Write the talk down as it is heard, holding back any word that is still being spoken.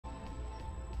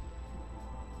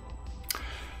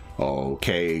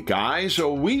Okay, guys,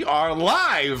 so we are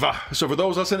live. So for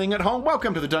those listening at home,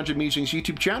 welcome to the Dungeon Musings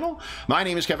YouTube channel. My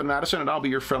name is Kevin Madison, and I'll be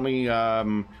your friendly, what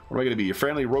am I going to be? Your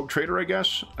friendly rogue trader, I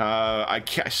guess. I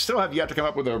still have yet to come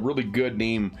up with a really good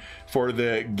name for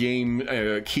the game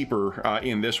keeper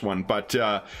in this one, but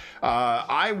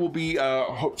I will be,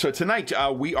 so tonight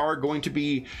we are going to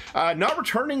be not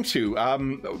returning to,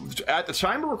 at the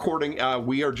time of recording,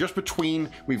 we are just between,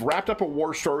 we've wrapped up a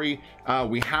war story.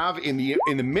 We have in the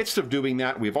midst of doing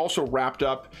that, we've also wrapped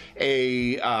up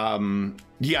a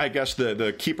yeah, I guess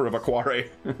the keeper of Aquare.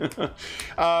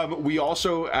 We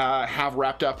also have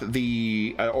wrapped up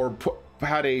the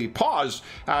had a pause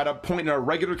at a point in our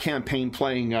regular campaign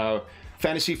playing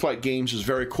Fantasy Flight Games'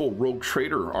 very cool Rogue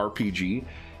Trader RPG.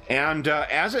 And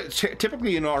as it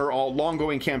typically in our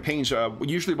long-going campaigns,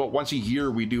 usually about once a year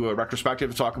we do a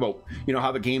retrospective to talk about, you know,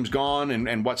 how the game's gone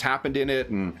and what's happened in it,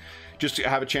 and just to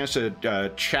have a chance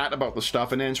to chat about the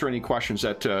stuff and answer any questions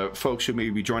that folks who may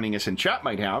be joining us in chat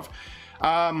might have.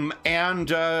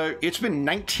 It's been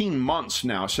 19 months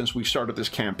now since we started this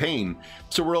campaign,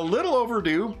 so we're a little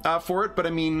overdue for it, but I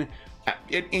mean,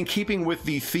 in keeping with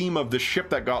the theme of the ship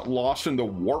that got lost in the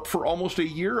warp for almost a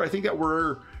year, I think that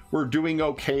we're doing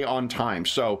okay on time.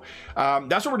 So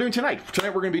that's what we're doing tonight. Tonight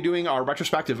we're going to be doing our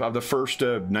retrospective of the first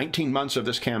 19 months of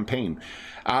this campaign.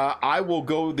 I will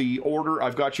go the order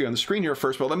I've got you on the screen here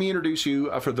first, but let me introduce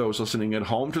you, for those listening at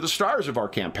home, to the stars of our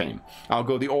campaign. I'll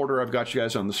go the order I've got you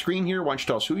guys on the screen here. Why don't you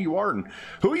tell us who you are and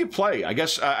who you play? I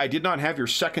guess I did not have your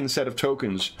second set of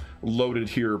tokens loaded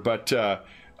here, but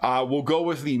we'll go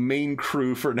with the main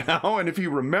crew for now, and if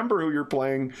you remember who you're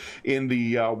playing in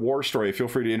the war story, feel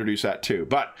free to introduce that too.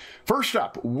 But first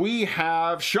up, we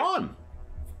have Sean.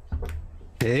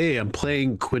 Hey, I'm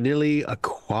playing Quinili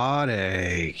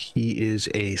Aquare. He is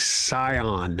a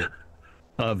scion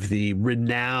of the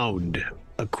renowned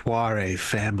Aquare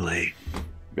family.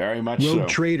 Very much so. Rogue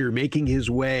trader making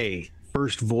his way,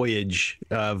 first voyage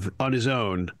on his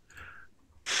own.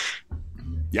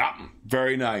 Yeah,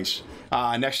 very nice.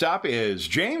 Next up is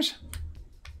James.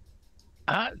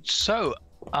 So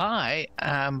I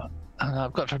am, and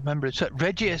I've got to remember, it's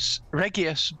Regius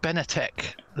Benetech,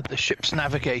 the ship's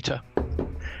navigator,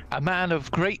 a man of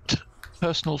great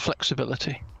personal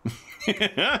flexibility.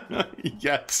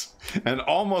 Yes, and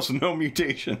almost no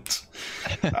mutations.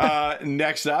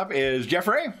 Next up is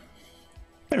Jeffrey.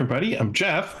 Hey everybody, I'm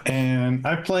Jeff, and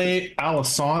I play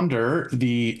Alessander,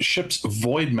 the ship's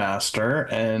Voidmaster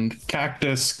and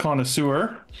Cactus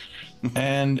Connoisseur.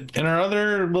 And in our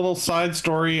other little side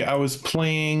story, I was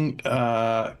playing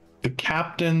the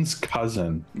captain's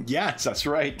cousin. Yes, that's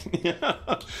right.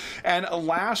 And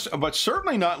last, but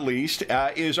certainly not least,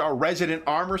 is our resident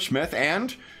armor smith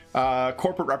and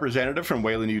corporate representative from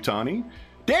Weyland-Yutani,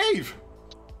 Dave.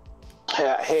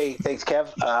 Hey, thanks,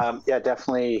 Kev. Yeah,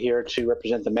 definitely here to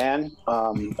represent the man.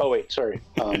 Oh wait, sorry.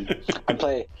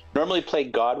 I normally play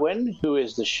Godwin, who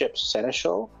is the ship's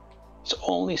seneschal. He's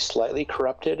only slightly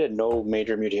corrupted and no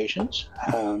major mutations.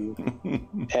 I don't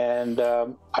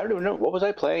even know, what was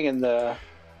I playing in the?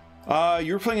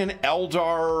 You were playing an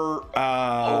Eldar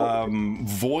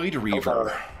Void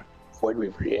Reaver. Void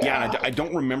Reaver, yeah. Yeah, and I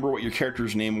don't remember what your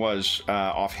character's name was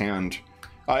offhand.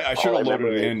 I should have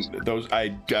loaded it in. Those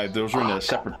were in a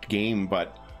separate game,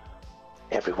 but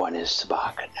everyone is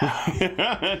Sabaka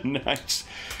now. Nice.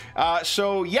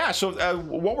 So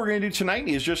what we're going to do tonight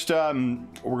is just we're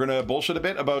going to bullshit a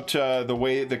bit about the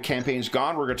way the campaign's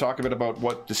gone. We're going to talk a bit about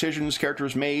what decisions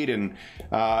characters made and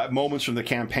moments from the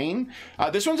campaign.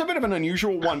 This one's a bit of an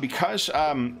unusual one because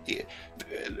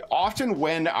often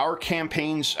when our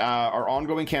campaigns, our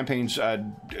ongoing campaigns,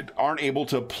 aren't able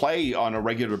to play on a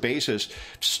regular basis,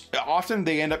 often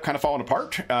they end up kind of falling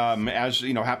apart, as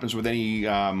you know happens with any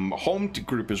home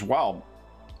group as well.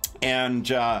 And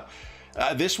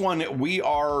this one, we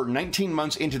are 19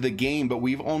 months into the game, but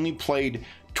we've only played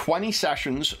 20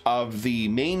 sessions of the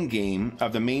main game,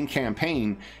 of the main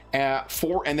campaign,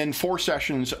 and then 4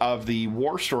 sessions of the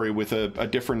war story with a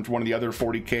different one of the other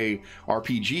 40K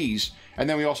RPGs, and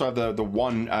then we also have the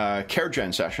one care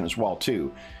gen session as well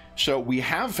too. So we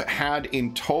have had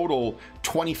in total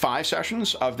 25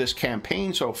 sessions of this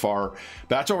campaign so far, but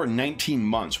that's over 19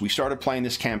 months. We started playing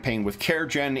this campaign with Care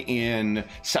Gen in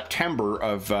September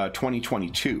of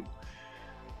 2022.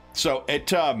 So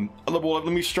well, let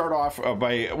me start off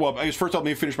by, well, I guess first let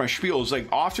me finish my spiel. It's like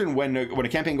often when a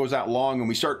campaign goes that long and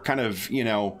we start kind of, you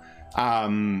know,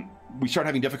 we start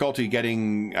having difficulty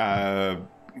getting a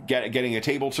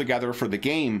table together for the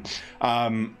game,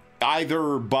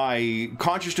 either by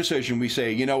conscious decision, we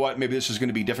say, you know what, maybe this is going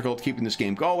to be difficult keeping this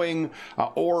game going,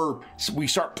 or we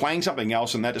start playing something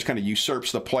else, and that just kind of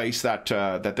usurps the place that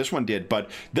that this one did. But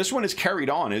this one is carried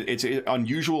on. It's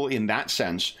unusual in that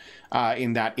sense,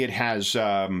 in that it has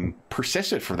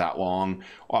persisted for that long,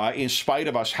 in spite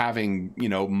of us having, you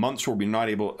know, months where we're not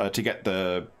able to get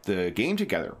the game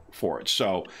together for it.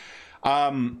 So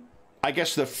I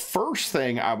guess the first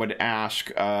thing I would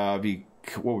ask, what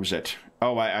was it?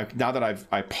 Oh, now that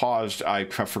I paused, I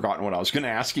have forgotten what I was going to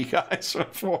ask you guys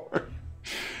before.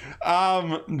 You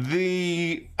want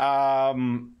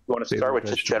to start with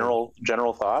just general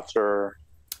thoughts, or?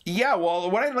 Yeah, well,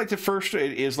 what I'd like to first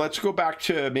is let's go back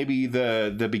to maybe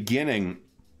the beginning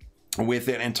with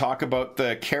it and talk about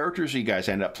the characters you guys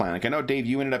end up playing. Like, I know, Dave,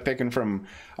 you ended up picking from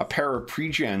a pair of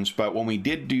pre-gens, but when we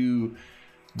did do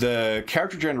the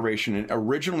character generation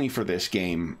originally for this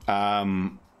game,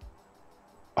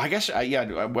 I guess,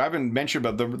 yeah, I haven't mentioned,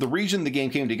 but the reason the game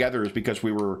came together is because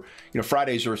we were, you know,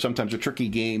 Fridays are sometimes a tricky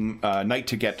game night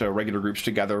to get regular groups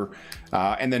together.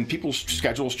 And then people's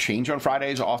schedules change on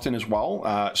Fridays often as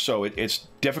well. So it's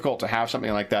difficult to have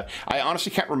something like that. I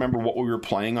honestly can't remember what we were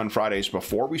playing on Fridays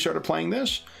before we started playing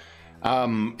this.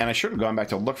 And I should have gone back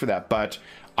to look for that. But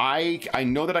I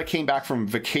know that I came back from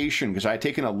vacation because I had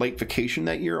taken a late vacation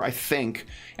that year, I think,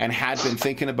 and had been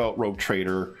thinking about Rogue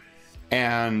Trader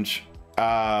and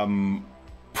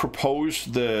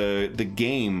proposed the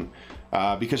game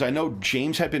because I know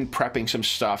James had been prepping some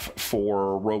stuff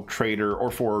for Rogue Trader or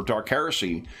for Dark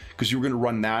Heresy, because you were going to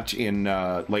run that in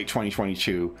late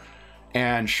 2022.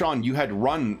 And Sean, you had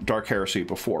run Dark Heresy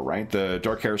before, right? The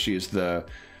Dark Heresy is the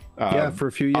for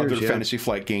a few years, other Fantasy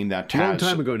Flight game that has a long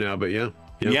time ago now, but yeah.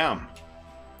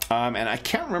 And I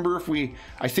can't remember if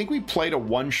I think we played a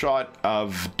one-shot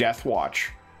of Death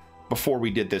Watch before we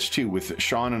did this too, with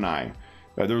Sean and I.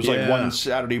 There was like one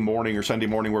Saturday morning or Sunday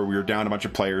morning where we were down a bunch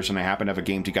of players, and I happened to have a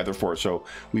game together for it, so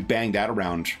we banged that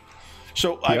around.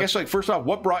 So I guess, like, first off,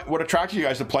 what attracted you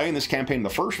guys to play in this campaign in the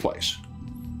first place?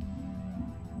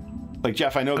 Like,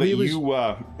 Jeff, I know that you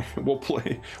will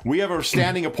play. We have a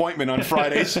standing appointment on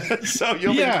Fridays, so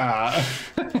you'll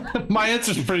My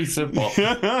answer's pretty simple.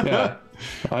 I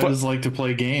just like to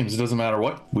play games. It doesn't matter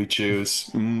what we choose.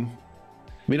 I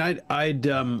mean, I'd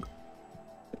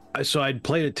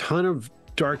played a ton of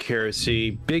Dark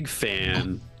Heresy, big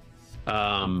fan,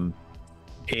 and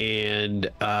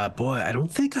boy, I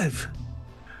don't think I've,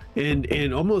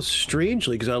 and almost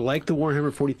strangely, because I like the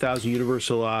Warhammer 40,000 universe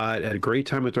a lot, had a great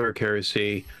time with Dark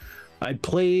Heresy. I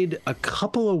played a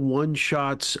couple of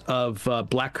one-shots of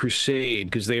Black Crusade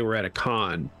because they were at a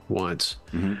con once,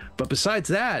 but besides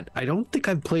that, I don't think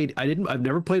I've played. I've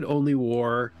never played Only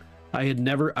War. I had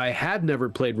never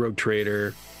played Rogue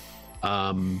Trader.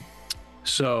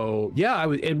 So yeah,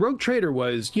 and Rogue Trader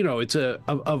was, you know, it's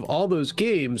of all those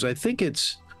games, I think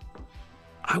it's,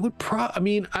 I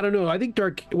mean, I don't know. I think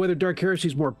whether Dark Heresy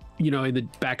is more, you know,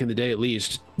 back in the day at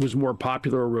least, was more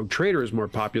popular, or Rogue Trader is more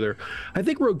popular. I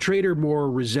think Rogue Trader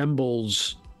more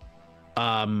resembles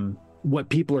what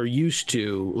people are used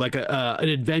to, like an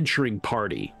adventuring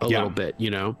party a little bit, you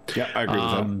know. Yeah, I agree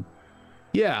with that.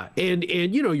 Yeah, and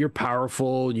you know, you're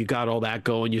powerful, and you got all that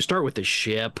going. You start with the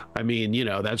ship. I mean, you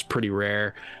know, that's pretty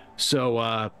rare.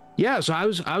 So so I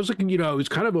was looking, you know,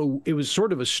 it was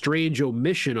sort of a strange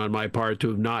omission on my part to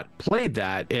have not played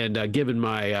that, and given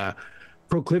my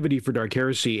proclivity for Dark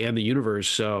Heresy and the universe.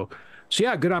 So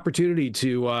yeah, good opportunity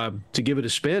to give it a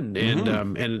spin,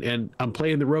 and I'm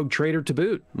playing the Rogue Trader to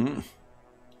boot.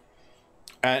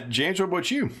 James, what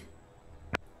about you?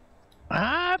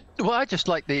 Well, I just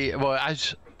like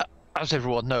as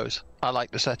everyone knows, I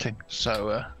like the setting,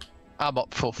 so I'm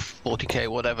up for 40K,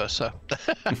 whatever. So,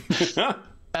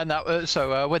 and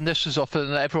that when this was offered,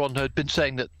 and everyone had been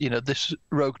saying that, you know, this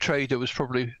Rogue Trader was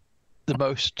probably the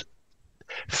most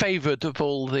favoured of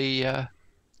all the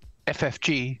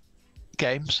FFG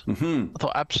games. I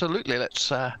thought, absolutely, let's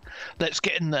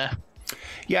get in there.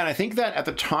 Yeah, and I think that at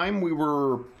the time we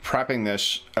were prepping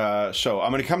this, so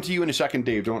I'm going to come to you in a second,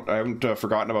 Dave. I haven't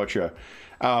forgotten about you.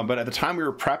 But at the time we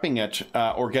were prepping it,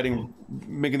 or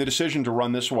making the decision to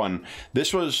run this one,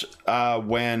 this was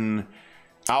when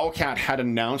Owlcat had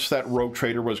announced that Rogue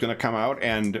Trader was going to come out,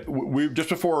 and we just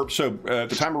before. So the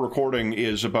time of recording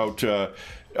is about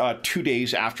 2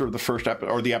 days after the first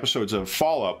the episodes of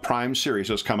Fallout Prime series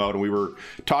has come out, and we were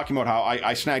talking about how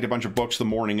I snagged a bunch of books the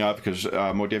morning up because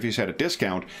Modifius had a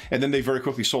discount, and then they very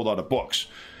quickly sold out of books.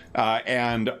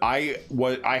 and I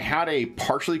had a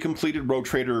partially completed Rogue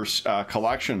Trader's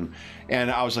collection,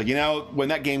 and I was like, you know, when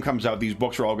that game comes out, these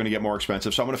books are all going to get more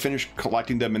expensive, so I'm going to finish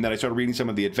collecting them. And then I started reading some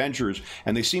of the adventures,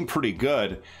 and they seemed pretty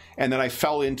good. And then I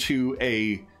fell into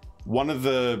one of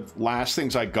the last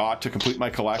things I got to complete my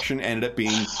collection ended up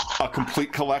being a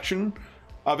complete collection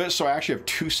of it. So I actually have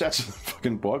 2 sets of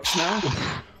fucking books now.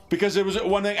 Because it was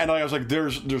one thing, and I was like,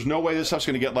 there's no way this stuff's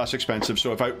going to get less expensive.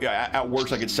 So if at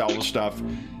worst I could sell the stuff,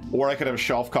 or I could have a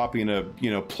shelf copy and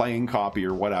a playing copy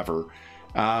or whatever.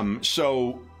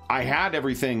 So I had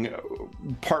everything,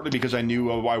 partly because I knew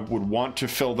I would want to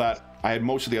fill that. I had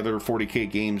most of the other 40K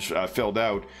games filled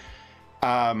out,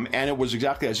 and it was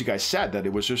exactly as you guys said, that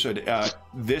it was just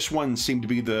this one seemed to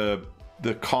be the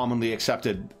commonly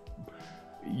accepted.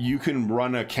 You can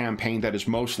run a campaign that is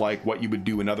most like what you would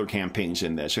do in other campaigns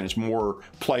in this, and it's more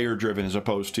player driven as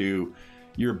opposed to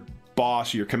your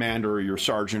boss, your commander, or your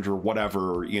sergeant, or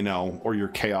whatever, or your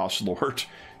chaos lord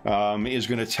is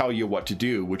going to tell you what to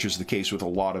do, which is the case with a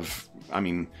lot of,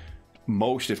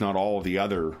 most if not all of the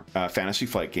other Fantasy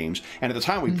Flight games. And at the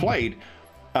time we played,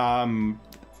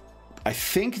 I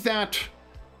think that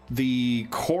the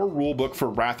core rulebook for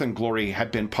Wrath and Glory had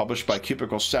been published by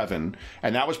Cubicle 7,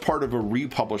 and that was part of a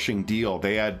republishing deal.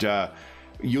 They had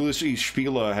Ulysses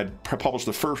Spieler had published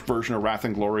the first version of Wrath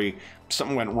and Glory.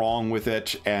 Something went wrong with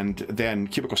it, and then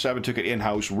Cubicle 7 took it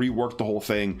in-house, reworked the whole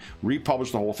thing,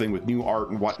 republished the whole thing with new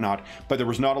art and whatnot, but there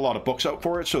was not a lot of books out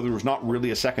for it, so there was not really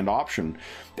a second option.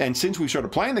 And since we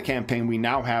started playing the campaign, we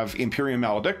now have Imperium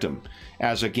Maledictum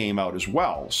as a game out as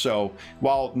well. So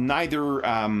while neither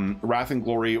Wrath and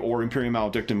Glory or Imperium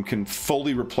Maledictum can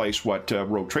fully replace what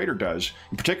Rogue Trader does,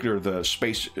 in particular the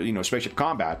spaceship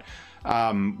combat,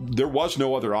 there was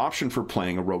no other option for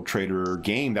playing a Rogue Trader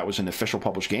game that was an official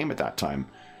published game at that time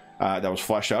that was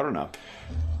fleshed out enough.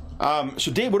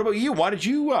 So Dave, what about you? What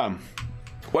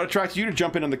attracted you to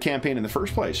jump in on the campaign in the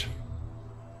first place?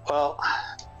 Well,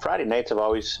 Friday nights have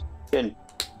always been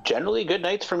generally good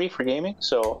nights for me for gaming.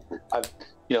 So I've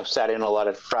sat in a lot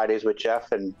of Fridays with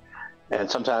Jeff and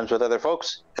sometimes with other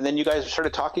folks. And then you guys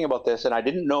started talking about this, and I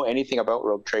didn't know anything about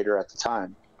Rogue Trader at the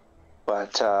time,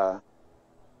 but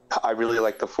I really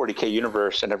like the 40K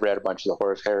universe, and I've read a bunch of the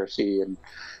Horus Heresy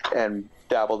and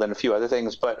dabbled in a few other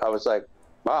things. But I was like,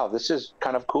 wow, this is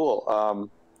kind of cool.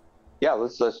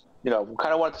 Let's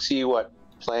kind of wanted to see what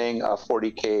playing a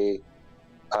 40K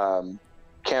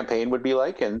campaign would be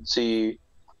like, and see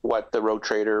what the Rogue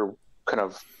Trader kind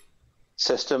of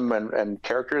system and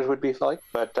characters would be like.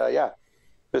 But it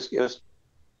was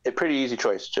a pretty easy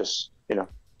choice. Just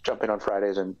jump in on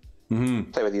Fridays and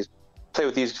play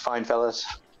with these fine fellas.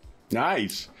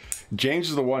 Nice. James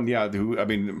is the one, who,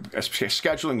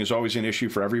 scheduling is always an issue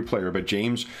for every player, but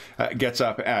James gets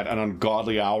up at an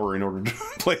ungodly hour in order to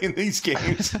play in these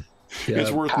games.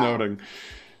 It's worth noting.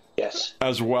 Yes.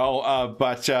 As well.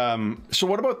 So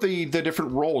what about the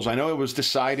different roles? I know it was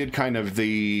decided kind of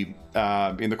in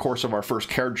the course of our first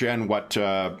care gen what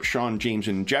Sean, James,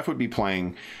 and Jeff would be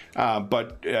playing. And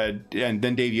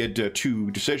then Dave, you had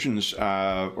two decisions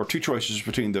or two choices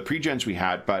between the pre-gens we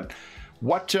had. But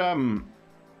what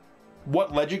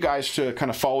led you guys to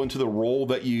kind of fall into the role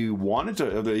that you wanted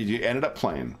to, that you ended up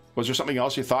playing? Was there something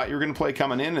else you thought you were going to play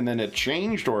coming in and then it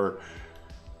changed, or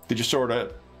did you sort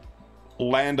of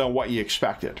land on what you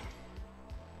expected?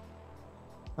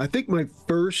 I think my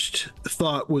first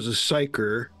thought was a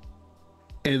psyker,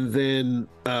 and then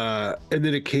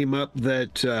it came up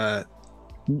that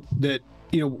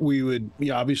we would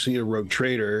obviously a Rogue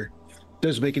Trader.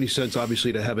 Doesn't make any sense,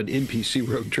 obviously, to have an NPC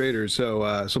Rogue Trader. So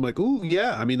I'm like, ooh,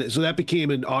 yeah. So that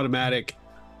became an automatic,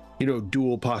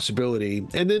 dual possibility.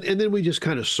 And then we just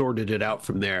kind of sorted it out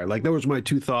from there. Like, that was my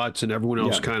two thoughts, and everyone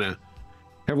else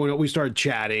we started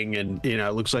chatting, and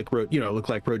it looked like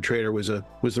Rogue Trader was the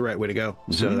right way to go.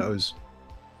 Mm-hmm. So that was.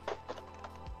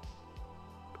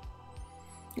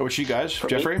 What you guys,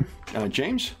 Jeffrey,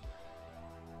 James?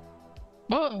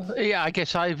 Well, yeah, I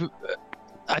guess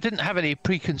I didn't have any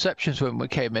preconceptions when we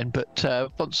came in,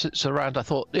 but once it's around, I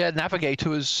thought, Navigator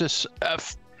was just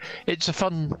it's a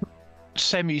fun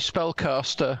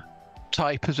semi-spellcaster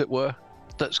type, as it were,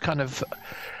 that's kind of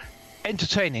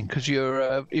entertaining, because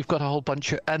you've got a whole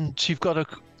bunch and you've got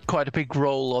quite a big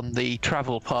role on the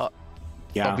travel part,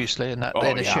 obviously, in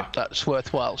a ship that's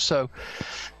worthwhile. So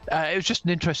it was just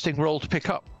an interesting role to pick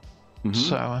up. Mm-hmm.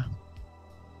 So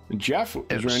Jeff,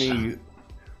 is there any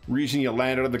reason you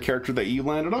landed on the character that you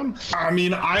landed on?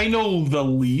 I know the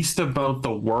least about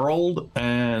the world,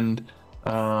 and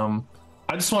I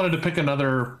just wanted to pick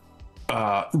another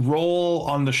role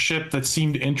on the ship that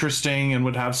seemed interesting and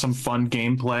would have some fun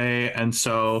gameplay. And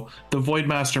so the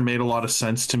Voidmaster made a lot of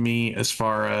sense to me as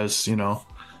far as, you know,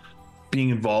 being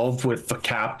involved with the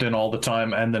captain all the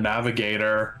time and the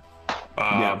navigator,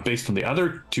 based on the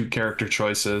other two character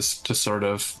choices to sort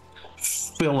of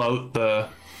fill out the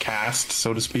cast,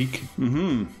 so to speak.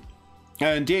 Mm-hmm.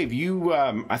 And Dave, you,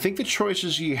 I think the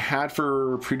choices you had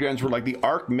for pre-gens were like the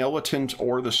Arc Militant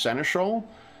or the Seneschal.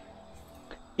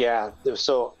 Yeah,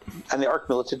 so, and the Arc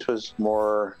Militant was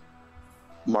more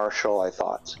martial, I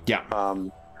thought. Yeah.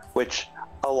 Which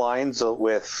aligns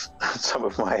with some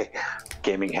of my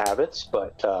gaming habits,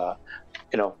 but,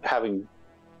 you know,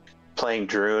 playing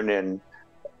Droon and,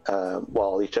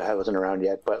 well, Alicia wasn't around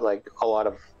yet, but like a lot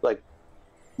of like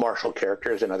martial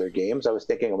characters in other games, I was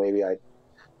thinking, well, maybe I'd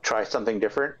try something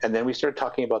different. And then we started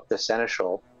talking about the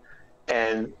Seneschal,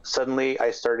 and suddenly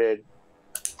I started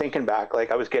thinking back,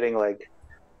 like I was getting like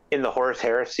in the Horus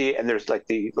Heresy, and there's like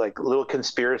the little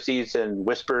conspiracies and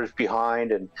whispers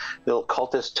behind and little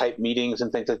cultist type meetings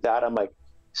and things like that. I'm like,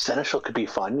 Seneschal could be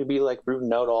fun. You'd be like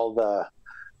rooting out all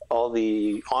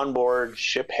the onboard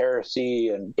ship heresy,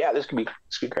 and yeah, this could be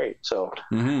great. So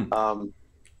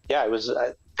yeah, it was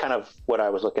kind of what I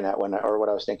was looking at what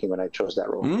I was thinking when I chose that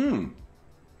role.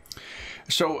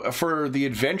 So for the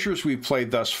adventures we've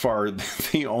played thus far,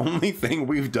 the only thing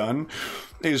we've done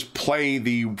is play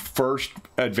the first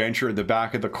adventure in the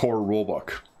back of the core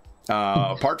rulebook.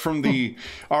 Apart from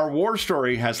our war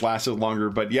story has lasted longer,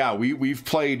 but yeah, we've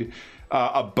played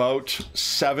about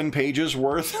 7 pages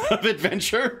worth of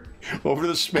adventure over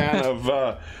the span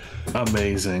of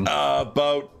amazing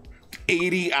about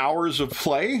 80 hours of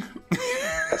play.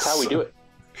 That's how we do it.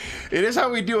 It is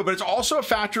how we do it, but it's also a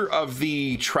factor of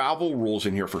the travel rules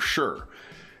in here for sure.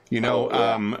 You know,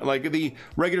 like the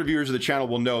regular viewers of the channel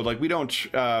will know, like we don't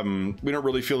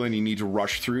really feel any need to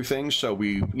rush through things. So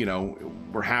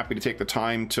we're happy to take the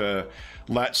time to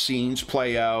let scenes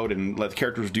play out and let the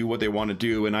characters do what they want to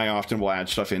do. And I often will add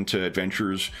stuff into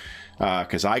adventures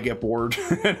because I get bored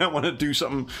and I want to do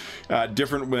something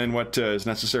different than what is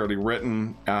necessarily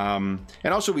written. And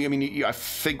also, I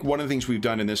think one of the things we've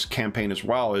done in this campaign as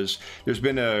well is there's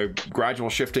been a gradual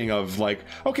shifting of like,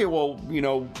 okay, well,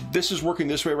 this is working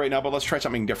this way right now, but let's try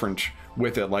something different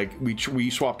with it. Like we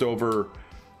swapped over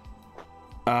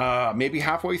maybe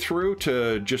halfway through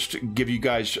to just give you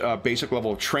guys a basic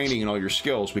level of training in all your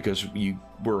skills, because you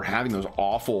were having those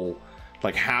awful,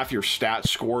 like half your stat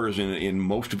scores in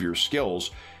most of your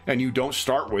skills, and you don't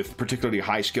start with particularly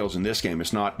high skills in this game.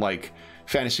 It's not like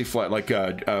Fantasy Flight, like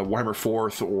Warhammer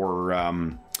 4th or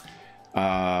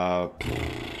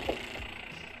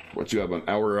what you have on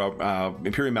our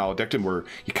Imperium Maledictum, where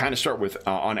you kind of start with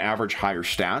on average higher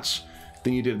stats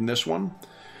than you did in this one.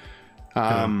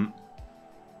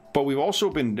 But we've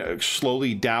also been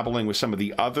slowly dabbling with some of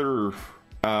the other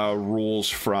rules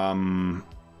from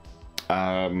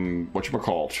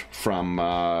from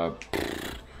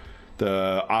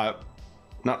the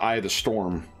not Eye of the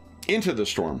Storm, Into the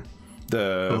Storm,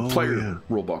 the player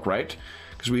rulebook, right?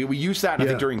 Because we used that I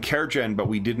think during CareGen, but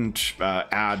we didn't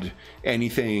add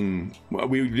anything.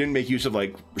 We didn't make use of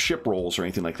like ship rolls or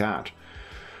anything like that.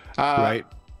 Right.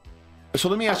 So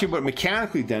let me ask you about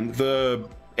mechanically then, the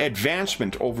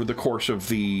advancement over the course of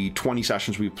the 20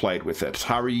 sessions we've played with it.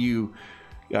 How are you?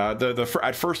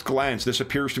 At first glance, this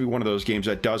appears to be one of those games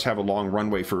that does have a long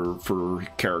runway for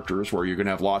characters, where you're going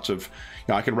to have lots of,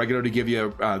 I can regularly give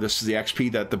you, this is the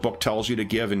XP that the book tells you to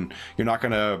give, and you're not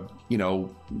going to,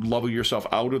 level yourself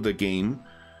out of the game.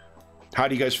 How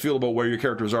do you guys feel about where your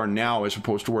characters are now as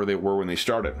opposed to where they were when they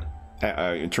started,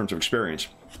 in terms of experience?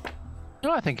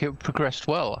 No, I think it progressed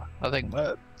well. I think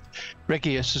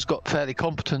Regius has got fairly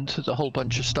competent at a whole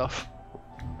bunch of stuff.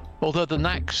 Although the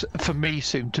knacks, for me,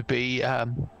 seem to be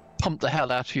pump the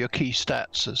hell out of your key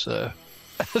stats as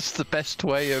the best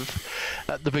way of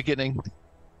at the beginning,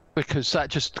 because that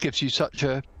just gives you such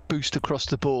a boost across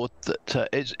the board that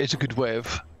it's a good way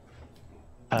of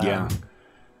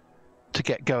to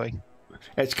get going.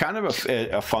 It's kind of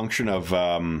a function of,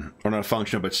 or not a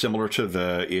function of, but similar to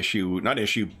the issue, not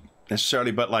issue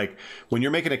necessarily, but like when you're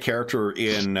making a character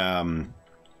in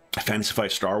Fantasy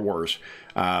Flight Star Wars,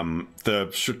 the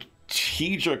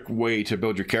strategic way to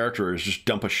build your character is just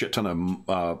dump a shit ton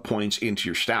of points into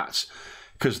your stats,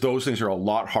 because those things are a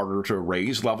lot harder to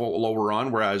raise lower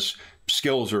on, whereas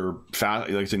skills are fast,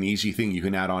 like it's an easy thing you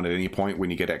can add on at any point when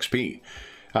you get XP.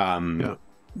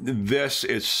 This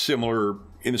is similar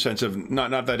in the sense of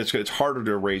not that it's harder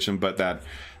to erase them, but that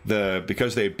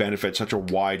because they benefit such a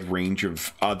wide range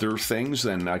of other things,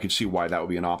 then I could see why that would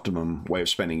be an optimum way of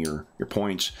spending your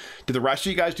points. Do the rest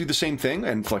of you guys do the same thing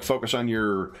and like focus on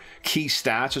your key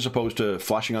stats as opposed to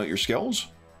fleshing out your skills?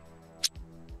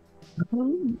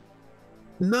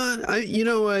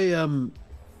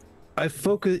 I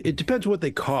focus. It depends what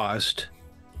they cost,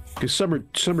 because some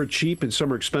are cheap and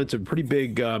some are expensive. Pretty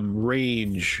big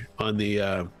range on the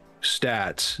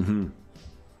stats. Mm-hmm.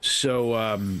 So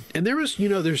and there was,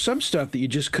 there's some stuff that you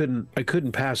just I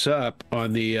couldn't pass up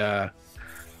on the.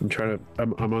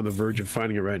 I'm on the verge of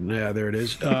finding it right now. Yeah, there it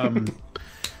is. There's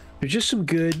just some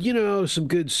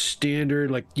good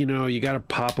standard, like, you got to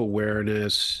pop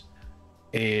awareness.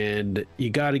 And you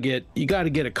got to get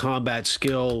a combat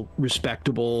skill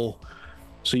respectable,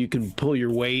 so you can pull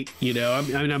your weight.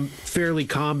 I'm fairly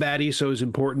combat-y, so it was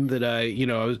important that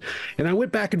and I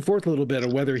went back and forth a little bit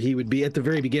on whether he would be at the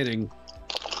very beginning,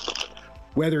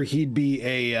 whether he'd be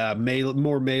a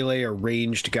more melee or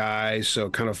ranged guy. So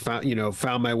kind of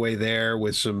found my way there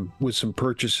with some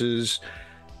purchases,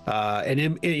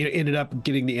 and ended up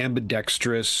getting the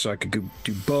ambidextrous, so I could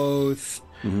do both.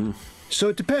 Mm-hmm. So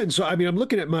it depends. So, I'm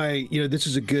looking at my,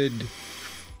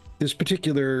 this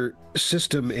particular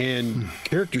system and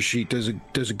character sheet does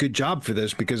a good job for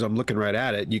this, because I'm looking right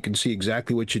at it. You can see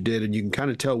exactly what you did, and you can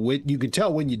kind of tell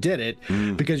when you did it,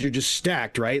 because you're just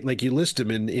stacked, right? Like you list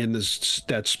them in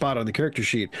that spot on the character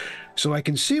sheet. So I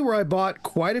can see where I bought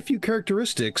quite a few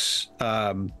characteristics.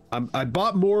 I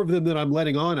bought more of them than I'm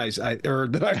letting on, or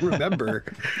that I remember.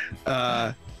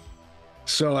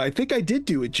 So I think I did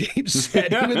do what James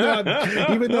said,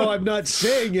 even though I'm not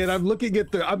saying it. I'm looking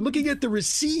at the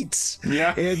receipts.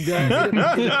 Yeah, and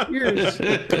it appears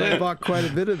that I bought quite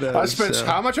a bit of those. I spent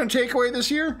how much on takeaway this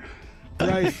year?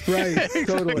 Right,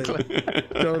 Exactly.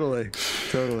 totally.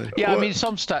 Yeah, I mean,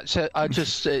 some stats are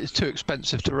just it's too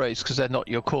expensive to raise because they're not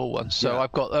your core ones. So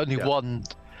I've got only one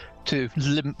to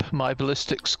limp my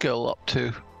ballistic skill up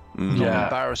to. Not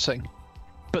embarrassing.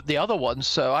 But the other ones,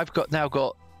 so I've now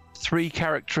got 3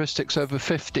 characteristics over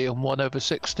 50 and 1 over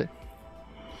 60.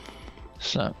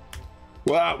 So,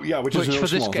 well, yeah, which is for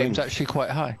this thing. game's actually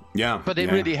quite high. Yeah, but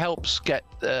it really helps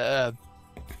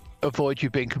avoid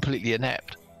you being completely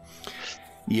inept.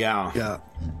 Yeah.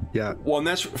 Well, and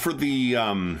that's for the.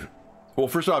 Well,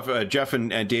 first off, Jeff and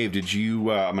Dave, did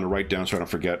you? I'm going to write down so I don't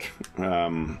forget. What I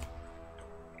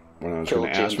was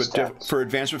going to ask, but for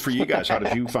advancement for you guys, how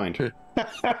did you find?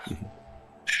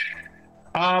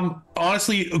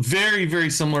 Honestly, very, very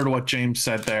similar to what James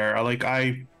said there.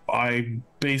 I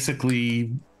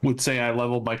basically would say I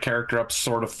leveled my character up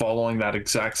sort of following that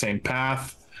exact same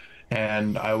path.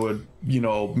 And I would,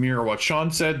 mirror what Sean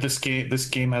said. This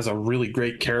game has a really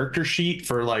great character sheet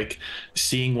for like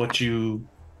seeing what you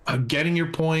getting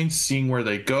your points, seeing where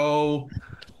they go.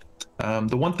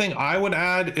 The one thing I would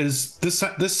add is this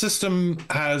system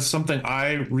has something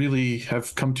I really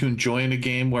have come to enjoy in a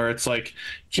game, where it's like,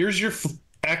 here's your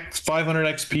 500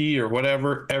 XP or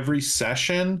whatever every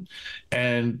session,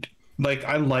 and like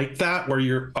I like that, where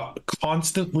you're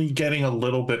constantly getting a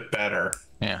little bit better.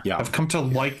 Yeah. I've come to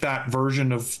like that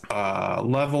version of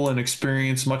level and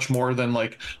experience much more than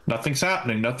like nothing's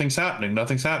happening.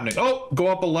 Oh, go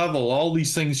up a level, all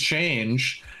these things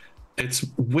change. It's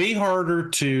way harder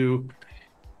to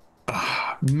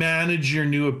manage your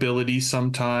new abilities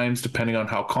sometimes, depending on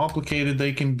how complicated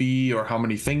they can be or how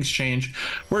many things change.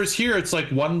 Whereas here, it's like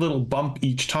one little bump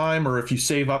each time, or if you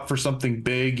save up for something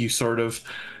big, you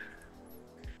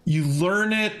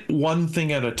learn it one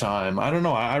thing at a time. I don't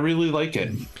know. I really like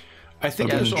it. I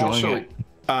think there's also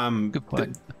good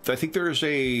point. I think there's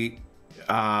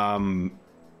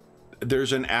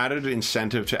there's an added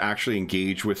incentive to actually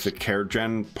engage with the care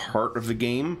gen part of the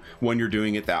game when you're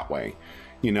doing it that way.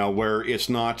 Where it's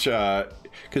not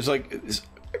because like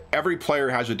every player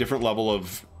has a different level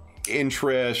of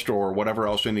interest or whatever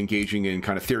else in engaging in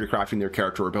kind of theory crafting their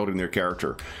character or building their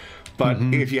character. But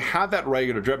if you have that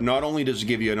regular drip, not only does it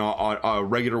give you a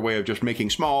regular way of just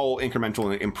making small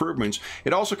incremental improvements,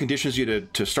 it also conditions you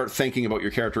to start thinking about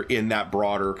your character in that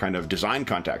broader kind of design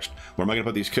context. Where am I going to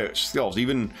put these skills?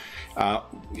 Even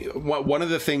one of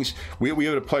the things, we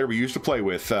have a player we used to play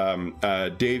with,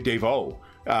 Dave O,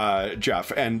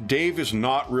 Jeff, and Dave is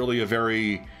not really a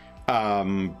very...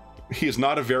 he is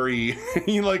not a very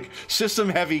like system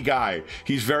heavy guy.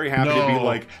 He's very happy to be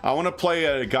like, I want to play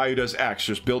a guy who does X,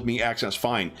 just build me X, and that's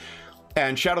fine.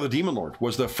 And Shadow the Demon Lord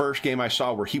was the first game I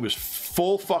saw where he was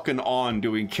full fucking on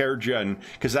doing care gen,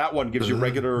 because that one gives you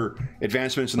regular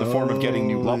advancements in the form of getting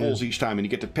new levels each time, and you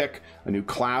get to pick a new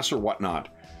class or whatnot.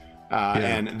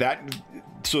 And that,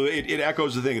 so it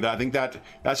echoes the thing that I think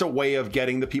that's a way of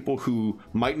getting the people who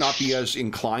might not be as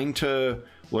inclined to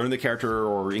learn the character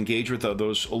or engage with the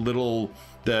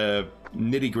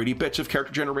nitty gritty bits of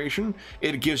character generation.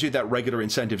 It gives you that regular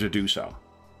incentive to do so.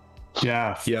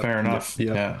 Yeah, fair enough.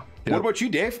 Yeah. What about you,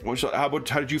 Dave? How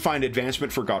did you find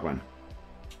advancement for Godwin?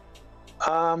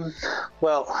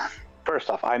 Well, first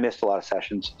off, I missed a lot of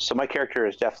sessions, so my character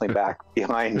is definitely back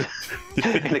behind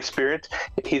in experience.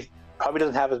 He probably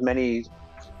doesn't have as many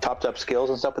topped up skills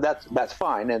and stuff, but that's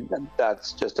fine, and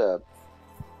that's just the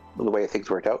way things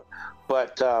worked out.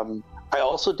 But I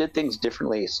also did things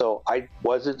differently, so I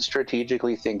wasn't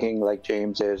strategically thinking like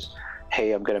James is,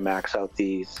 hey, I'm going to max out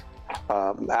these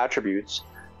attributes.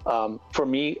 For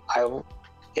me,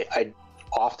 I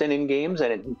often in games,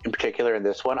 and in particular in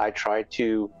this one, I try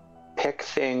to pick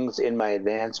things in my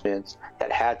advancements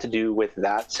that had to do with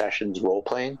that session's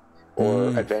role-playing or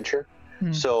adventure.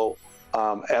 So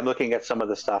I'm looking at some of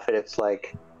the stuff, and it's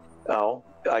like,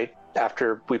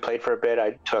 after we played for a bit,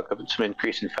 I took some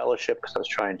increase in fellowship because I was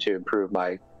trying to improve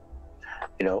my,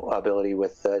 ability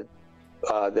with the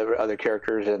other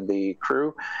characters and the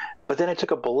crew. But then I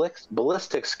took a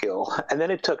ballistic skill, and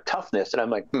then it took toughness, and I'm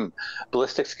like,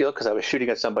 ballistic skill because I was shooting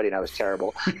at somebody and I was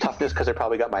terrible. Toughness because I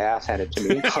probably got my ass handed to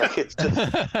me. Like, it's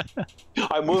just,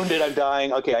 I'm wounded, I'm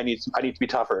dying. Okay, I need to be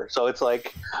tougher. So it's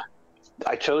like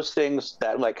I chose things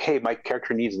that like, hey, my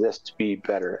character needs this to be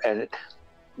better, and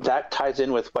that ties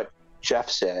in with what Jeff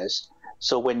says.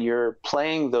 So when you're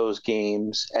playing those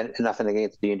games, and nothing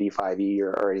against D&D 5e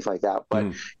or anything like that,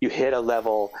 but you hit a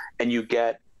level and you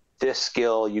get this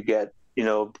skill, you get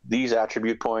these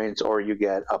attribute points, or you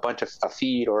get a bunch of a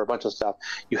feed or a bunch of stuff.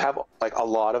 You have like a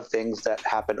lot of things that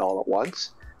happen all at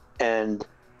once, and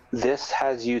this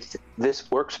has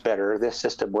this works better. This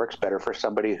system works better for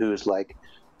somebody who's like,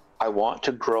 I want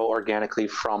to grow organically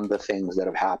from the things that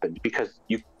have happened, because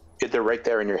they're right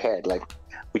there in your head. Like,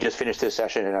 we just finished this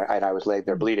session and I was laying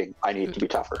there bleeding. I need to be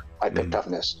tougher. I picked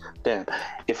toughness. Damn.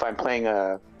 If I'm playing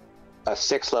a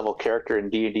 6 level character in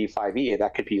D&D 5e,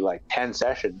 that could be like 10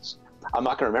 sessions. I'm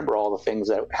not going to remember all the things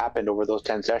that happened over those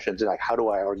 10 sessions. And like, how do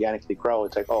I organically grow?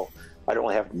 It's like, I don't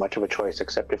really have much of a choice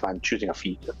except if I'm choosing a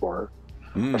feat or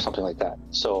something like that.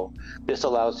 So this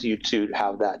allows you to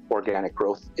have that organic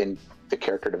growth in the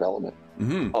character development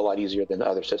a lot easier than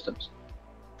other systems.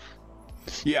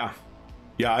 Yeah,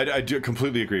 I do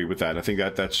completely agree with that. I think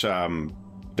that's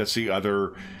the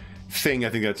other thing I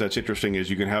think that's interesting, is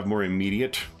you can have more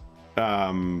immediate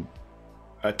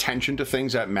attention to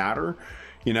things that matter,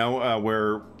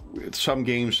 where some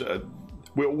games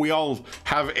we all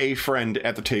have a friend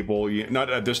at the table, not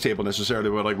at this table necessarily,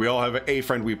 but like we all have a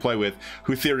friend we play with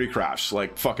who theory crafts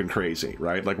like fucking crazy,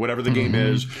 right? Like whatever the game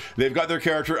is, they've got their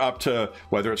character up to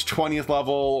whether it's 20th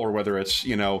level or whether it's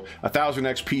 1,000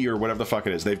 XP or whatever the fuck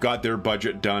it is. They've got their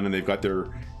budget done and they've got their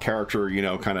character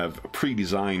kind of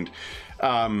pre-designed.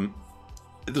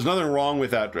 There's nothing wrong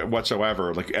with that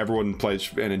whatsoever. Like, everyone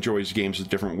plays and enjoys games a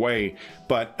different way,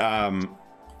 but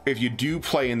if you do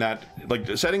play in that,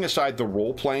 like, setting aside the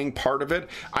role-playing part of it,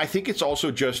 I think it's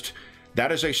also just,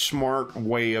 that is a smart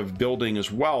way of building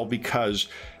as well, because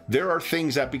there are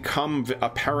things that become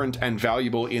apparent and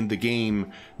valuable in the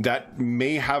game that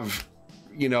may have,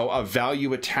 a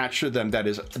value attached to them that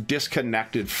is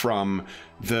disconnected from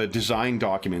the design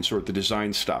documents or the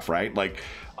design stuff, right? Like,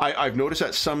 I've noticed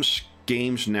that some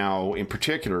games now in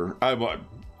particular,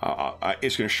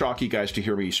 it's going to shock you guys to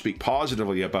hear me speak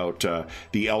positively about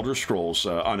the Elder Scrolls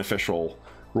unofficial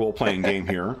role-playing game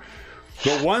here.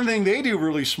 But one thing they do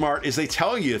really smart is they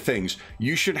tell you things.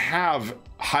 You should have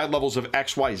high levels of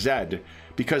XYZ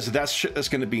because that's shit that's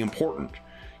going to be important,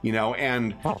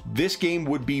 and this game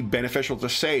would be beneficial to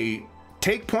say,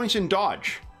 take points in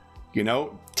dodge,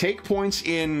 take points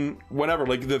in whatever,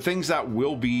 like the things that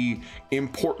will be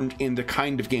important in the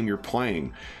kind of game you're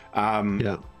playing.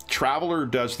 Traveler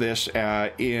does this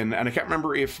and I can't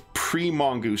remember if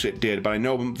pre-Mongoose it did, but I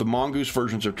know the Mongoose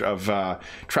versions of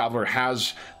Traveler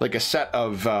has like a set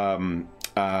of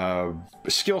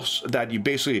skills that you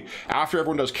basically, after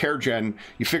everyone does care gen,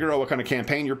 you figure out what kind of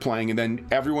campaign you're playing, and then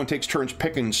everyone takes turns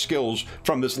picking skills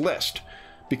from this list,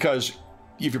 because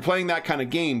if you're playing that kind of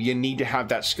game, you need to have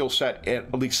that skill set,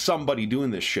 at least somebody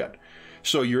doing this shit,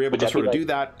 so you're able to sort of do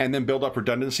that and then build up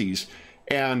redundancies.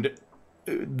 And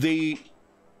they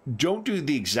don't do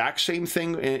the exact same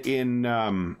thing in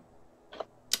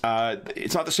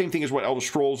it's not the same thing as what Elder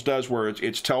Scrolls does, where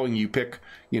it's telling you pick,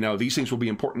 these things will be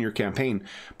important in your campaign,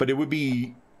 but it would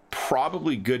be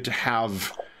probably good to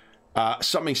have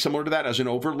something similar to that as an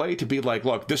overlay, to be like,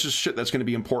 look, this is shit that's going to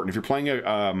be important if you're playing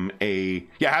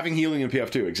having healing in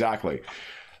PF2, exactly.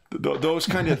 those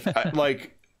kind of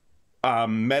like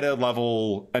meta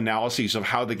level analyses of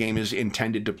how the game is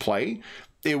intended to play,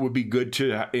 it would be good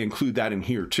to include that in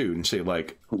here too, and say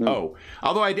like, oh,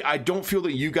 although I don't feel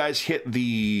that you guys hit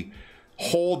the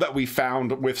hole that we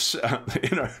found with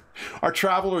in our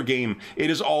Traveler game. It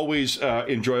is always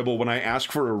enjoyable when I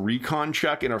ask for a recon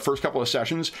check in our first couple of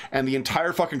sessions, and the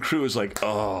entire fucking crew is like,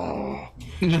 oh,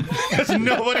 because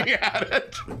nobody had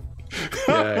it.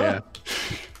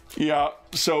 Yeah.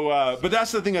 So, but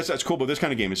that's the thing that's cool about this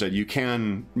kind of game, is that you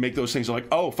can make those things like,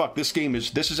 oh fuck, this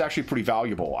is actually pretty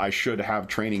valuable. I should have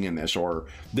training in this, or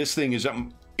this thing is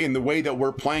in the way that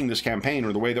we're playing this campaign,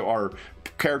 or the way that our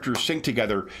characters sync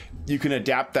together. You can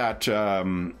adapt that,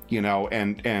 you know,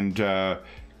 and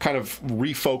kind of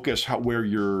refocus where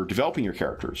you're developing your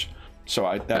characters. So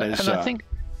I think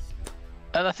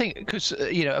because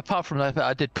you know, apart from that,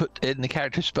 I did put in the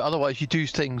characters, but otherwise you do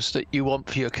things that you want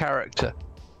for your character.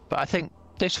 But I think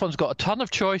this one's got a ton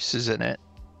of choices in it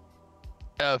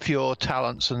of your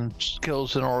talents and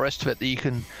skills and all the rest of it that you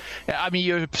can. I mean,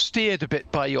 you're steered a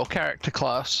bit by your character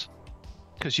class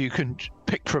because you can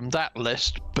pick from that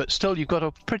list, but still you've got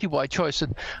a pretty wide choice.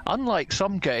 And unlike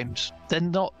some games,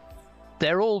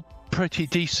 they're all pretty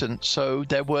decent, so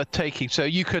they're worth taking. So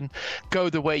you can go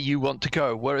the way you want to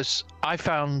go. Whereas I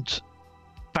found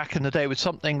back in the day with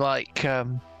something like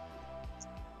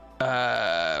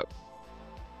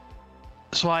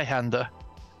Zweihander,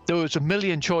 there was a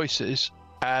million choices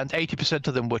and 80%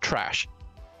 of them were trash.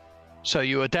 So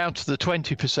you were down to the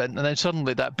 20%, and then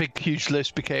suddenly that big huge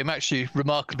list became actually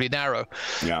remarkably narrow.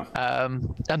 Yeah.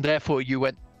 And therefore you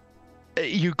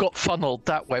got funneled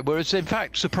that way. Whereas in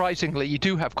fact, surprisingly, you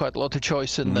do have quite a lot of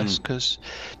choice in this, because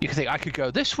you can think, I could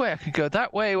go this way, I could go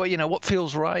that way, or you know, what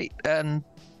feels right, and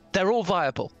they're all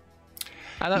viable.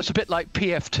 And that's a bit like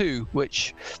PF2,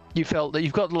 which you felt that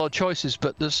you've got a lot of choices,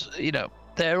 but there's, you know,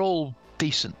 they're all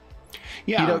decent.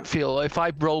 Yeah. You don't feel, if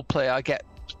I role play,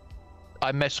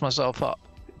 I mess myself up.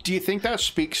 Do you think that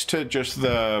speaks to just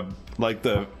the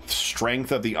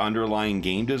strength of the underlying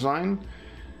game design?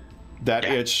 That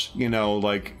it's, you know,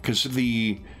 like, because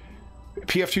the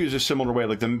PF2 is a similar way,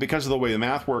 like because of the way the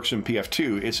math works in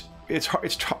PF2,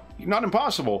 it's not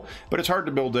impossible, but it's hard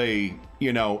to build a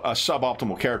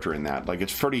suboptimal character in that. Like,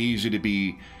 it's pretty easy to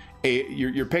be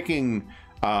you're picking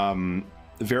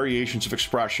variations of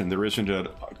expression. There isn't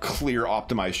a clear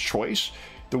optimized choice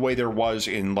the way there was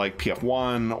in like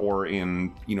PF1 or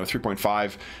in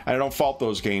 3.5. And I don't fault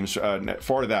those games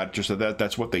for that. Just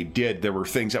that's what they did. There were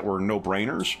things that were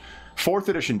no-brainers. 4th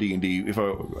edition D&D,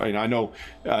 I know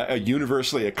a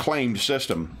universally acclaimed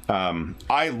system.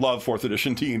 I love 4th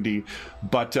edition D&D,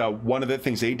 but one of the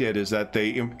things they did is that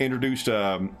they introduced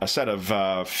a set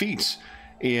of feats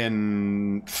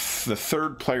in the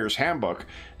 3rd player's handbook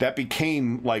that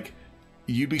became like,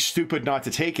 you'd be stupid not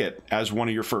to take it as one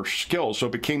of your first skills. So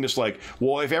it became this like,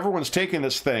 well, if everyone's taking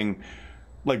this thing,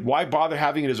 like, why bother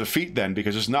having it as a feat then?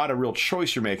 Because it's not a real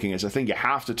choice you're making. It's a thing you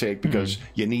have to take because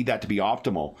you need that to be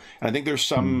optimal. And I think there's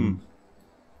some,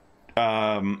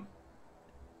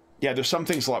 there's some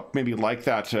things maybe like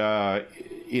that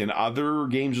in other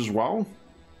games as well.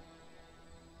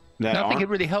 I think it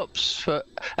really helps for,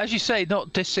 as you say,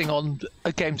 not dissing on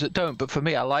games that don't, but for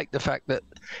me, I like the fact that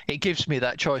it gives me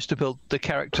that choice to build the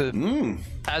character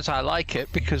as I like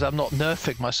it, because I'm not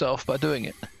nerfing myself by doing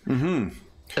it.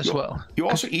 Well. You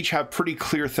also each have pretty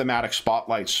clear thematic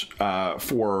spotlights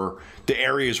for the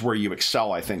areas where you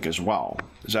excel, I think, as well.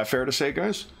 Is that fair to say,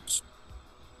 guys?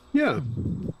 Yeah.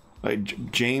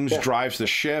 Like, James drives the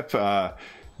ship.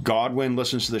 Godwin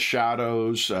listens to the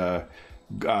shadows.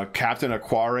 Captain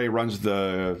Aquare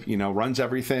runs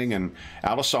everything, and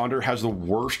Alessander has the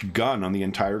worst gun on the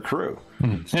entire crew.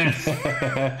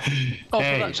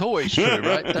 That's always true,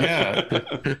 right?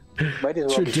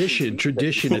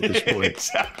 Tradition at this point.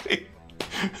 Exactly.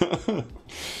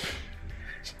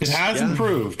 It has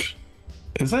improved.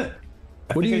 Is it?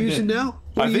 What are you using now?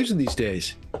 What are you using these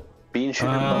days? Bean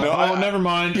shooter. Never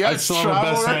mind. Yeah, I still have a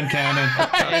best friend cannon.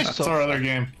 That's our other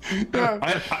game.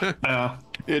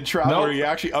 In Traveler, you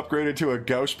actually upgraded to a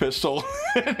ghost pistol.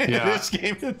 In this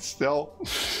game, it's still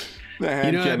the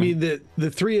hand cannon. I mean, the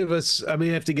three of us, I may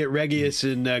have to get Regius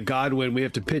and Godwin. We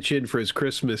have to pitch in for his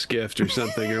Christmas gift or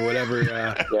something, or whatever.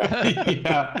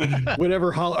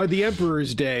 Whatever, or the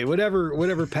Emperor's Day,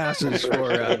 whatever passes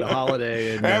for the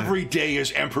holiday. And, every day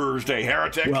is Emperor's Day,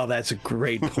 heretic. Well, that's a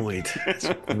great point. That's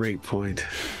a great point.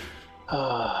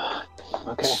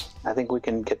 Okay, I think we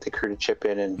can get the crew to chip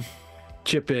in,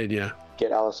 yeah.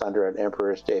 Get Alessandro an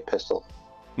Emperor's Day pistol.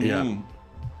 Yeah.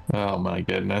 Oh my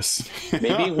goodness.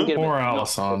 Maybe we can get poor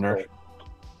Alessandro.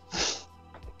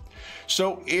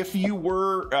 So if you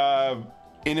were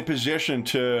in a position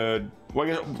to,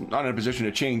 well, not in a position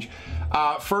to change,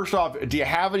 first off, do you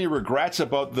have any regrets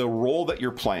about the role that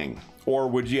you're playing? Or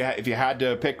would you, if you had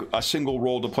to pick a single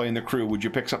role to play in the crew, would you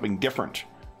pick something different?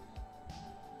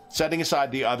 Setting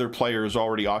aside the other players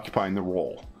already occupying the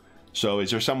role. So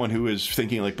is there someone who is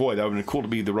thinking like, boy, that would be cool to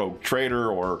be the rogue trader?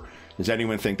 Or does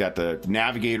anyone think that the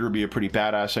navigator would be a pretty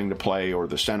badass thing to play? Or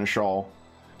the seneschal?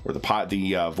 Or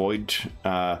the void,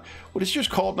 what is it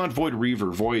just called? Not void reaver,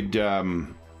 void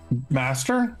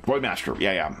Master? Void master,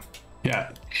 yeah.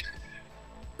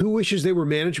 Who wishes they were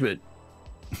management?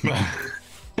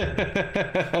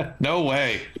 No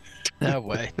way. No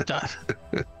way.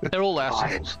 They're all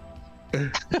assholes.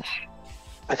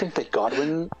 I think that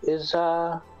Godwin is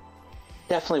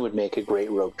definitely would make a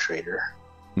great rogue trader.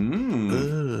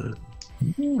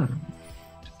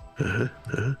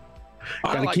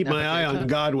 Gotta like keep my eye navigator. on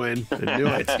Godwin and do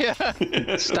it.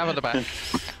 Yeah. Stab in the back.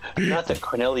 Not that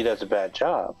Cornelia does a bad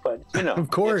job, but you know, Of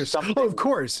course. if something- Oh, of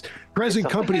course. Present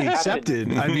if company something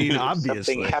accepted. I mean,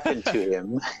 obviously. something happened to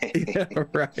him. Yeah,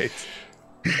 right.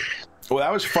 Well,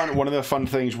 that was fun. One of the fun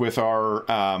things with our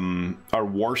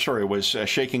war story was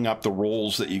shaking up the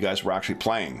roles that you guys were actually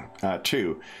playing,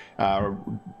 too.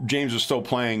 James is still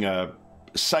playing a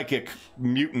psychic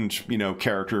mutant,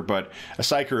 character, but a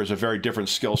psyker is a very different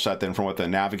skill set than from what the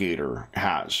navigator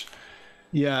has.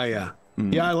 Yeah.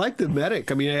 Yeah, I like the medic.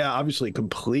 I mean, yeah, obviously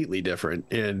completely different.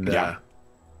 And yeah,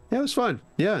 it was fun.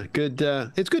 Yeah, good.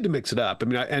 It's good to mix it up.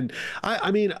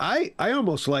 I mean, I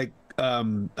almost like,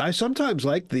 I sometimes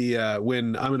like the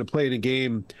when I'm going to play in a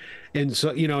game and so,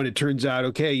 and it turns out,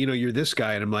 okay, you're this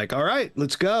guy. And I'm like, all right,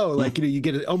 let's go. Like, you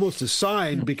get it almost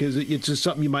assigned because it's just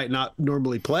something you might not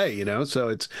normally play, so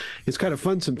it's kind of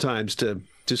fun sometimes to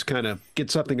just kind of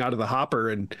get something out of the hopper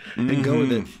and go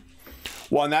with it.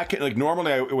 Well, in that case, like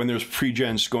normally when there's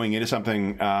pre-gens going into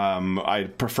something, I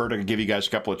prefer to give you guys a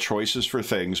couple of choices for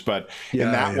things. But in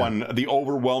that one, the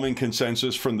overwhelming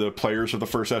consensus from the players of the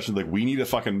first session, like, we need a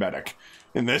fucking medic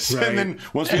in this. Right. And then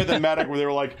once we had the medic, where they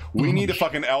were like, we need a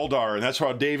fucking Eldar. And that's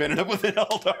how Dave ended up with an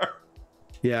Eldar.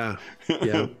 Yeah.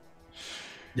 That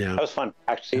was fun,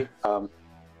 actually. I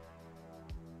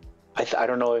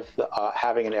don't know if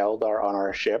having an Eldar on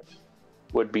our ship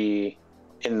would be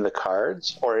in the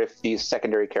cards, or if these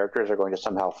secondary characters are going to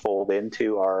somehow fold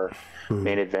into our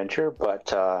main adventure,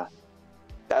 but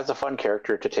that's a fun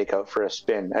character to take out for a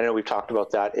spin. I know we've talked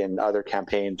about that in other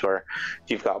campaigns where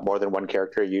if you've got more than one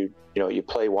character, you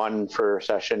play one for a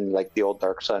session, like the old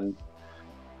Dark Sun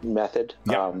method.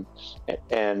 Yep.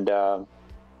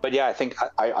 But yeah, I think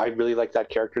I really like that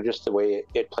character, just the way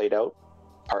it played out,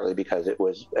 partly because it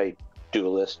was a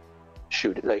duelist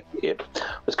shoot. Like, it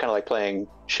was kind of like playing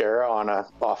Shara on a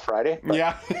off Friday. But,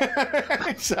 Yeah,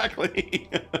 exactly.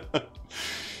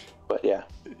 but yeah.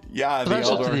 Yeah,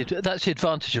 Well, that's the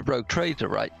advantage of Rogue Trader,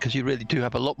 right? Because you really do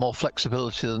have a lot more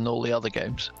flexibility than all the other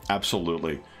games.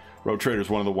 Absolutely. Rogue Trader is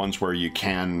one of the ones where you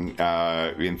can,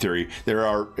 in theory,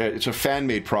 it's a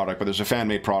fan-made product, but there's a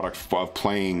fan-made product of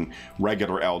playing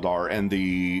regular Eldar, and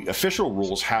the official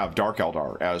rules have Dark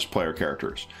Eldar as player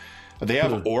characters. They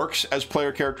have orcs as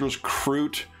player characters,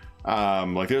 Kroot,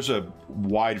 like there's a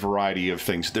wide variety of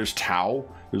things. There's Tau.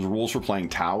 There's rules for playing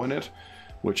Tau in it,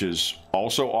 which is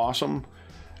also awesome.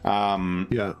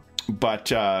 But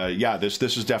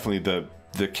this is definitely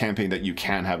the campaign that you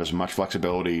can have as much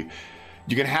flexibility.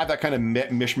 You can have that kind of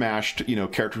mishmashed,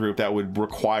 character group that would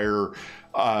require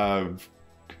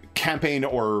campaign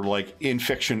or like in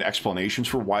fiction explanations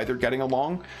for why they're getting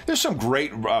along. There's some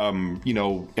great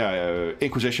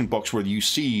Inquisition books where you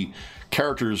see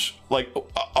characters, like,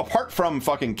 apart from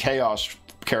fucking chaos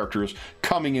characters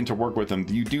coming in to work with them,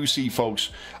 you do see folks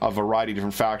of a variety of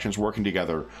different factions working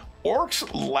together.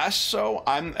 Orcs less so.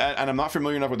 I'm not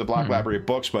familiar enough with the Black Library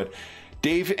books, but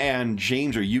Dave and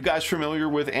James, are you guys familiar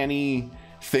with any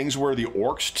things where the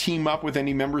orcs team up with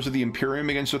any members of the Imperium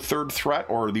against a third threat,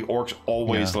 or are the orcs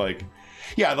always like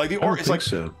the orcs? It's like,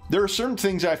 so there are certain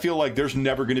things I feel like there's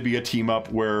never going to be a team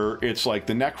up where it's like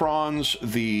the Necrons,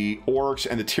 the orcs,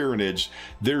 and the Tyranids.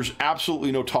 There's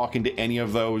absolutely no talking to any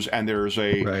of those, and there's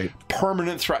a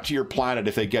permanent threat to your planet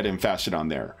if they get infested on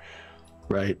there.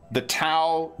 Right. The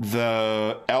Tau,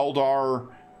 the Eldar,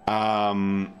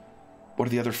 what are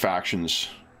the other factions?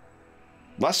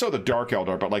 Less so the Dark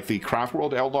Eldar, but like the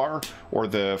Craftworld Eldar or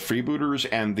the Freebooters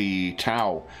and the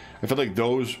Tau. I feel like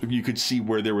those, you could see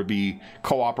where there would be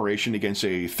cooperation against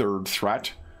a third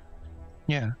threat.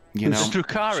 Yeah.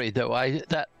 Drukari, though,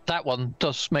 that one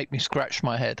does make me scratch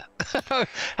my head.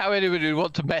 How anybody would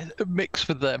want to mix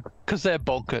with them, because they're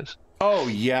bonkers. Oh,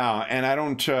 yeah, and I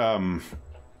don't...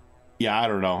 Yeah, I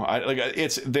don't know.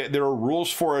 There are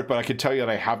rules for it, but I can tell you that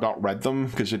I have not read them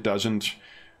because it doesn't.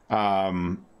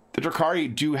 The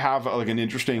Drakari do have like an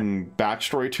interesting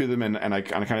backstory to them, and I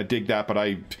kind of dig that, but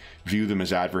I view them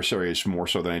as adversaries more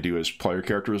so than I do as player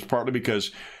characters, partly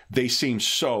because they seem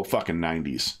so fucking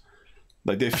 90s.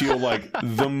 Like, they feel like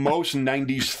the most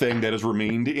 90s thing that has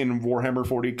remained in Warhammer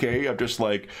 40K of just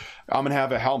like, I'm going to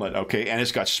have a helmet, okay, and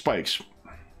it's got spikes.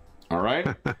 All right.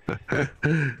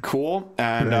 Cool.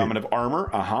 And Right. I'm going to have armor.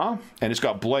 And it's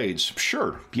got blades.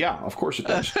 Sure. Yeah, of course it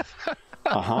does.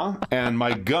 And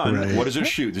my gun, Right. what does it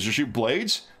shoot? Does it shoot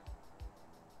blades?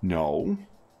 No.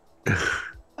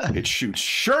 It shoots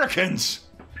shurikens.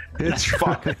 It's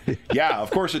Fuck. Yeah, of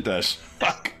course it does.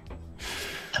 Fuck.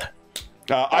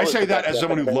 I say that as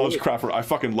someone who loves craft. I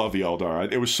fucking love the Eldar.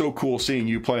 It was so cool seeing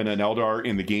you playing an Eldar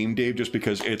in the game, Dave, just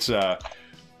because it's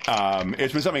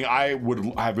been something I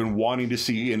would have been wanting to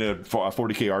see in a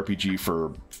 40K RPG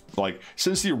for like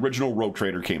since the original Rogue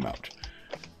Trader came out.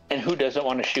 And who doesn't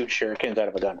want to shoot shurikens out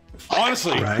of a gun?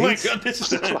 Honestly, Right? like,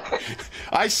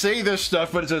 I say this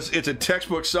stuff, but it's a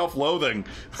textbook self-loathing.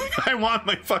 I want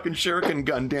my fucking shuriken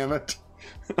gun, damn it.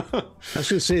 I was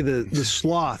gonna say the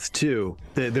sloth too.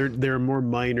 They're more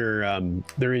minor.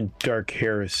 They're in Dark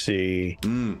Heresy,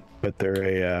 but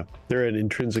they're an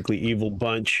intrinsically evil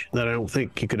bunch that I don't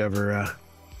think you could ever.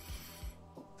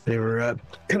 They were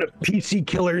kind of PC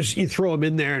killers. You throw them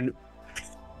in there and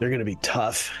they're gonna be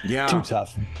tough. Yeah. Too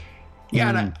tough. Yeah,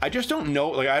 and I just don't know.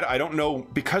 Like, I don't know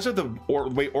because of the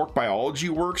way orc biology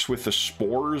works with the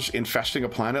spores infesting a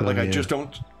planet. Like, I just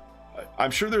don't.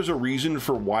 I'm sure there's a reason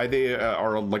for why they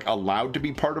are like allowed to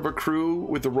be part of a crew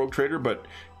with the Rogue Trader, but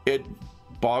it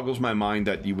boggles my mind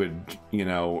that you would,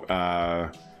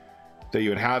 that you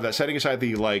would have that. Setting aside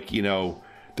the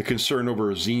the concern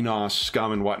over Xenos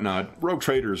scum and whatnot, Rogue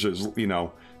Traders is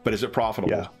but is it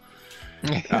profitable?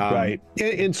 Yeah. Right.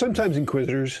 And sometimes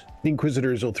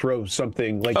Inquisitors will throw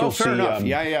something like Oh, you'll fair see enough.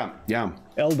 Yeah.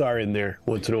 Eldar in there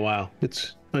once in a while.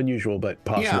 It's unusual, but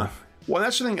possible. Yeah. Well,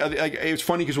 that's the thing. Like, it's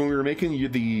funny because when we were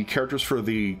making the characters for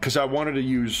because I wanted to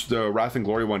use the Wrath and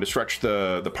Glory one to stretch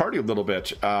the party a little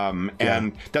bit,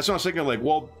 and that's what I was thinking. Like,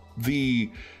 well,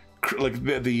 the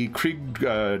Krieg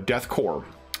Death Corps,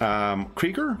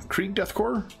 Krieg Death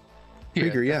Corps.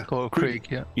 Krieger, yeah. Or Krieg,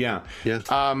 yeah. Yeah.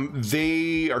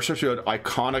 They are such an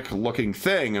iconic looking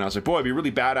thing, and I was like, boy, it'd be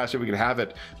really badass if we could have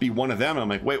it be one of them. And I'm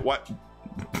like, wait, what?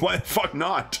 What? Fuck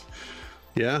not.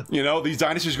 Yeah. These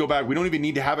dynasties go back. We don't even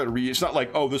need to have it. It's not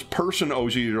like, oh, this person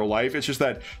owes you your life. It's just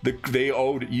that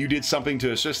you did something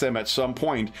to assist them at some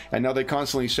point, and now they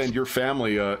constantly send your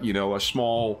family a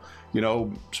small,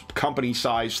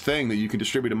 company-sized thing that you can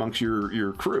distribute amongst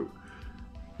your crew.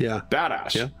 Yeah.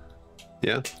 Badass. Yeah.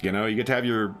 Yeah. You get to have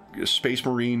your Space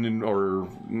Marine, or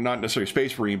not necessarily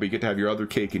Space Marine, but you get to have your other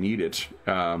cake and eat it,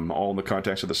 all in the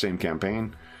context of the same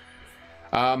campaign.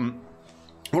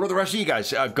 What are the rest of you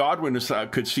guys? Godwin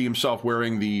could see himself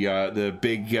wearing the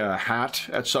big hat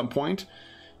at some point.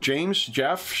 James,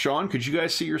 Jeff, Sean, could you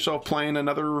guys see yourself playing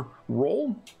another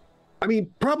role? I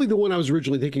mean, probably the one I was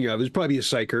originally thinking of is probably a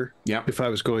psyker. Yeah. If I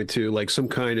was going to, like, some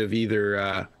kind of either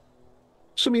a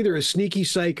sneaky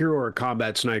psyker or a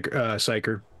combat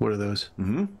psyker, one of those.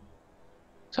 Mm-hmm.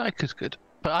 Psyker's good,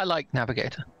 but I like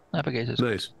Navigator. Navigator's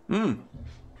good. Nice.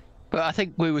 But I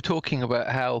think we were talking about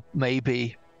how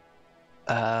maybe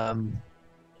a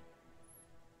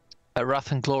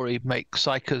Wrath and Glory make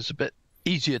Psychers a bit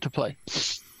easier to play.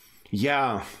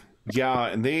 Yeah,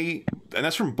 and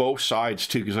that's from both sides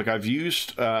too. Because like I've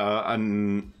used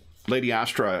on Lady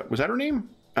Astra. Was that her name?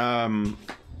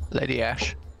 Lady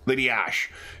Ash. Lady Ash.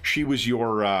 She was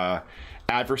your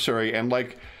adversary, and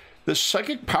like the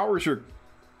psychic powers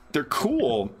they're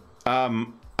cool.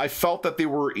 I felt that they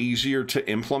were easier to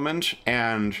implement,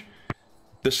 and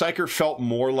the Psyker felt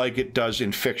more like it does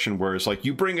in fiction, whereas like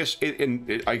you bring us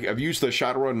in. I've used the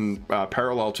Shadowrun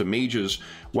parallel to mages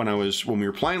when we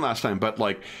were playing last time, but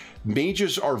like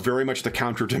mages are very much the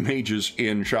counter to mages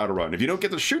in Shadowrun. If you don't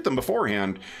get to shoot them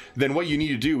beforehand, then what you need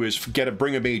to do is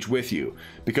bring a mage with you,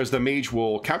 because the mage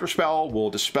will counterspell, will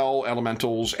dispel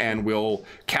elementals, and will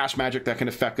cast magic that can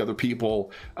affect other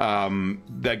people,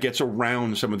 that gets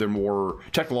around some of their more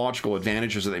technological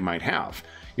advantages that they might have.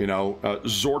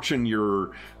 Zorchin,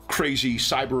 your crazy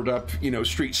cybered up,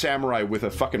 street samurai with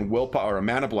a fucking willpower or a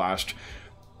mana blast,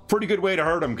 pretty good way to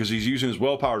hurt him because he's using his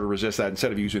willpower to resist that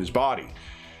instead of using his body.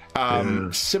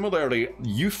 Similarly,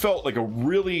 you felt like a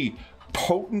really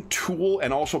potent tool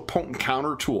and also potent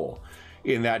counter tool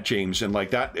in that, James, and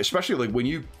like that, especially like when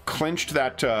you clinched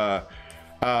that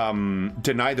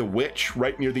Deny the Witch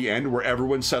right near the end, where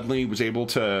everyone suddenly was able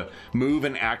to move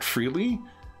and act freely.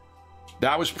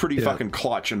 That was pretty fucking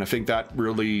clutch, and I think that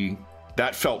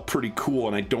felt pretty cool.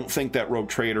 And I don't think that Rogue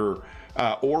Trader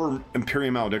or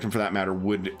Imperium Maledictum, for that matter,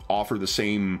 would offer the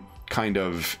same kind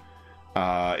of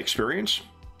experience.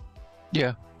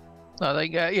 Yeah. I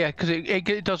think because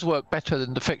it does work better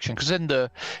than the fiction. Because in the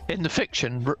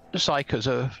fiction,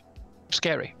 psychers are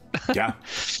scary. Yeah.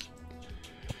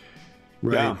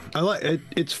 Right. Yeah. I like it.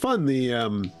 It's fun.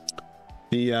 The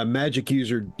magic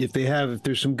user, if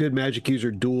there's some good magic user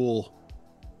dual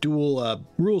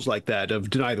rules like that of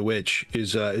Deny the Witch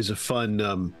is a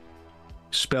fun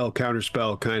counter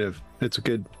spell kind of. It's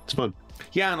fun.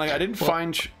 Yeah, and like I didn't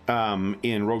find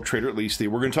in Rogue Trader, at least,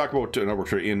 we're going to talk about Rogue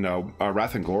Trader in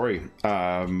Wrath and Glory.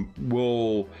 I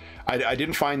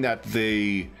didn't find that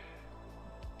the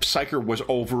Psyker was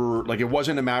over, like it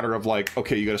wasn't a matter of like,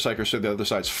 okay, you got a Psyker, so the other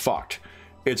side's fucked.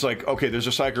 It's like, okay, there's a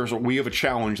Psyker, so we have a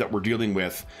challenge that we're dealing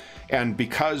with, and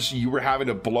because you were having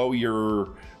to blow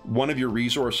one of your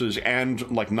resources and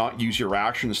like not use your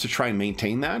actions to try and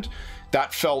maintain that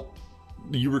felt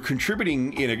you were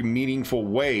contributing in a meaningful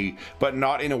way, but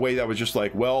not in a way that was just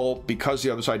like, well, because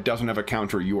the other side doesn't have a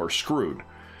counter, you are screwed.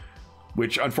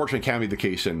 Which unfortunately can be the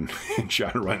case in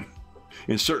Shadowrun,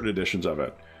 in certain editions of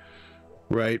it.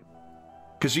 Right.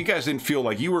 Because you guys didn't feel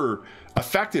like you were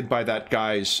affected by that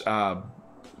guy's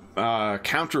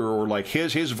counter, or like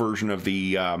his version of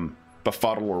the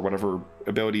befuddle or whatever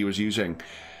ability he was using,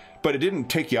 but it didn't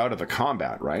take you out of the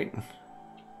combat, right?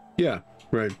 Yeah.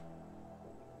 Right.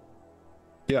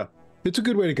 Yeah, it's a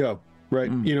good way to go, right?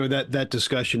 You know, that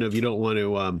discussion of you don't want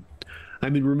to. I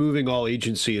mean, removing all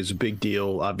agency is a big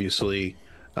deal, obviously,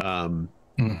 and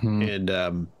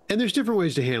there's different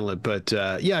ways to handle it. But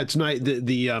yeah, it's nice. The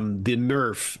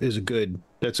nerf is a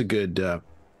good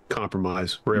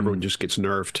compromise where everyone just gets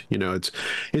nerfed. You know,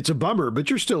 it's a bummer, but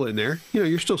you're still in there. You know,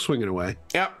 you're still swinging away.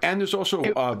 Yeah, and there's also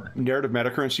narrative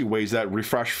metacurrency ways that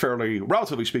refresh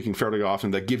relatively speaking, fairly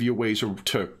often, that give you ways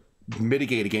to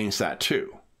mitigate against that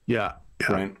too. Yeah.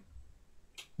 Right.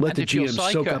 Let the GM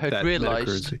soak up that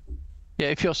realized, yeah,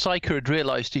 if your Psyker had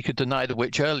realized he could deny the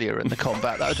witch earlier in the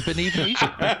combat, that would have been even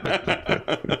easier.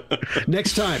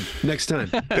 Next time.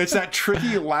 It's that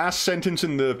tricky last sentence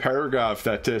in the paragraph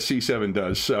that C7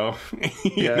 does. So,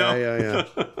 yeah.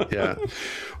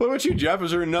 What about you, Jeff?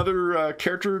 Is there another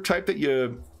character type that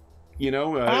you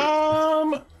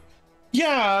know?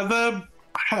 Yeah,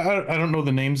 I don't know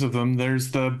the names of them.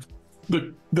 There's the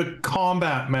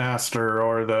combat master,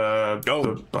 or I'm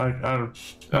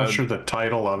not sure the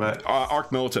title of it.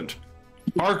 Arc Militant.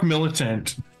 Arc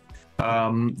Militant.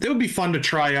 It would be fun to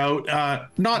try out.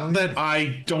 Not that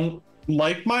I don't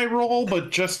like my role,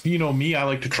 but just, me, I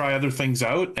like to try other things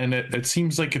out, and it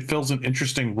seems like it fills an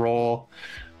interesting role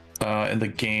in the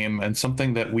game, and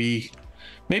something that we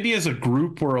maybe as a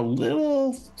group were a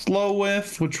little slow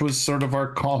with, which was sort of our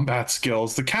combat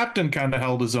skills. The captain kind of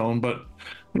held his own, but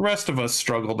the rest of us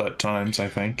struggled at times, I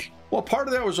think. Well, part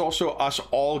of that was also us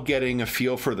all getting a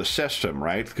feel for the system,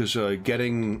 right? Because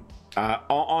getting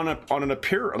on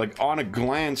a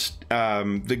glance,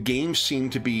 the game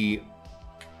seemed to be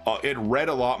it read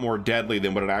a lot more deadly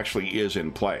than what it actually is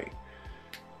in play.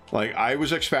 Like, I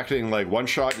was expecting like one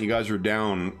shot and you guys are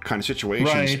down kind of situations,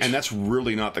 right. And that's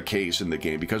really not the case in the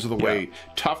game because of the way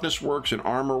toughness works and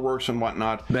armor works and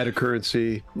whatnot.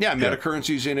 Metacurrency. Yeah,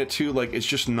 metacurrency's in it too. Like, it's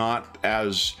just not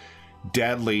as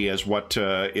deadly as what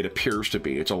it appears to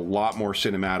be. It's a lot more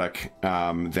cinematic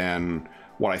than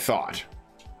what I thought.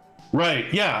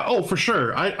 Right, yeah. Oh, for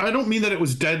sure. I don't mean that it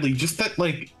was deadly, just that,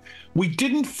 like, we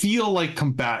didn't feel like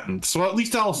combatants. So at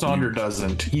least Alessander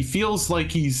doesn't. He feels like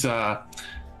he's...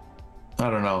 I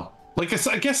don't know. Like,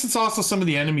 I guess it's also some of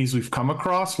the enemies we've come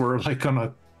across were like on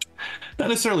not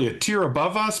necessarily a tier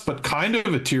above us, but kind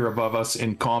of a tier above us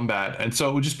in combat. And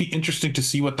so it would just be interesting to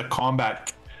see what the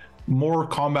more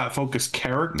combat focused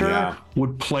character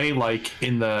would play like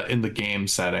in the game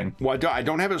setting. Well, I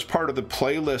don't have it as part of the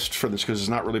playlist for this because it's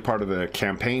not really part of the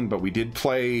campaign, but we did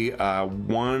play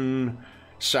one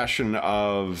session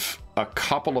of a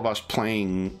couple of us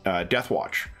playing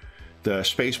Deathwatch, the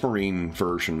Space Marine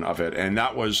version of it, and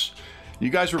that was, you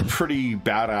guys were pretty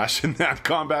badass in that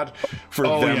combat. For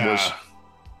them,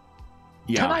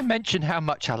 yeah. Can I mention how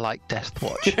much I like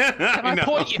Deathwatch?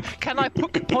 Can I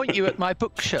point you at my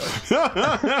bookshelf?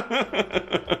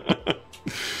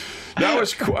 That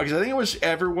was cool because I think it was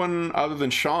everyone other than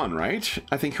Sean, right?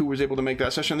 I think who was able to make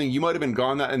that session. I think you might have been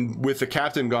gone that, and with the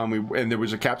captain gone, and there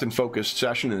was a captain focused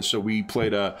session, and so we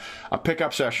played a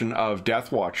pickup session of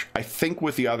Deathwatch. I think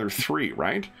with the other three,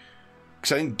 right?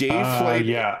 Because I think Dave played.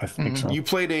 Yeah, I think so. You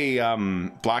played a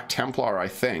Black Templar, I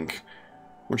think.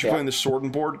 Weren't you playing the sword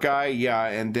and board guy? Yeah,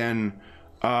 and then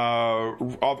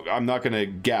I'm not going to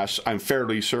guess. I'm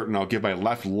fairly certain I'll give my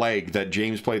left leg that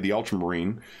James played the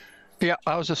Ultramarine. Yeah,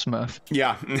 I was a Smurf.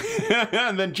 Yeah.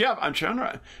 And then Jeff,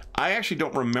 I actually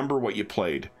don't remember what you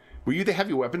played. Were you the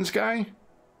heavy weapons guy?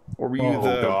 Or were you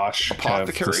the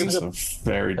apothecary? Kev, this is a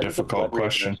very difficult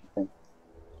question.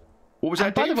 What was that,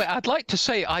 And by Dave? the way, I'd like to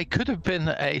say I could have been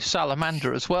a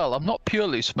salamander as well. I'm not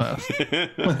purely Smurf.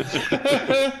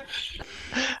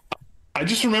 I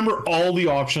just remember all the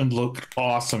options looked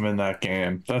awesome in that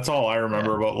game. That's all I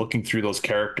remember about looking through those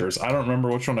characters. I don't remember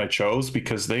which one I chose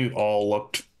because they all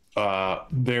looked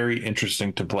very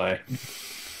interesting to play.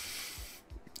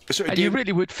 So, And you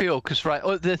really would feel, because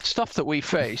the stuff that we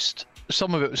faced,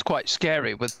 some of it was quite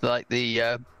scary with like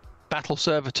the battle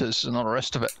servitors and all the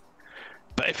rest of it.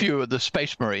 But if you were the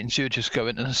Space Marines, you would just go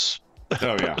in and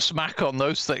smack on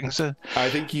those things. I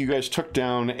think you guys took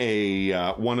down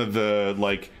a one of the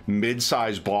like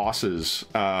mid-sized bosses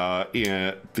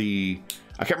in the,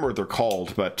 I can't remember what they're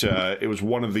called, but it was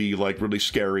one of the like really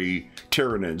scary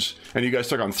Tyranids, and you guys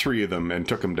took on 3 of them and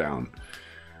took them down.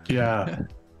 Yeah.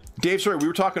 Dave, sorry, we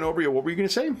were talking over you. What were you going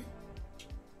to say?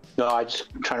 No, I just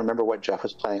trying to remember what Jeff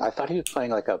was playing. I thought he was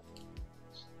playing like a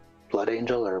Blood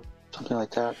Angel or something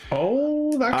like that.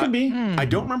 Oh, that could be. I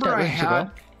don't remember. I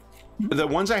had the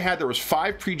ones I had. There was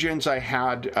 5 pre-gens I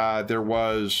had. There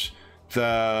was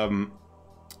the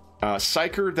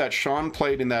Psyker that Sean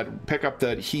played in that pickup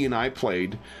that he and I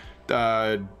played.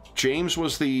 James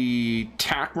was the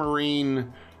TAC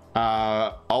Marine,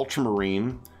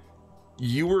 Ultramarine.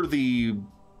 You were the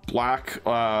Black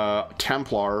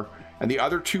Templar. And the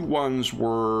other 2 ones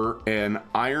were an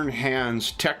Iron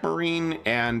Hands Tech Marine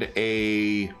and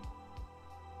a...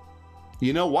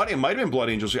 You know what? It might have been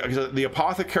Blood Angels. Because the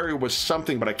Apothecary was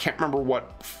something, but I can't remember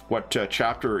what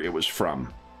chapter it was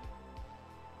from.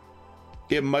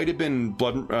 It might have been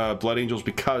Blood Angels,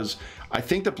 because I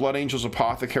think the Blood Angels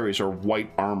Apothecaries are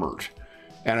white armored.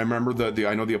 And I remember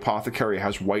I know the Apothecary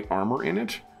has white armor in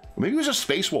it. Maybe it was a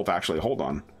Space Wolf, actually. Hold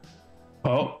on.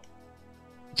 Oh.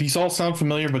 These all sound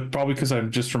familiar, but probably because I'm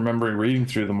just remembering reading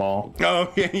through them all.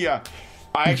 Oh, yeah.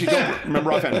 I actually don't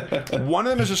remember offhand. One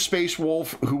of them is a Space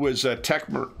Wolf who was a tech...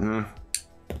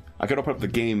 I could open up the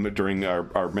game during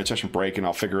our mid-session break and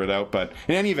I'll figure it out. But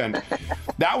in any event,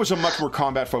 that was a much more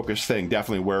combat-focused thing,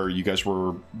 definitely, where you guys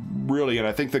were really... And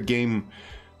I think the game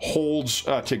holds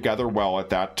together well at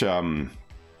that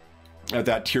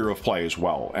tier of play as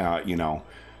well, you know.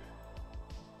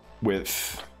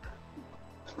 With...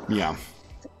 Yeah.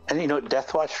 And you know,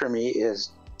 Deathwatch for me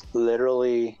is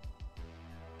literally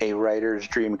a writer's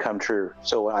dream come true.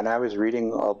 So when I was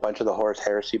reading a bunch of the Horus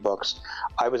Heresy books,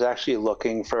 I was actually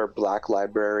looking for Black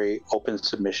Library open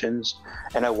submissions,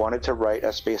 and I wanted to write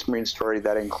a Space Marine story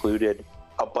that included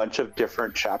a bunch of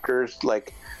different chapters,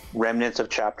 like remnants of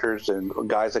chapters and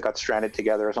guys that got stranded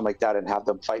together or something like that, and have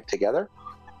them fight together.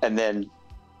 And then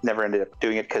never ended up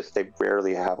doing it because they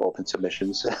rarely have open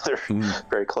submissions. They're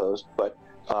very closed, but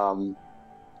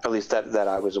at least that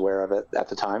I was aware of it at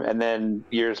the time. And then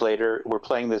years later, we're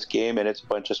playing this game, and it's a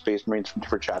bunch of Space Marines from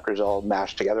different chapters all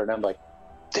mashed together, and I'm like,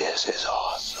 this is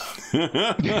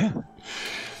awesome.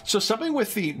 So something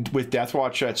with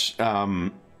Deathwatch that's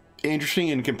interesting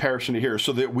in comparison to here.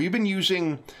 So that we've been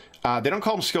using, they don't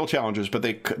call them skill challenges, but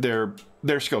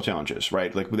they're skill challenges,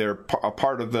 right? Like they're a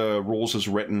part of the rules as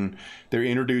written. They're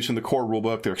introduced in the core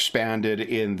rulebook. They're expanded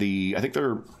in the, I think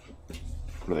they're,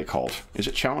 what are they called? Is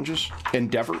it challenges?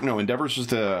 Endeavor? No, Endeavors is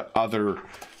the other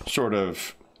sort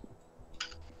of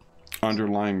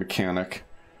underlying mechanic.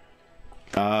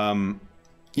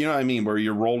 You know what I mean? Where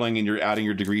you're rolling and you're adding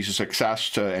your degrees of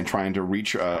success and trying to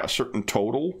reach a certain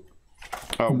total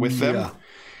with them.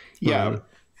 Yeah.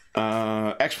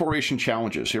 Exploration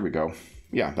challenges. Here we go.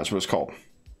 Yeah, that's what it's called.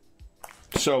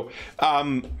 So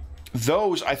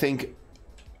those, I think,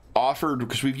 offered,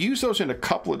 because we've used those in a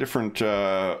couple of different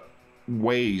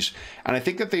ways, and I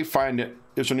think that they find it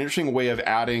there's an interesting way of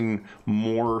adding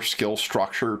more skill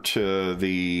structure to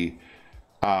the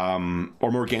or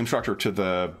more game structure to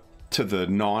the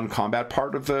non-combat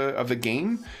part of the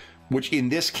game, which in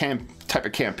this type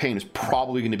of campaign is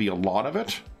probably going to be a lot of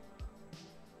it.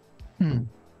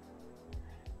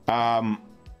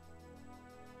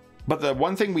 But the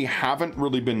one thing we haven't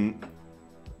really been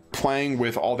playing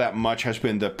with all that much has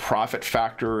been the profit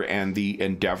factor and the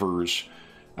endeavors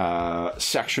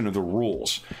section of the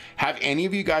rules. Have any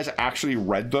of you guys actually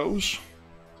read those?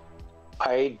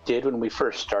 I did when we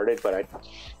first started, but I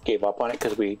gave up on it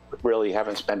because we really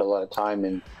haven't spent a lot of time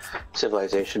in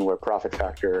Civilization where profit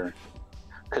factor,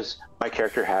 because my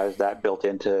character has that built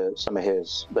into some of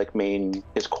his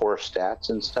his core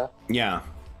stats and stuff. Yeah.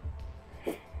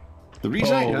 The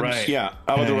reason, right. yeah.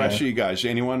 How about the rest of you guys?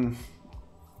 Anyone?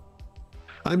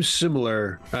 I'm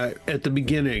similar. At the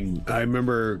beginning, I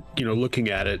remember, looking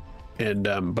at it, and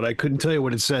but I couldn't tell you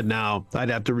what it said now. I'd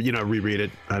have to, reread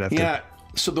it. I'd have to. Yeah.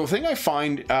 So the thing I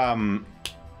find,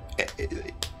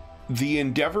 the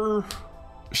Endeavor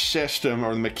system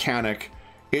or the mechanic,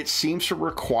 it seems to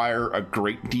require a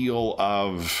great deal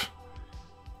of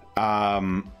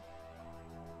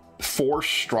force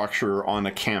structure on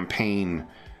a campaign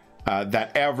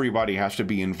that everybody has to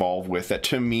be involved with. That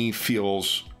to me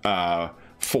feels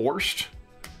forced.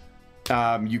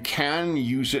 You can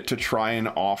use it to try and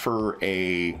offer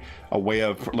a way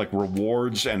of like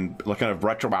rewards and like kind of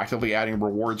retroactively adding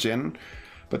rewards in,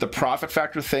 but the profit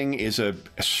factor thing is a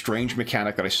strange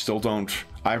mechanic that I still don't.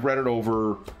 I've read it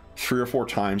over 3 or 4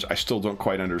 times. I still don't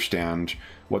quite understand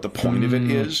what the point of it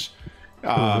is.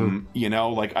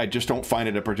 Like I just don't find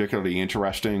it a particularly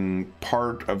interesting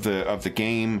part of the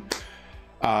game,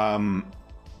 and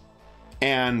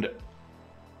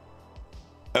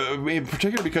in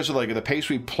particular because of like the pace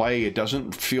we play, it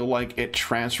doesn't feel like it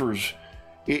transfers.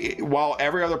 While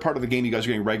every other part of the game you guys are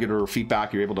getting regular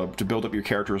feedback, you're able to build up your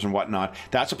characters and whatnot,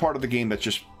 that's a part of the game that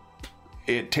just,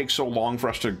 it takes so long for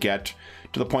us to get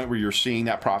to the point where you're seeing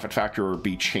that profit factor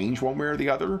be changed one way or the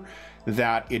other,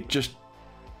 that it just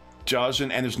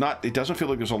doesn't, and it doesn't feel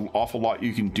like there's an awful lot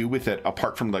you can do with it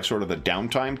apart from like sort of the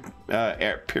downtime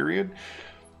period.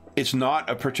 It's not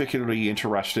a particularly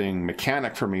interesting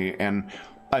mechanic for me, and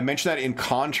I mention that in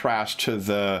contrast to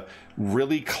the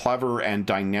really clever and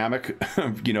dynamic,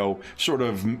 sort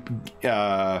of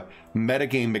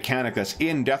metagame mechanic that's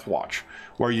in Deathwatch,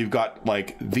 where you've got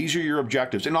like, these are your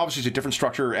objectives, and obviously it's a different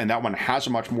structure, and that one has a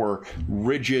much more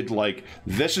rigid, like,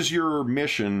 this is your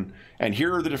mission, and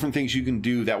here are the different things you can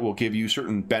do that will give you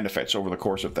certain benefits over the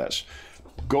course of this.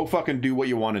 Go fucking do what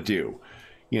you want to do,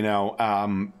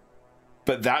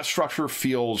 but that structure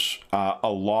feels a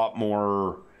lot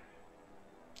more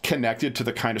connected to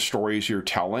the kind of stories you're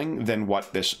telling than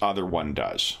what this other one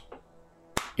does.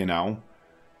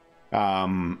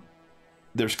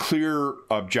 There's clear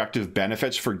objective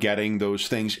benefits for getting those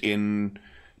things in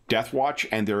Deathwatch,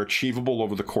 and they're achievable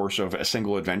over the course of a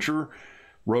single adventure.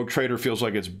 Rogue Trader feels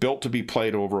like it's built to be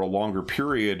played over a longer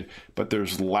period, but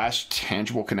there's less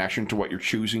tangible connection to what you're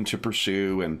choosing to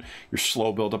pursue and your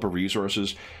slow buildup of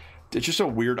resources. It's just a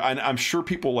weird, I'm sure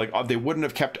people like, they wouldn't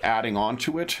have kept adding on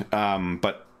to it,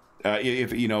 but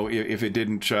if it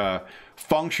didn't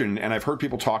function, and I've heard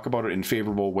people talk about it in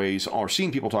favorable ways, or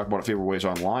seen people talk about it in favorable ways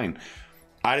online,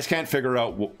 I just can't figure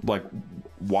out like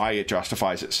why it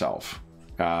justifies itself.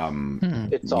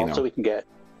 It's also we can get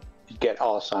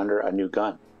Alessander a new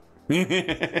gun.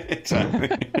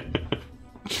 Exactly.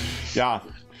 Yeah.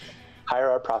 Higher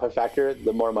our profit factor,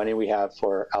 the more money we have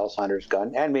for Alessander's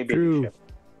gun, and maybe a new ship.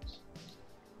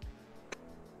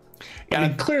 I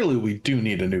mean, clearly we do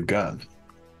need a new gun.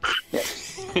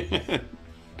 Yes.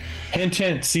 Hint,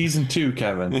 hint, season 2,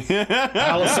 Kevin.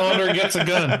 Alessander gets a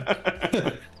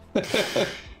gun.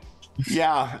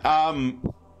 Yeah.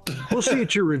 We'll see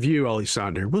at your review,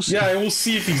 Alessander. We'll see. Yeah, we'll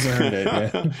see if he's earned it.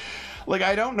 Yeah. Like,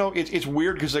 I don't know. It's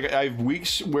weird because like I have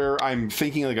weeks where I'm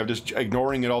thinking like I'm just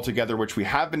ignoring it altogether, which we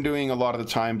have been doing a lot of the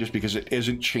time just because it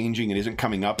isn't changing and isn't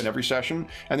coming up in every session.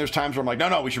 And there's times where I'm like,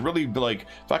 no, we should really like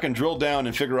fucking drill down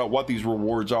and figure out what these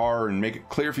rewards are and make it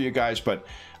clear for you guys. But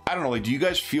I don't know. Like, do you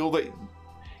guys feel that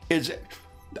is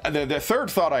the third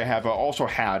thought I have also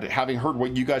had, having heard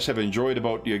what you guys have enjoyed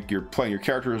about your playing your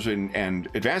characters and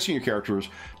advancing your characters,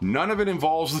 none of it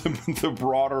involves the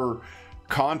broader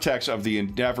context of the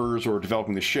endeavors or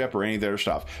developing the ship or any of their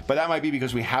stuff. But that might be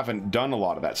because we haven't done a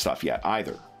lot of that stuff yet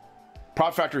either.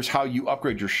 Profit factor is how you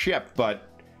upgrade your ship, but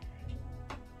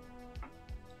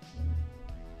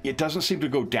it doesn't seem to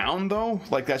go down though.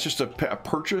 Like, that's just a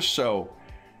purchase, so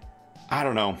I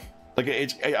don't know. Like,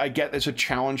 I get it's a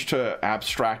challenge to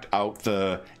abstract out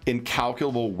the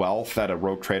incalculable wealth that a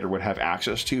rogue trader would have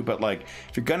access to, but like,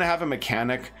 if you're gonna have a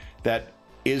mechanic that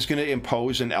is going to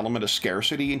impose an element of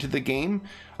scarcity into the game,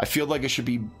 I feel like it should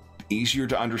be easier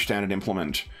to understand and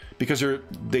implement, because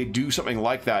they do something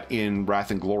like that in Wrath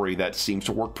and Glory that seems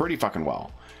to work pretty fucking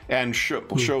well, and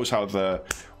shows how the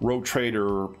rogue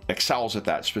trader excels at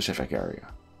that specific area.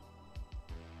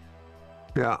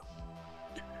 Yeah.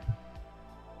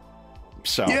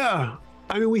 So yeah,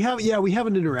 I mean, we haven't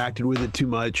interacted with it too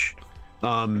much.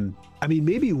 I mean,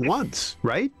 maybe once,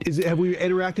 right? Have we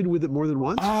interacted with it more than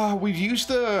once? We've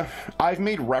used I've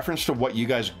made reference to what you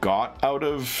guys got out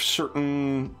of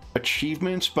certain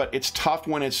achievements, but it's tough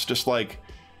when it's just like,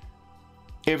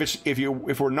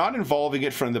 if we're not involving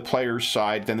it from the player's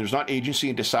side, then there's not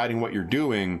agency in deciding what you're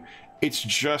doing. It's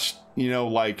just,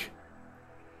 like,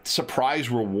 surprise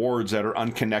rewards that are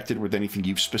unconnected with anything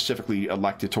you've specifically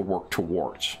elected to work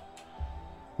towards,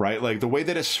 right? Like the way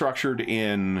that it's structured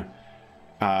in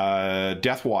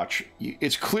Death Watch,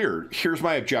 it's clear, here's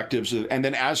my objectives, and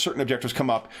then as certain objectives come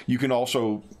up, you can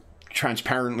also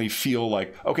transparently feel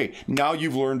like, okay, now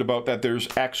you've learned about that there's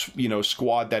X,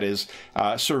 squad that has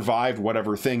survived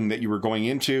whatever thing that you were going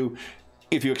into.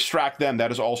 If you extract them,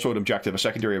 that is also an objective, a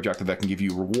secondary objective that can give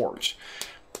you rewards.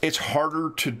 It's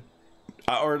harder to,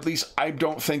 or at least I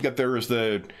don't think that there is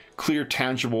the clear,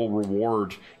 tangible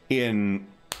reward in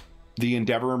the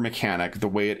Endeavor mechanic the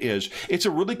way it is. It's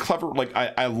a really clever, like,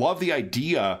 I love the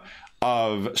idea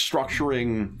of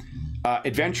structuring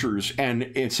adventures and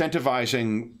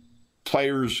incentivizing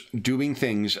players doing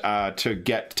things to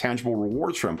get tangible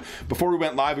rewards from. Before we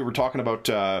went live, we were talking about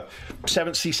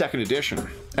 7th C Second Edition.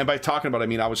 And by talking about, I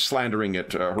mean, I was slandering it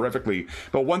horrifically.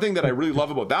 But one thing that I really love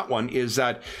about that one is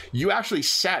that you actually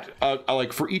set,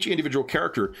 like for each individual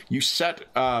character, you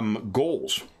set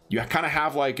goals. You kind of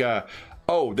have like a,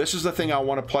 oh, this is the thing I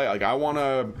want to play. Like, I want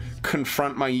to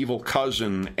confront my evil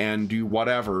cousin and do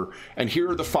whatever. And here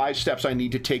are the 5 steps I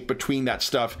need to take between that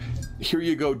stuff. Here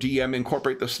you go, DM,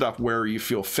 incorporate the stuff where you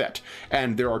feel fit.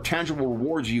 And there are tangible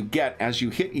rewards you get as you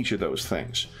hit each of those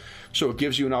things. So it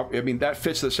gives you an I mean, that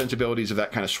fits the sensibilities of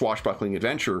that kind of swashbuckling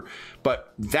adventure.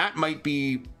 But that might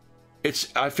be,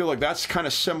 I feel like that's kind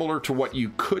of similar to what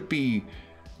you could be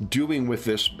doing with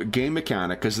this game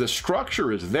mechanic, because the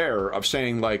structure is there of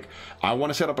saying, like, I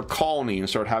want to set up a colony and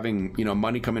start having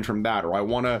money come in from that, or I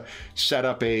want to set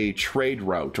up a trade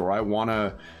route, or I want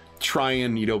to try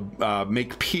and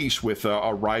make peace with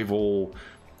a rival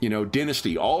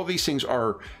dynasty. All of these things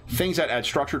are things that add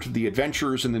structure to the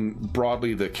adventures and then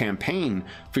broadly the campaign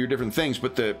for your different things.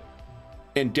 But the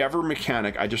Endeavor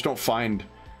mechanic, I just don't find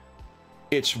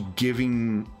it's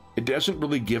giving. It doesn't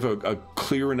really give a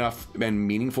clear enough and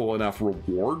meaningful enough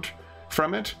reward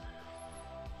from it.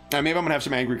 And maybe I'm gonna have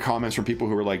some angry comments from people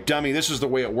who are like, dummy, this is the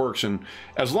way it works. And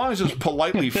as long as it's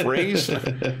politely phrased,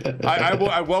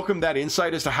 I welcome that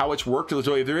insight as to how it's worked.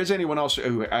 So if there is anyone else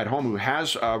at home who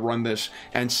has run this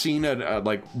and seen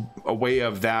like a way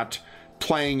of that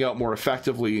playing out more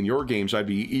effectively in your games, I'd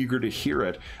be eager to hear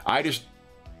it. I just,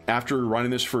 after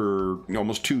running this for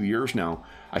almost 2 years now,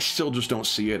 I still just don't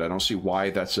see it. I don't see why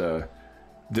that's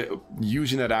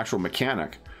using that actual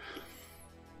mechanic.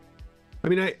 I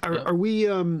mean, are we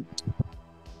were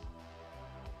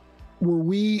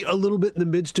we a little bit in the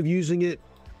midst of using it,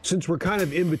 since we're kind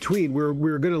of in between? We're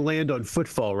going to land on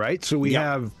Footfall, right? So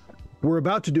we're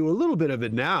about to do a little bit of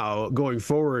it now going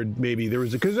forward. Maybe there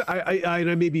was because I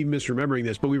may be misremembering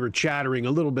this, but we were chattering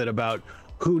a little bit about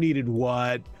who needed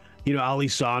what.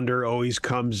 Alessander always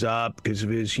comes up because of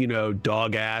his,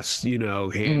 dog ass,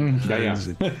 hand.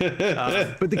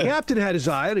 But the captain had his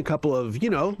eye on a couple of,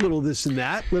 little this and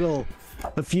that,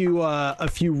 a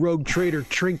few rogue trader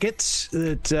trinkets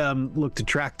that looked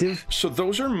attractive. So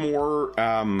those are more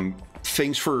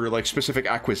things for like specific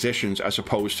acquisitions as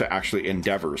opposed to actually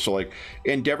endeavors. So like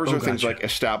endeavors are things like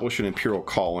establish an imperial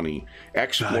colony,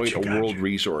 exploit a world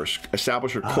resource,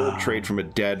 establish a cold trade from a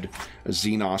dead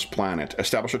Xenos planet,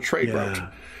 establish a trade route.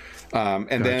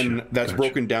 And then that's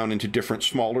broken down into different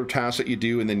smaller tasks that you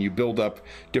do, and then you build up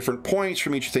different points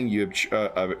from each thing you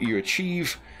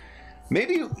achieve.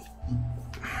 Maybe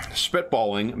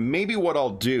spitballing, maybe what I'll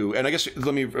do, and I guess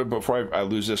let me, before I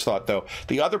lose this thought though,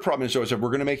 the other problem is that we're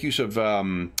going to make use of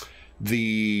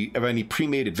any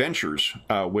pre-made adventures,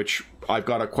 which I've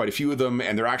got quite a few of them,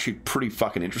 and they're actually pretty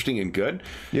fucking interesting and good.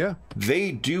 Yeah,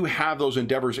 they do have those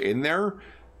endeavors in there,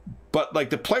 but like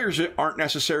the players aren't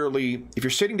necessarily, if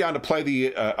you're sitting down to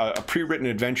play a pre-written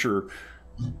adventure,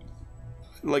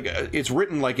 like it's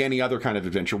written like any other kind of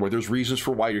adventure where there's reasons for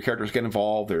why your characters get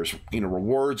involved, there's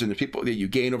rewards, and there's people that you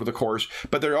gain over the course,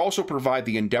 but they also provide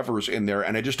the endeavors in there,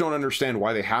 and I just don't understand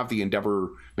why they have the endeavor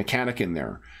mechanic in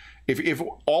there. If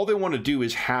all they want to do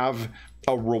is have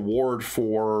a reward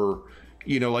for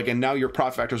like, and now your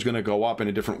profit factor is going to go up in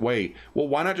a different way, well,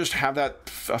 why not just have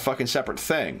that a fucking separate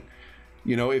thing?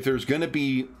 If there's going to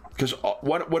be, because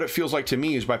what it feels like to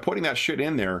me is by putting that shit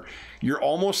in there, you're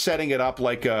almost setting it up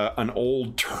like an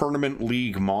old tournament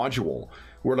league module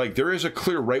where like there is a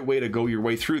clear right way to go your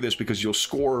way through this because you'll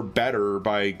score better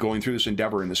by going through this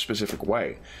endeavor in this specific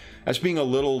way. That's being a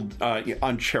little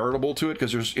uncharitable to it,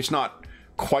 because it's not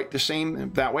quite the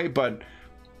same that way, but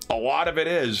a lot of it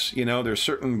is. There's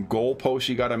certain goalposts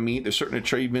you got to meet, there's certain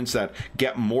achievements that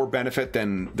get more benefit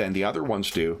than the other ones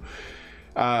do.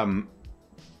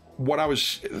 What I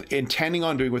was intending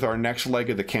on doing with our next leg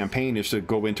of the campaign is to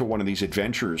go into one of these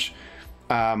adventures.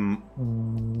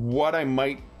 What I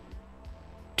might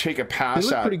take a They pass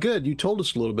look at. pretty good. You told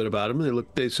us a little bit about them.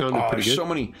 They sounded pretty good. So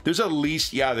many. There's at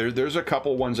least there's a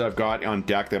couple ones I've got on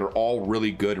deck that are all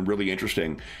really good and really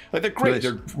interesting. Like they're great. Nice.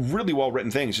 They're really well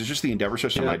written things. It's just the Endeavor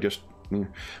system.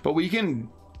 But we can.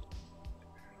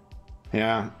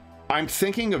 Yeah, I'm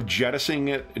thinking of jettisoning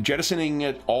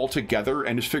it all together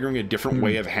and just figuring a different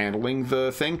way of handling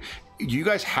the thing. You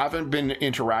guys haven't been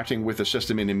interacting with the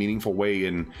system in a meaningful way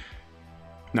in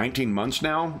 19 months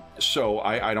now, so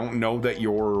I don't know that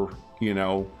you're,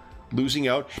 losing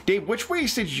out. Dave, which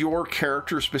ways did your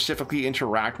character specifically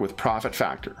interact with Profit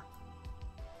Factor?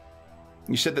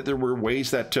 You said that there were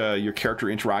ways that your character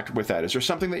interacted with that. Is there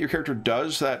something that your character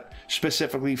does that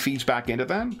specifically feeds back into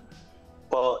that?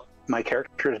 Well, my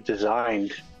character is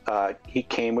designed, he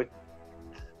came with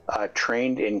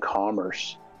trained in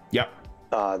commerce. Yep.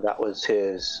 That was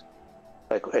his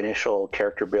initial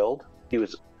character build. He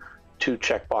was 2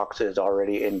 checkboxes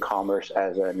already in commerce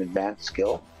as an advanced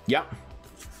skill. Yeah.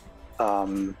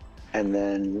 And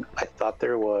then I thought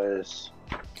there was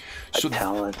a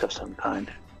talent of some kind.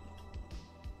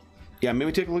 Yeah,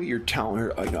 maybe take a look at your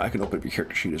talent. I can open up your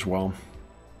character sheet as well.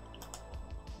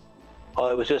 Oh,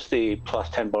 it was just the plus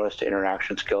 10 bonus to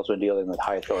interaction skills when dealing with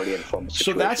high authority and formal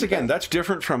situations. So that's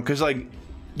different from, because really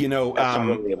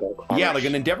like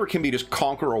an endeavor can be just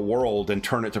conquer a world and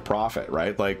turn it to profit,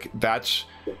 right? Like that's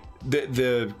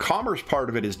the commerce part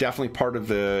of it is definitely part of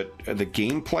the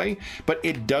gameplay, but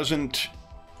it doesn't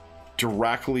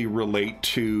directly relate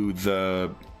to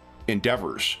the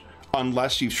endeavors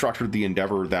unless you've structured the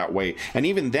endeavor that way. And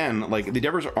even then, like the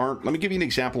endeavors aren't. Let me give you an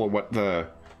example of what the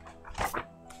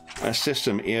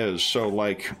system is. So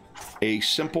like a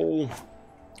simple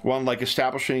one, like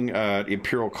establishing an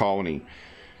imperial colony.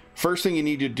 First thing you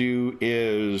need to do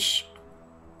is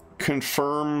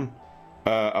confirm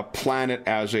a planet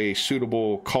as a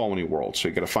suitable colony world. So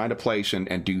you got to find a place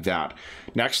and do that.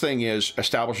 Next thing is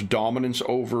establish dominance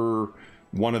over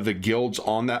one of the guilds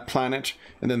on that planet.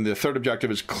 And then the third objective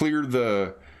is clear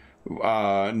the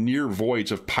near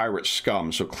voids of pirate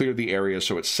scum. So clear the area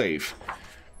so it's safe.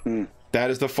 That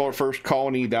is the first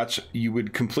colony. You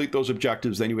would complete those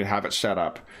objectives, then you would have it set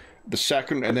up. The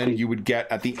second, and then you would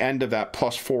get at the end of that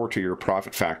 +4 to your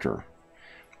profit factor.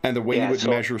 And the way you would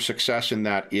measure success in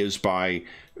that is by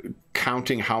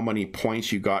counting how many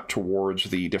points you got towards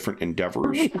the different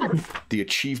endeavors, the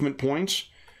achievement points.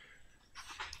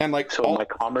 And my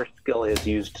commerce skill is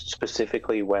used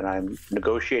specifically when I'm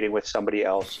negotiating with somebody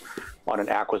else on an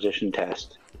acquisition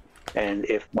test. And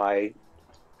if my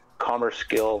commerce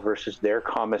skill versus their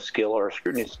commerce skill or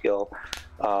scrutiny skill,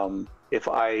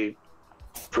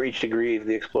 for each degree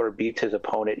the explorer beats his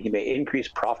opponent, he may increase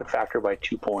profit factor by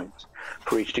 2 points.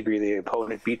 For each degree the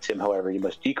opponent beats him, however, he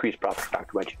must decrease profit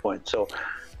factor by 2 points. So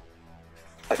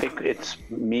I think it's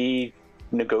me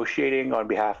negotiating on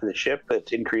behalf of the ship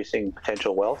that's increasing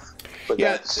potential wealth. But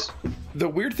the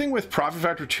weird thing with profit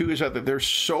factor 2 is that there's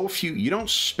so few. You don't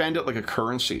spend it like a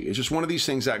currency. It's just one of these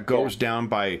things that goes down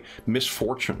by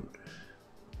misfortune.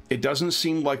 It doesn't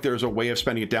seem like there's a way of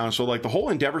spending it down. So like the whole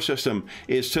endeavor system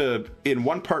is to, in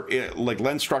one part,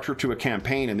 lend structure to a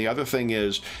campaign, and the other thing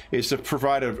is to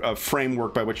provide a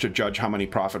framework by which to judge how many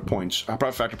profit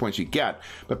factor points you get.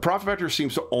 But profit factor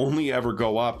seems to only ever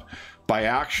go up by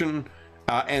action,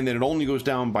 and then it only goes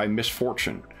down by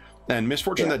misfortune. And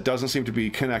misfortune that doesn't seem to be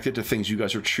connected to things you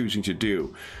guys are choosing to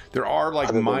do. There are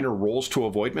like minor rolls to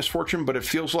avoid misfortune, but it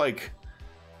feels like,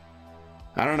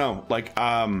 I don't know, like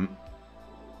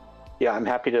yeah, I'm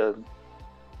happy to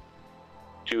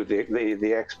do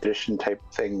the expedition type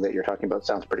thing that you're talking about.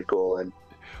 Sounds pretty cool. And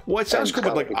well, it sounds cool,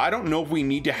 but like I don't know if we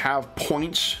need to have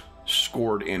points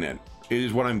scored in it.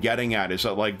 Is what I'm getting at. Is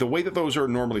that like the way that those are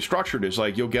normally structured is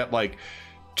like you'll get like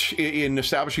in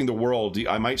establishing the world.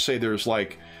 I might say there's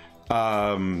like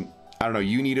I don't know.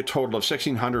 You need a total of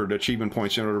 1,600 achievement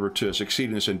points in order to succeed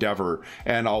in this endeavor,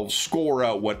 and I'll score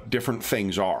out what different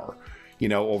things are.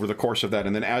 Over the course of that.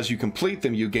 And then as you complete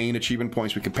them, you gain achievement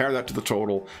points. We compare that to the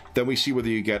total. Then we see whether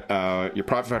you get your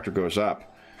profit factor goes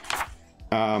up.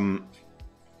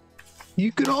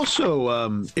 You could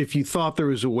also, if you thought there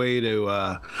was a way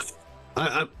to,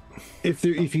 if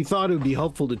you thought it would be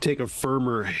helpful to take a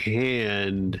firmer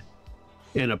hand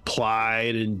and apply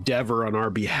an endeavor on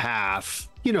our behalf,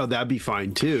 that'd be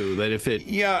fine too. That if it...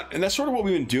 Yeah, and that's sort of what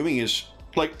we've been doing is,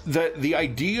 like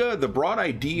the broad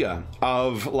idea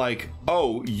of like,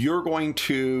 oh, you're going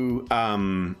to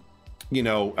you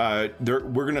know,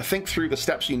 we're going to think through the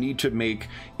steps you need to make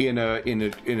in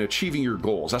achieving your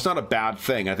goals. That's not a bad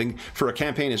thing. I think for a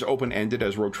campaign as open-ended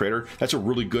as Rogue Trader, that's a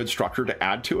really good structure to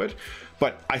add to it.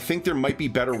 But I think there might be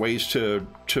better ways to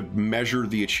measure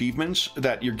the achievements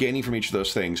that you're gaining from each of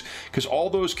those things. Because all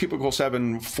those Cubicle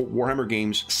 7 Warhammer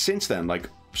games since then, like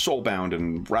Soulbound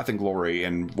and Wrath and Glory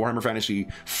and Warhammer Fantasy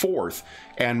 4th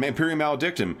and Imperium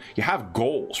Maledictum, you have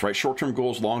goals, right? Short-term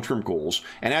goals, long-term goals.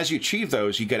 And as you achieve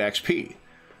those, you get XP.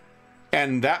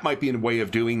 And that might be a way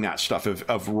of doing that stuff,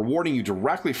 of rewarding you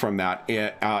directly from that,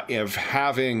 of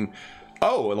having...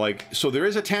 oh, like, so there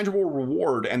is a tangible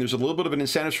reward, and there's a little bit of an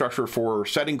incentive structure for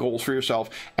setting goals for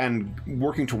yourself and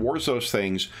working towards those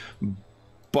things.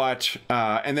 But,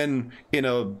 and then in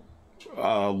a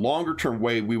longer term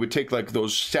way, we would take like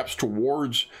those steps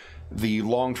towards the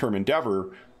long-term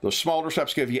endeavor. Those smaller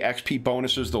steps give you XP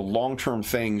bonuses. The long-term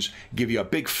things give you a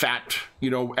big fat,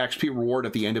 you know, XP reward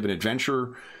at the end of an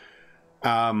adventure.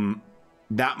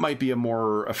 That might be a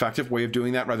more effective way of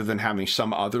doing that rather than having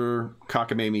some other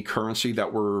cockamamie currency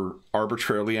that we're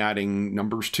arbitrarily adding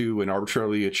numbers to and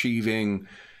arbitrarily achieving,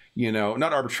 you know,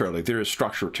 not arbitrarily, there is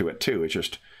structure to it too. It's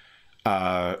just,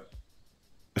 I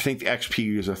think the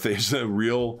XP is a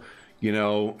real, you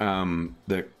know,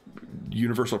 the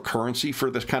universal currency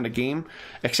for this kind of game,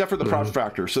 except for the profit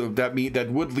factor. So that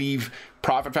would leave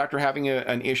profit factor having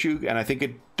an issue. And I think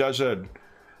it does a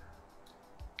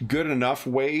good enough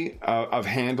way of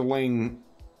handling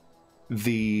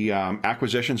the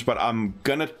acquisitions, but I'm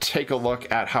gonna take a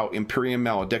look at how Imperium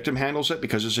Maledictum handles it,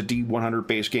 because it's a D100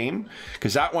 base game,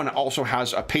 because that one also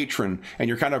has a patron and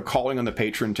you're kind of calling on the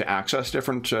patron to access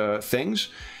different things,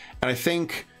 and I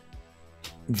think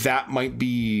that might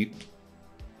be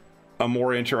a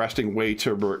more interesting way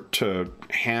to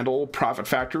handle profit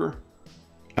factor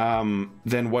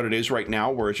than what it is right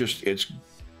now, where it's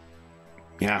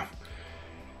yeah.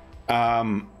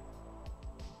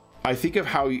 I think of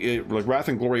how like Wrath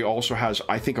and Glory also has,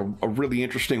 I think, a really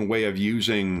interesting way of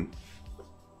using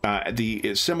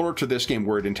it's similar to this game,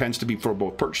 where it intends to be for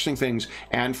both purchasing things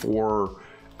and for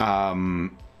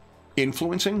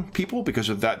influencing people, because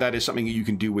of that is something that you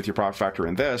can do with your profit factor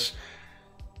in this,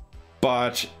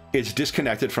 but it's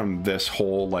disconnected from this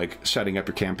whole like setting up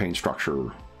your campaign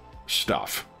structure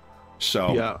stuff.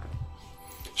 So yeah.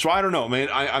 So I don't know, man.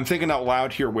 I'm thinking out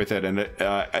loud here with it, and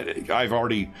I've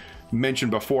already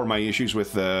mentioned before my issues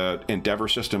with the Endeavor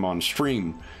system on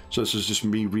stream. So this is just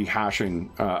me rehashing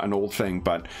an old thing.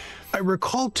 But I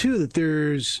recall too that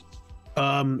there's,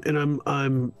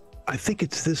 and I think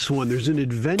it's this one. There's an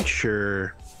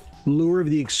adventure, Lure of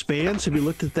the Expanse. Have you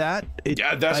looked at that?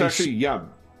 Yeah, that's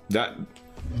that.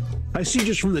 I see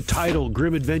just from the title,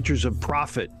 Grim Adventures of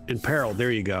Profit and Peril.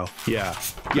 There you go. Yeah,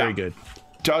 very good.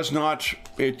 Does not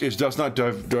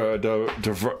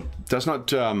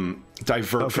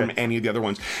divert from any of the other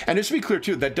ones. And just to be clear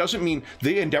too, that doesn't mean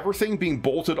the Endeavor thing being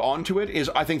bolted onto it is,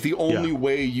 I think, the only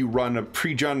way you run a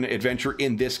pre-gen adventure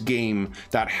in this game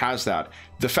that has that.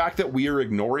 The fact that we are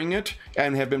ignoring it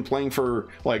and have been playing for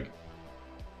like,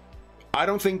 I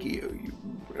don't think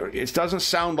it doesn't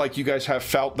sound like you guys have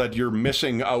felt that you're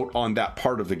missing out on that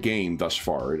part of the game thus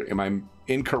far. Am I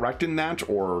incorrect in that,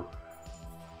 or?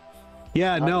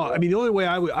 Yeah, no, I mean, the only way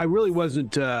I really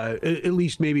wasn't, at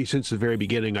least maybe since the very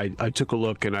beginning, I took a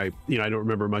look, and I don't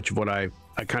remember much of what I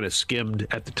kind of skimmed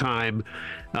at the time.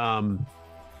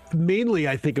 Mainly,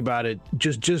 I think about it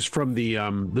just from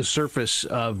the surface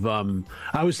of,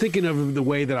 I was thinking of the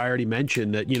way that I already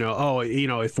mentioned that,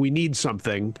 if we need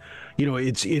something,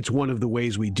 it's one of the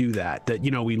ways we do that,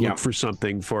 we look for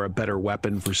something, for a better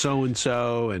weapon for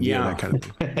so-and-so, and that kind of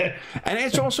thing. And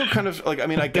it's also kind of like, I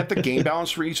mean, I get the game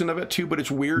balance reason of it too, but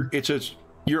it's weird.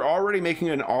 You're already making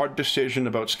an odd decision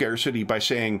about scarcity by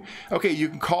saying, okay, you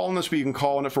can call on this, but you can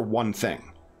call on it for one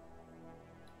thing.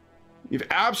 You have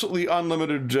absolutely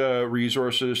unlimited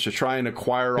resources to try and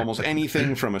acquire almost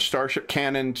anything from a starship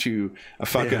cannon to a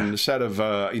fucking set of,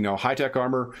 high-tech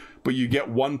armor, but you get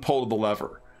one pull of the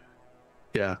lever.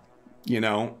 Yeah.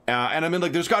 And I mean,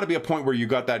 like, there's got to be a point where you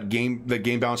got the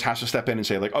game balance has to step in and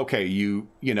say, like, okay, you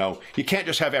can't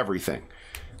just have everything.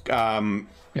 But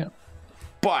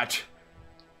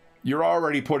you're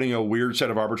already putting a weird set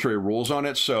of arbitrary rules on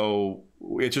it, so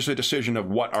it's just a decision of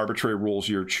what arbitrary rules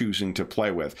you're choosing to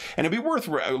play with. And it'd be worth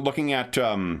looking at,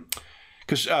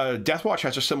 because Deathwatch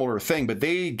has a similar thing, but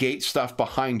they gate stuff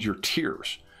behind your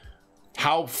tiers.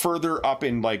 How further up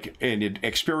in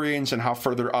experience and how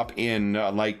further up in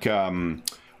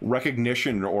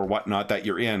recognition or whatnot that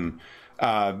you're in,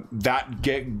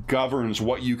 that governs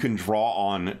what you can draw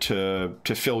on to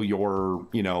fill your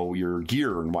your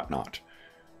gear and whatnot.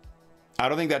 I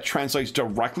don't think that translates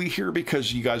directly here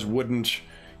because you guys wouldn't.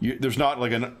 There's not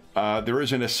like there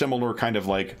isn't a similar kind of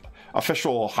like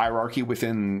official hierarchy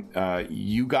within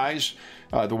you guys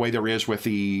the way there is with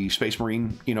the Space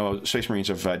Marines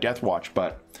of Death Watch,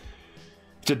 but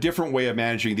it's a different way of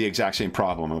managing the exact same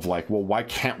problem of like, well, why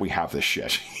can't we have this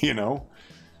shit? You know.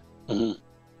 Mm-hmm.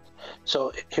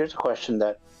 So here's a question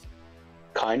that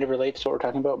kind of relates to what we're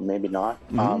talking about, maybe not.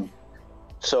 Mm-hmm.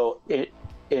 So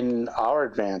in our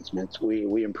advancements,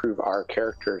 we improve our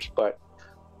characters, but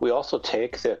we also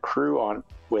take the crew on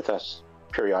with us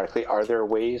periodically. Are there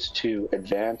ways to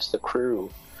advance the crew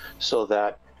so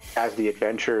that as the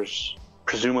adventures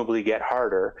presumably get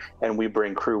harder and we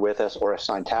bring crew with us or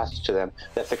assign tasks to them,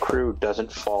 that the crew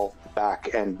doesn't fall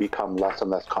back and become less and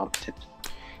less competent?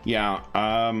 Yeah,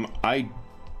 I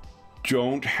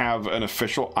don't have an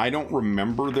official. I don't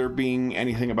remember there being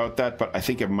anything about that, but I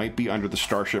think it might be under the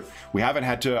Starship. We haven't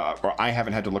had to, or I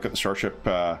haven't had to look at the Starship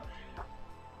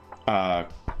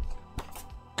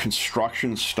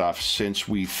construction stuff since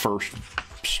we first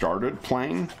started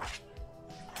playing.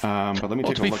 But let me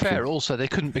take a look. To be fair, also they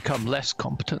couldn't become less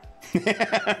competent.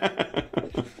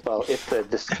 Well, if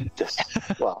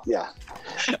well, yeah.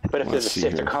 But if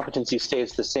the competency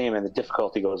stays the same and the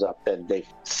difficulty goes up, then they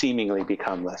seemingly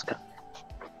become less competent.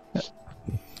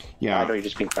 Yeah, I know you're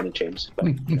just being funny, James. But...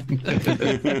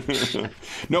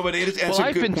 No, but it's well,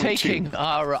 I've been taking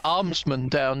our armsmen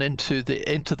down into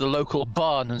the local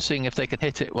barn and seeing if they can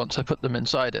hit it once I put them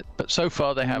inside it. But so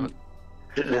far they haven't.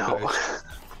 No.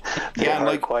 They yeah, are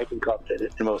like quite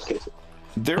incompetent in most cases.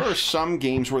 There are some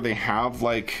games where they have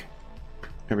like,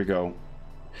 here we go.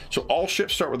 So all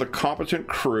ships start with a competent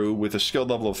crew with a skill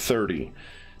level of 30.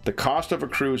 The cost of a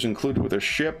crew is included with a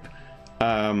ship.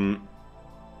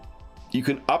 You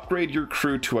can upgrade your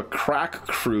crew to a crack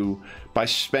crew by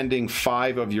spending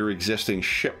 5 of your existing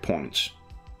ship points.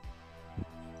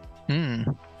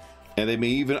 And they may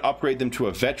even upgrade them to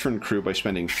a veteran crew by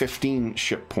spending 15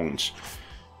 ship points.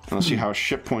 And let's see how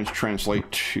ship points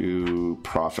translate to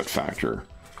profit factor.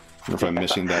 I don't know if I'm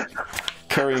missing that.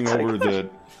 Carrying over the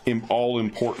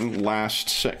all-important last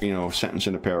sentence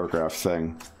in a paragraph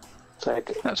thing.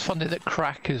 That's funny that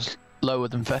crack is lower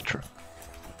than veteran.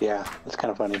 Yeah, that's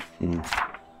kind of funny.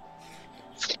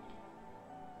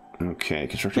 Okay,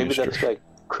 construction. Maybe that's like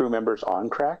crew members on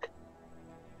crack.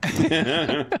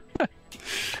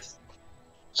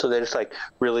 So they're just like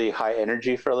really high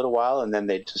energy for a little while, and then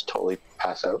they just totally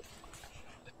pass out.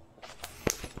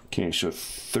 Okay, so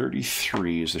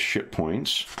 33 is the ship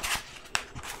points.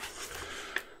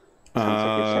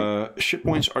 Ship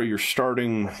points are your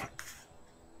starting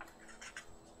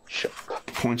ship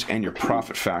points and your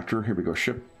profit factor. Here we go.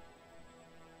 Ship.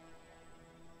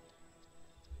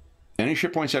 Any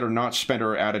ship points that are not spent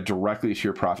are added directly to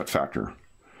your profit factor.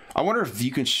 I wonder if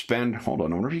you can spend. Hold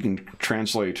on. I wonder if you can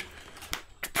translate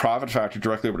profit factor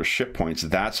directly over to ship points.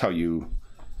 That's how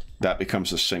that becomes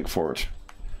the sync for it.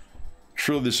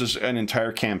 Truly, this is an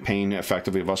entire campaign,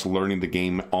 effectively, of us learning the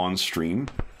game on stream.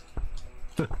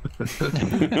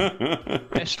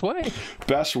 Best way.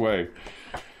 Best way.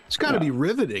 It's got to be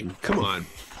riveting. Come on.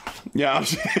 Yeah,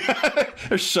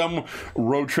 there's some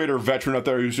road trader veteran out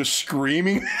there who's just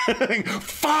screaming,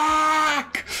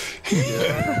 "Fuck!"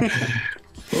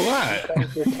 What?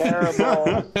 You're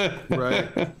terrible. Right.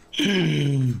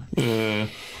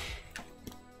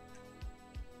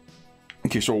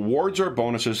 Okay, so awards are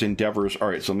bonuses, endeavors. All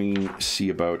right, so let me see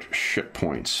about ship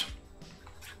points.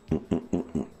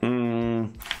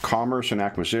 Commerce and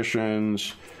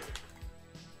acquisitions.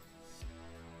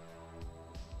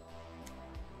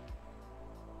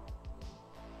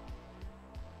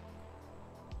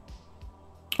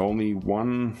 Only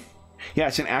one. Yeah,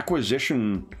 it's an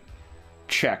acquisition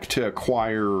check to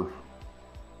acquire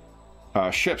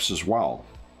ships as well.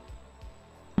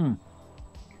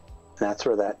 That's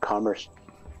where that commerce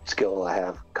skill I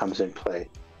have comes in play,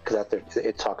 because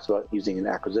it talks about using an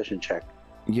acquisition check.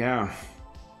 Yeah.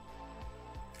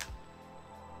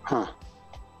 Huh.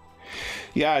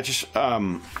 Yeah, it just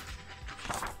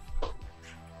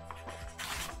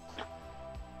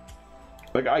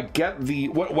like I get the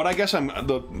what I guess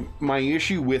my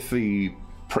issue with the.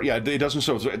 Yeah, it doesn't.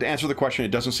 So to answer the question,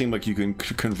 it doesn't seem like you can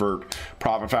convert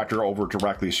profit factor over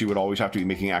directly. So you would always have to be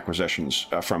making acquisitions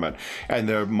from it, and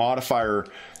the modifier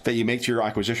that you make to your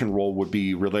acquisition roll would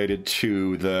be related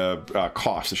to the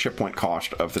cost, the ship point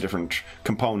cost of the different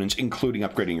components, including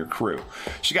upgrading your crew.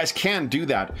 So you guys can do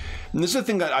that. And this is the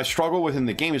thing that I struggle with in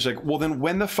the game. Is like, well, then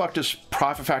when the fuck does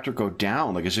profit factor go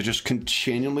down? Like, is it just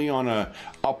continually on a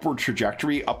upward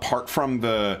trajectory apart from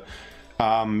the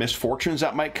misfortunes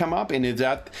that might come up? And is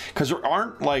that because there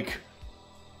aren't like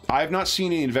I have not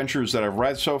seen any adventures that I've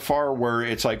read so far where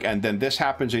it's like, and then this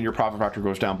happens and your profit factor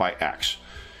goes down by X.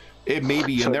 It may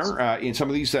be in there in some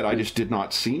of these that I just did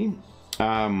not see.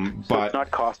 But it's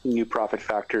not costing you profit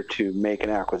factor to make an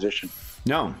acquisition.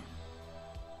 No.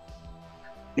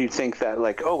 You'd think that,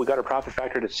 like, oh, we got a profit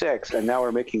factor to 6, and now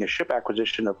we're making a ship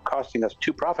acquisition of costing us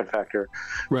 2 profit factor.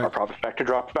 Right. Our profit factor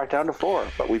drops back down to 4,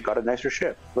 but we've got a nicer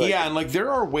ship. Like, yeah, and like there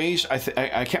are ways. I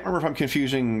can't remember if I'm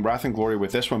confusing Wrath and Glory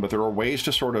with this one, but there are ways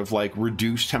to sort of like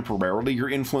reduce temporarily your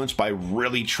influence by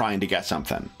really trying to get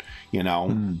something, you know.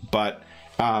 But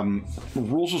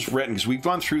rules is written because we've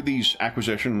gone through these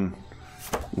acquisition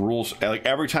rules. Like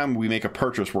every time we make a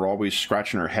purchase, we're always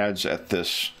scratching our heads at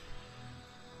these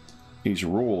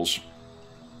rules.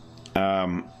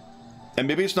 And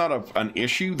maybe it's not an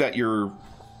issue that your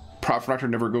profit factor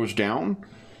never goes down,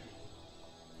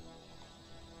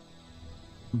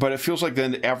 but it feels like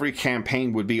then every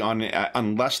campaign would be on,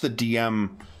 unless the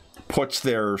DM puts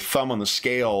their thumb on the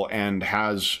scale and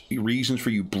has reasons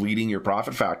for you bleeding your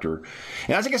profit factor.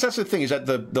 And I guess that's the thing, is that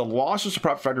the losses of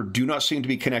profit factor do not seem to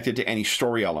be connected to any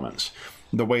story elements,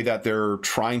 the way that they're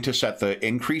trying to set the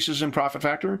increases in profit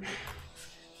factor.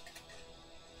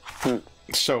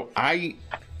 So I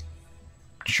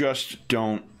just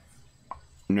don't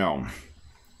know.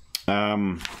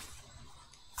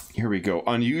 Here we go.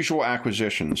 Unusual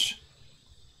acquisitions.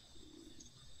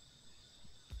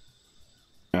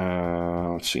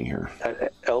 Let's see here.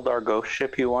 That Eldar ghost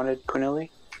ship you wanted, Quinelli?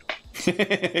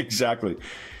 Exactly.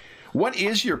 What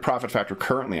is your profit factor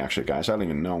currently, actually, guys? I don't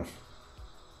even know.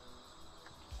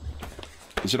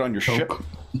 Is it on your ship?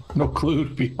 No clue,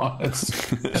 to be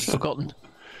honest. I've forgotten.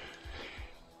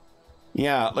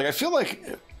 Yeah, like I feel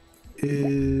like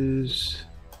Is,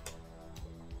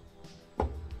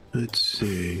 let's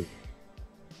see,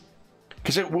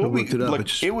 because it will be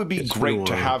like it would be great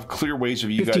to have clear ways of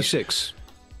you 56. guys.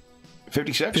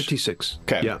 56. 56.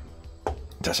 Okay. Yeah.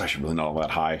 That's actually really not all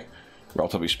that high,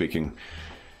 relatively speaking.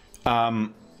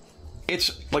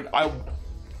 It's like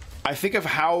I think of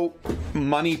how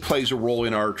money plays a role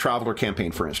in our Traveler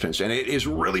campaign, for instance, and it is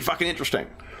really fucking interesting.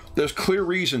 There's clear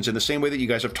reasons, in the same way that you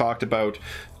guys have talked about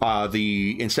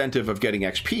the incentive of getting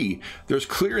XP. There's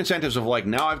clear incentives of like,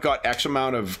 now I've got X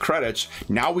amount of credits,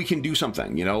 now we can do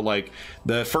something. You know, like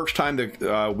the first time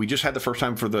that we just had the first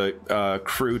time for the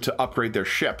crew to upgrade their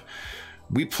ship.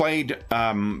 We played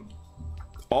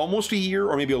almost a year,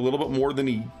 or maybe a little bit more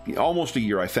than almost a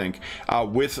year, I think,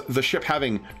 with the ship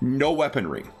having no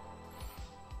weaponry.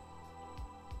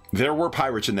 There were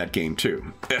pirates in that game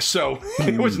too, so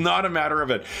it was not a matter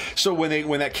of it. So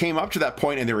when that came up to that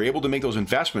point and they were able to make those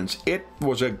investments, it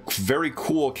was a very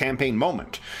cool campaign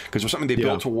moment because it was something they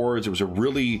built towards. It was a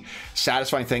really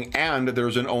satisfying thing, and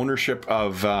there's an ownership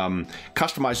of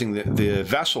customizing the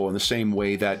vessel in the same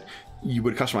way that you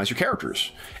would customize your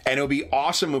characters. And it would be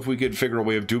awesome if we could figure a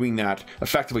way of doing that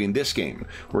effectively in this game,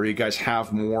 where you guys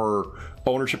have more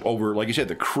ownership over, like you said,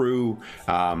 the crew,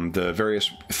 the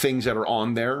various things that are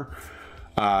on there.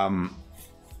 I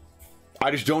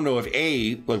just don't know if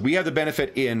like we have the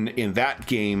benefit in that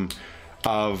game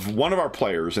of one of our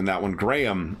players in that one,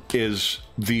 Graham, is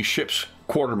the ship's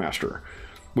quartermaster,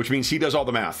 which means he does all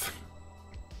the math.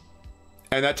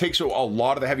 And that takes a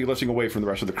lot of the heavy lifting away from the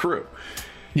rest of the crew.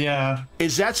 Yeah.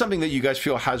 Is that something that you guys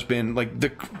feel has been like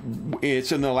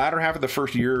it's in the latter half of the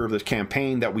first year of this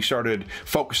campaign that we started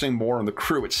focusing more on the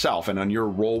crew itself and on your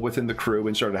role within the crew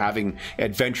and started having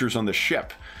adventures on the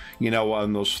ship, you know,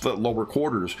 on those lower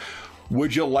quarters?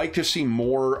 Would you like to see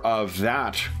more of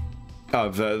that,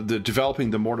 of the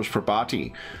developing the Mortis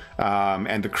Probati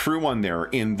and the crew on there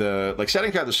in the, like,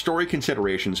 setting aside the story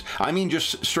considerations? I mean,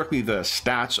 just strictly the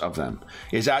stats of them.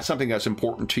 Is that something that's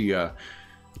important to you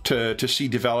to see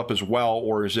develop as well,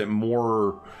 or is it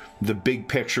more the big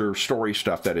picture story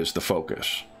stuff that is the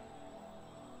focus?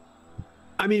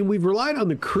 I mean, we've relied on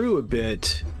the crew a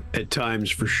bit at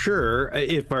times, for sure.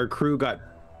 If our crew got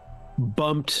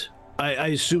bumped, I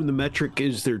assume the metric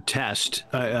is their test.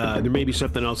 There may be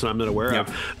something else that I'm not aware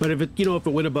of. But if it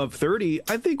went above 30,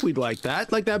 I think we'd like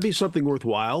that. Like, that'd be something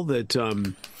worthwhile. That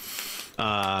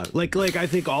like I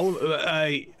think all of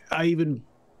I even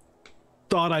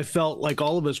thought I felt like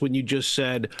all of us when you just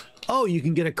said, oh, you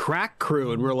can get a crack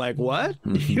crew, and we're like, what?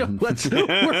 You know,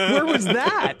 where was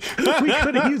that? We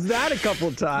could have used that a couple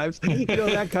of times, you know,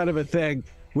 that kind of a thing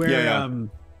where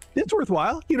it's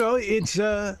worthwhile. You know, it's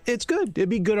good. It'd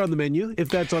be good on the menu if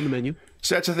that's on the menu.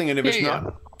 So that's the thing, and if it's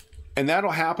not, and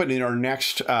that'll happen in our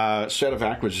next set of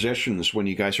acquisitions when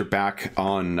you guys are back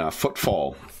on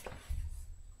Footfall.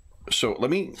 So let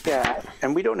me... Yeah,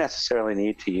 and we don't necessarily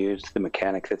need to use the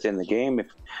mechanic that's in the game. If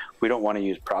we don't want to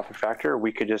use profit factor,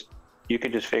 we could just you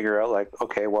can just figure out like,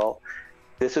 okay, well,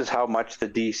 this is how much the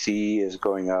DC is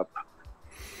going up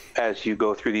as you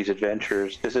go through these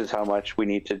adventures. This is how much we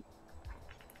need to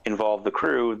involve the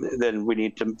crew. Then we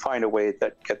need to find a way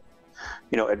that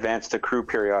advance the crew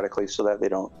periodically so that they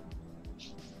don't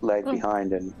lag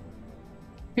behind. And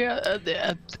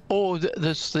or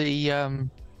there's the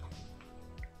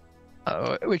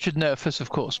Richard Nerfus, of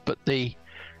course, but the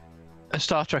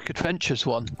Star Trek Adventures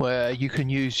one, where you can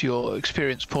use your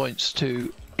experience points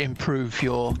to improve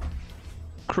your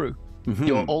crew,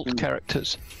 your alt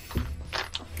characters.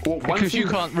 Well, because you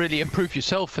can't really improve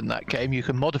yourself in that game. You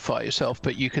can modify yourself,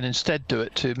 but you can instead do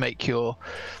it to make your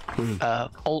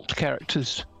alt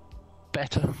characters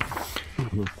better.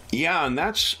 Yeah, and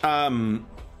that's an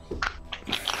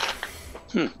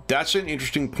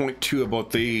interesting point too about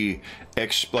the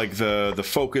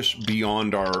focus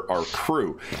beyond our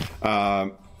crew,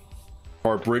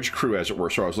 our bridge crew, as it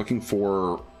were. So I was looking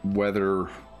for whether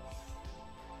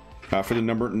for the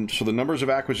number. So the numbers of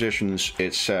acquisitions,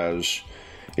 it says,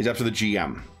 is up to the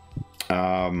GM.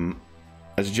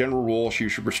 As a general rule, you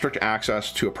should restrict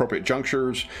access to appropriate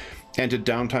junctures and to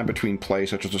downtime between play,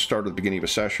 such as the start or the beginning of a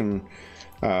session.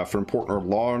 For important or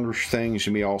large things,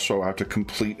 you may also have to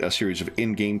complete a series of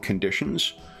in-game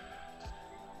conditions.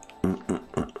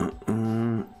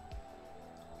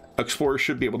 Explorers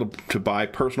should be able to buy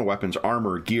personal weapons,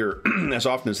 armor, gear as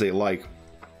often as they like,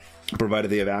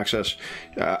 provided they have access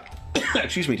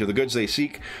excuse me, to the goods they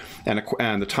seek and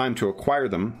the time to acquire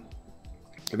them.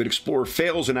 If an explorer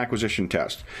fails an acquisition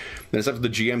test, then it's up to the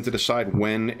GM to decide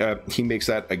when he makes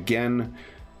that again.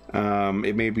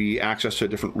 It may be access to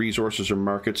different resources or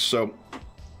markets. So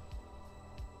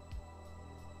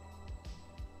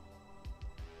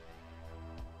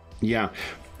yeah,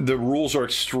 the rules are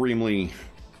extremely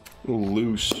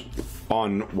loose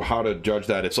on how to judge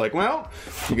that. It's like, well,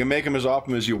 you can make them as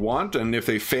often as you want, and if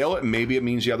they fail it, maybe it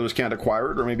means the others can't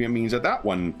acquire it, or maybe it means that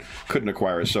one couldn't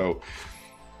acquire it. So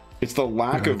it's the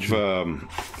lack of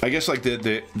I guess like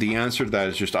the answer to that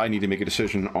is just I need to make a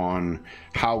decision on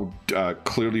how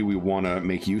clearly we want to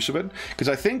make use of it, because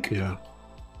I think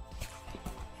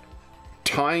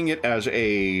tying it as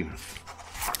a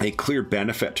clear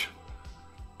benefit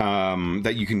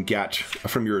that you can get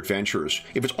from your adventures.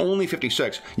 If it's only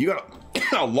 56, you got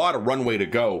a lot of runway to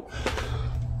go.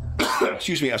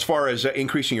 Excuse me, as far as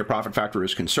increasing your profit factor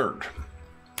is concerned,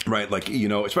 right? Like,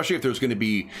 especially if there's going to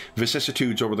be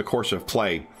vicissitudes over the course of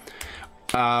play.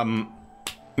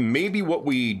 Maybe what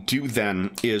we do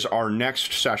then is our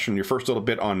next session, your first little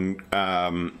bit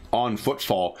on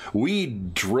Footfall, we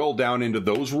drill down into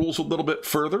those rules a little bit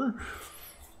further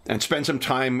and spend some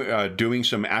time doing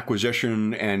some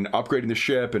acquisition and upgrading the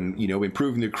ship and,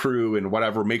 improving the crew and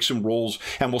whatever, make some rolls,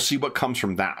 and we'll see what comes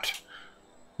from that.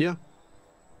 Yeah.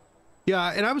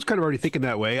 Yeah, and I was kind of already thinking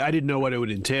that way. I didn't know what it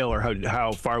would entail or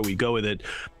how far we go with it.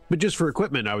 But just for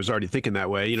equipment, I was already thinking that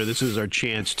way. This is our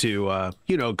chance to,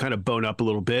 kind of bone up a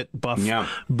little bit, buff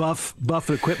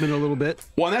equipment a little bit.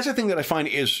 Well, and that's the thing that I find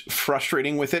is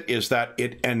frustrating with it, is that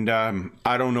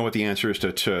I don't know what the answer is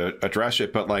to address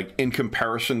it, but like in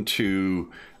comparison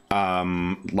to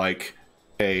like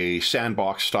a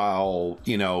sandbox style,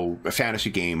 a fantasy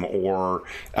game or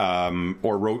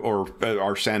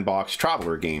our sandbox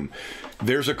traveler game,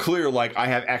 there's a clear, like, I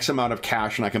have X amount of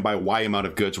cash and I can buy Y amount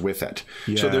of goods with it.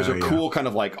 So there's a cool kind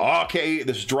of like, okay,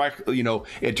 this is direct,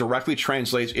 it directly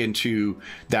translates into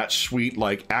that sweet,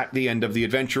 like, at the end of the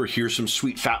adventure, here's some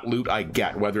sweet fat loot I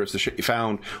get, whether it's the shit you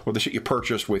found or the shit you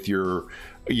purchased with your,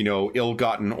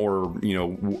 ill-gotten or,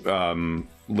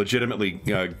 legitimately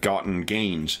gotten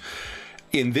gains.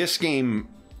 In this game,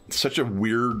 such a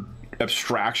weird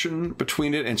abstraction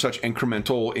between it and such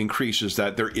incremental increases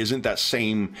that there isn't that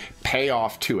same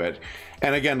payoff to it.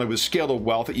 And again, like with the scale of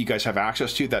wealth that you guys have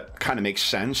access to, that kind of makes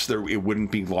sense. It wouldn't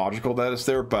be logical that it's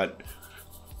there, but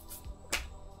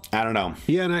I don't know.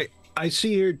 Yeah, and I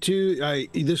see here too,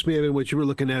 this may have been what you were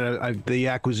looking at, the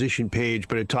acquisition page,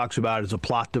 but it talks about it as a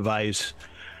plot device.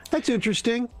 That's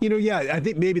interesting. I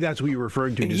think maybe that's what you're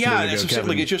referring to.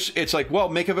 It's like, well,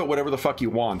 make of it whatever the fuck you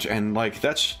want, and like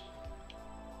that's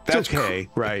okay,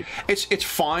 right? It's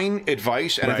fine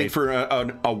advice, and I think for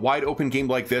a wide open game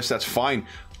like this, that's fine.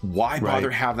 Why bother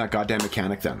having that goddamn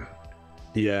mechanic then?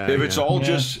 Yeah, if it's all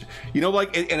just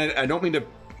and I don't mean to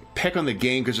pick on the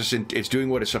game because it's doing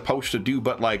what it's supposed to do,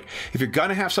 but like if you're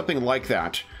gonna have something like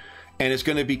that, and it's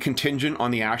going to be contingent on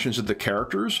the actions of the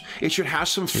characters, it should have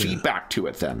some feedback to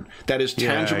it then that is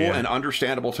tangible and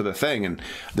understandable to the thing. And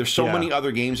there's so many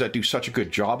other games that do such a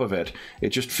good job of it. It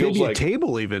just feels maybe like a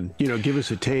table, even, you know, give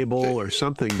us a table or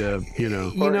something to, you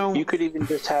know. Or you could even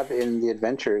just have in the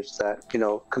adventures that, you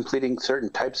know, completing certain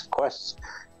types of quests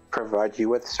provide you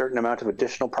with a certain amount of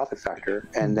additional profit factor,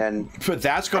 and then. But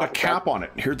that's got a cap on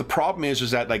it. Here, the problem is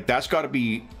that like that's got to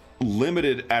be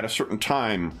limited at a certain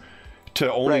time. To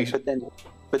only right,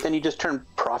 but then you just turn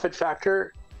profit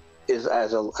factor is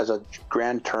as a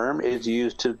grand term is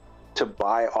used to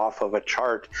buy off of a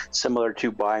chart, similar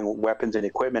to buying weapons and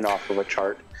equipment off of a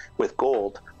chart with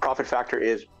gold. Profit factor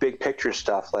is big picture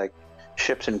stuff like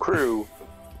ships and crew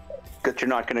that you're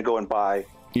not going to go and buy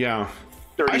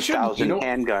 30,000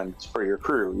 handguns for your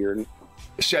crew.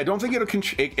 See, I don't think I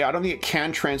don't think it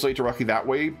can translate directly that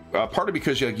way. Partly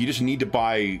because you just need to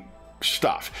buy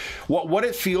stuff. What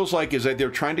it feels like is that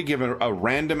they're trying to give a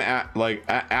random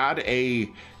add a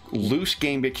loose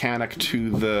game mechanic to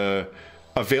the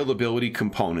availability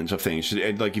components of things.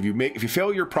 Like if you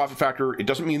fail your profit factor, it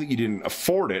doesn't mean that you didn't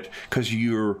afford it because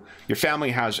your family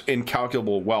has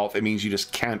incalculable wealth. It means you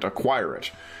just can't acquire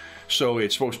it. So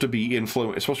it's supposed to be it's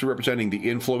supposed to be representing the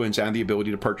influence and the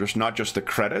ability to purchase, not just the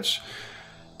credits.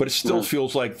 But it still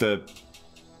feels like I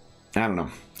don't know.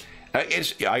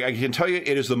 I can tell you,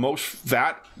 it is the most,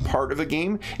 that part of the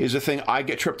game is the thing I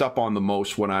get tripped up on the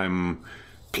most when I'm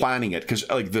planning it, because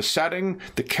like the setting,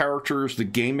 the characters, the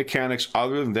game mechanics,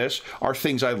 other than this, are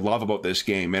things I love about this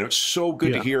game. And it's so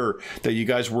good to hear that you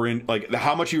guys were in, like,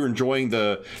 how much you're enjoying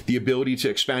the ability to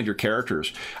expand your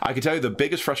characters. I can tell you the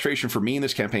biggest frustration for me in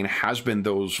this campaign has been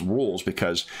those rules,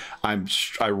 because I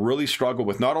really struggle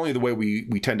with not only the way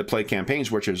we tend to play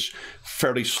campaigns, which is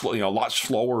fairly slow, a lot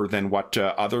slower than what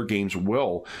other games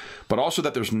will, but also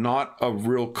that there's not a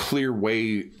real clear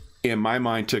way in my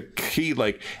mind to key,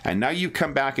 like, and now you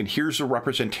come back and here's a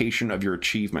representation of your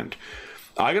achievement.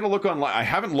 I gotta look online. I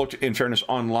haven't looked, in fairness,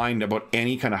 online about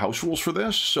any kind of house rules for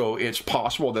this, so it's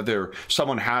possible that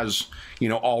someone has,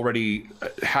 already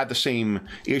had the same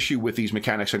issue with these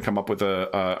mechanics and come up with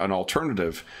an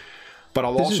alternative. But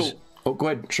I'll Oh, go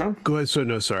ahead, Sean. Go ahead. So,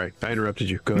 no, sorry. I interrupted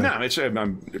you. Go ahead. No,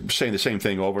 I'm saying the same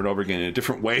thing over and over again in a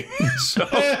different way. So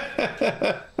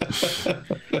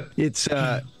it's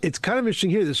kind of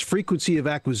interesting here. This frequency of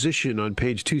acquisition on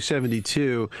page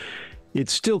 272.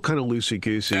 It's still kind of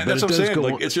loosey-goosey. Yeah, that's what I'm saying.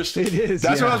 Like, it's just, it is.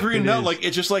 That's what I was reading out. Like,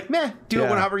 it's just like, meh, do it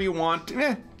whenever you want.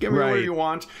 Meh, get me where you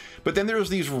want. But then there's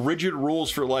these rigid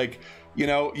rules for, like, you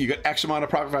get X amount of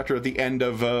profit factor at the end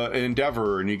of an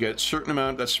endeavor, and you get a certain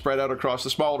amount that's spread out across the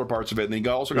smaller parts of it, and then you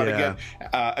also got to get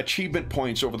achievement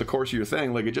points over the course of your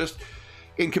thing. Like, it just,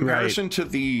 in comparison to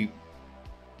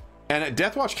and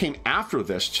Deathwatch came after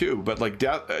this too, but like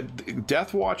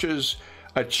Deathwatch's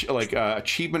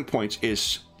achievement points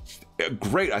is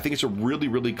great. I think it's a really,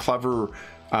 really clever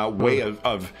way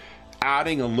of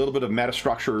adding a little bit of meta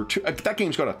structure to that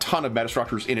game's got a ton of meta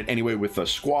structures in it anyway, with the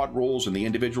squad rules and the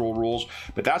individual rules,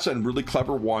 but that's a really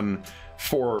clever one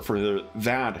for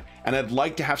that. And I'd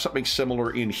like to have something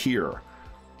similar in here,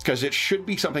 because it should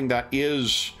be something that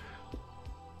is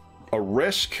a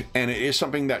risk, and it is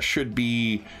something that should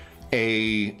be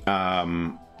it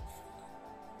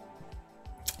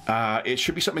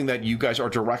should be something that you guys are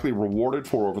directly rewarded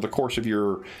for over the course of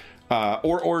your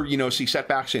or see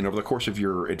setbacks in over the course of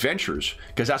your adventures,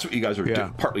 because that's what you guys are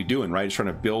partly doing, right? It's trying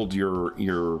to build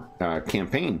your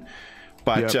campaign.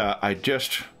 But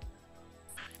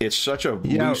it's such a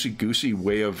loosey-goosey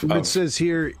way of... It says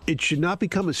here, it should not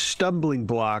become a stumbling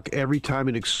block every time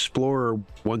an explorer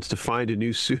wants to find a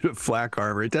new suit of flak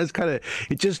armor. It does kind of...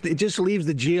 It just leaves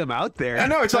the GM out there. I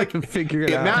know, it's like, figure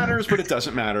it out. matters, but it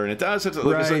doesn't matter. And it does. It's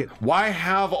like, why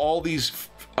have all these...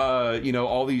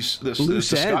 this loose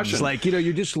discussion. Ends. Like,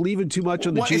 you're just leaving too much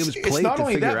on the GM's plate. It's not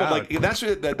only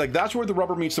that, but that's where the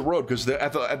rubber meets the road, because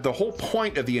at the whole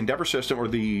point of the Endeavor system, or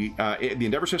the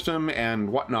Endeavor system and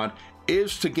whatnot,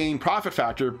 is to gain profit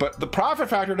factor, but the profit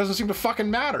factor doesn't seem to fucking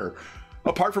matter,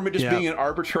 apart from it just being an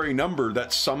arbitrary number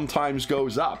that sometimes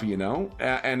goes up,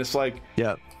 and it's like,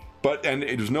 but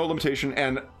there's no limitation.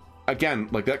 And again,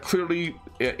 like, that clearly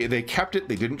they kept it,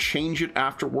 they didn't change it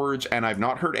afterwards, and I've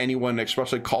not heard anyone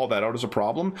expressly call that out as a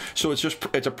problem. So it's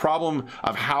a problem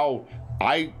of how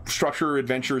I structure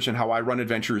adventures and how I run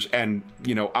adventures, and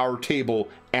our table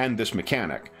and this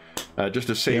mechanic, just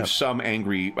to save some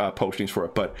angry postings for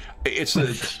it. But it's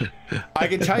I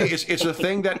can tell you, it's a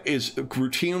thing that is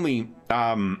routinely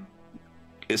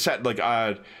it's set, like,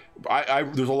 there's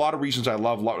a lot of reasons I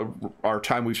love our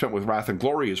time we've spent with Wrath and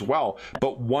Glory as well,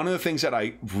 but one of the things that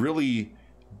I really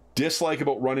dislike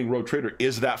about running Rogue Trader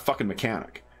is that fucking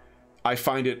mechanic. I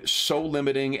find it so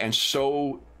limiting and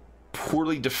so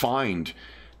poorly defined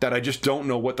that I just don't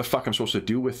know what the fuck I'm supposed to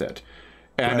do with it.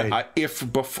 And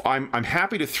I'm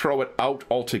happy to throw it out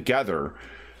altogether,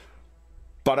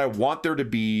 but I want there to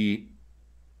be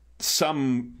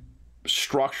some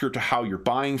structure to how you're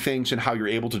buying things and how you're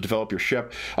able to develop your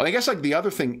ship. And I guess like the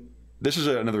other thing, this is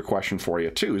another question for you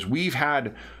too, is we've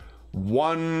had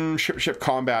one ship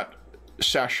combat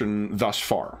session thus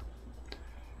far.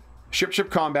 Ship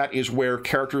combat is where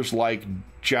characters like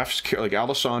Jeff's, like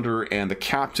Alessander and the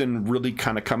captain, really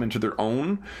kind of come into their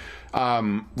own.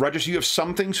 Regis, you have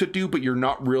some things to do, but you're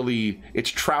not really. It's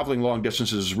traveling long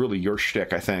distances is really your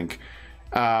shtick, I think.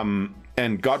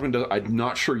 And Godwin does. I'm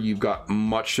not sure you've got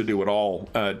much to do at all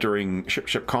during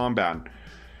ship combat.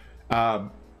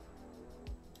 But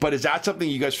is that something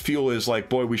you guys feel is like,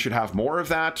 boy, we should have more of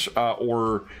that,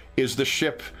 or is the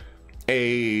ship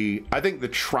I think the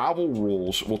travel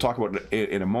rules, we'll talk about it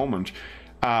in a moment.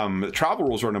 The travel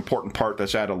rules are an important part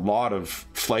that's added a lot of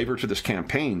flavor to this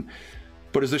campaign.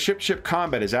 But is the ship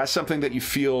combat, is that something that you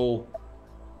feel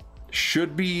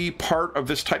should be part of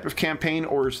this type of campaign,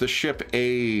 or is the ship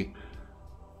a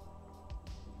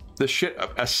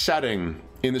setting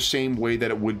in the same way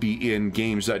that it would be in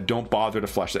games that don't bother to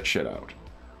flesh that shit out?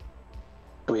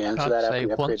 Can we answer I'd that after say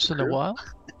we upgrade once the in a crew? while.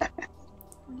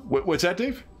 What's that,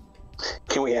 Dave?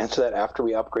 Can we answer that after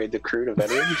we upgrade the crew to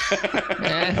veterans?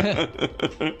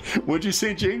 What'd you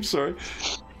say, James? Sorry.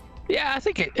 Yeah, I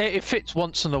think it fits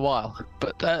once in a while,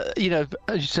 but you know,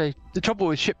 as you say, the trouble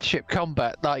with ship-to-ship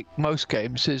combat, like most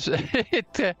games, is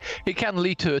it can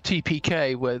lead to a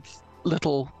TPK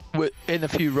in a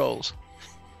few rolls.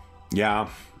 Yeah.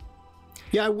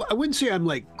 Yeah, I wouldn't say I'm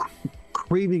like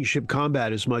craving ship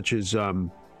combat as much as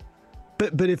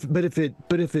but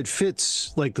if it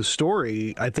fits like the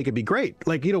story, I think it'd be great.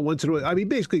 Like, you know, once in a while, I mean,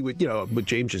 basically what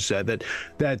James just said,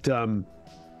 that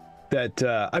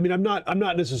I mean, I'm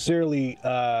not necessarily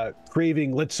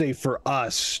craving, let's say, for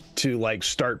us to like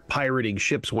start pirating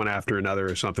ships one after another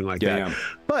or something like that. Yeah.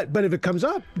 But if it comes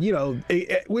up, you know,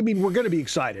 I mean, we're going to be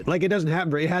excited. Like, it hasn't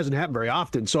happened very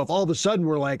often. So if all of a sudden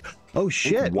we're like, oh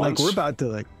shit, like we're about to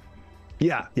like.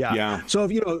 Yeah. So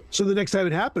if so the next time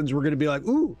it happens, we're going to be like,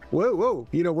 ooh, whoa,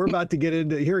 you know, we're about to get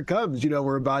into, here it comes, you know,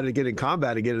 we're about to get in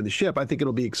combat again in the ship. I think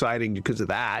it'll be exciting because of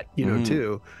that, you know,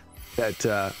 too. That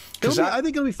I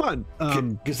think it'll be fun.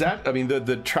 Because that, I mean,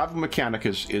 the travel mechanic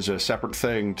is a separate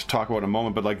thing to talk about in a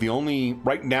moment. But like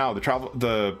right now,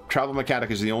 the travel mechanic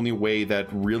is the only way that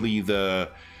really the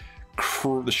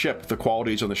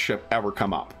qualities on the ship ever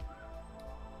come up.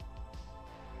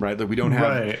 Right, that we don't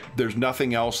have. Right. There's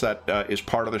nothing else that is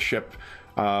part of the ship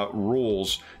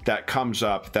rules that comes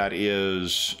up that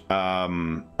is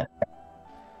part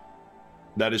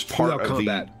Without of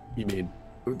combat, you mean?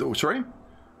 Sorry.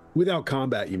 Without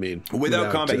combat, you mean?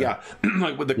 Without combat, yeah.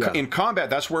 Like in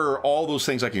combat, that's where all those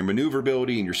things like your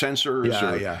maneuverability and your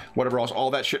sensors, whatever else,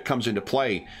 all that shit comes into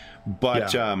play.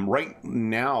 But right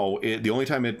now, the only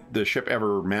time the ship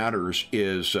ever matters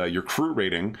is your crew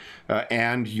rating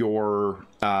and your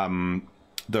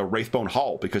the Wraithbone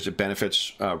hull, because it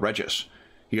benefits Regis.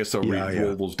 He gets to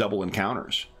roll those double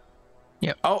encounters.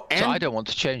 Yeah. Oh, and so I don't want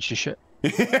to change the ship.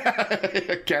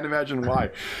 I can't imagine why.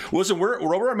 Listen,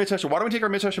 we're over our mid-session. Why don't we take our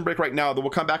mid-session break right now? Then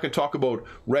we'll come back and talk about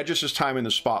Regis's time in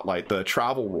the spotlight, the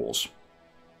travel rules.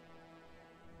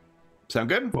 Sound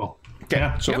good? Well, okay.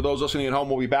 Yeah. So for those listening at home,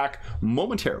 we'll be back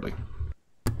momentarily.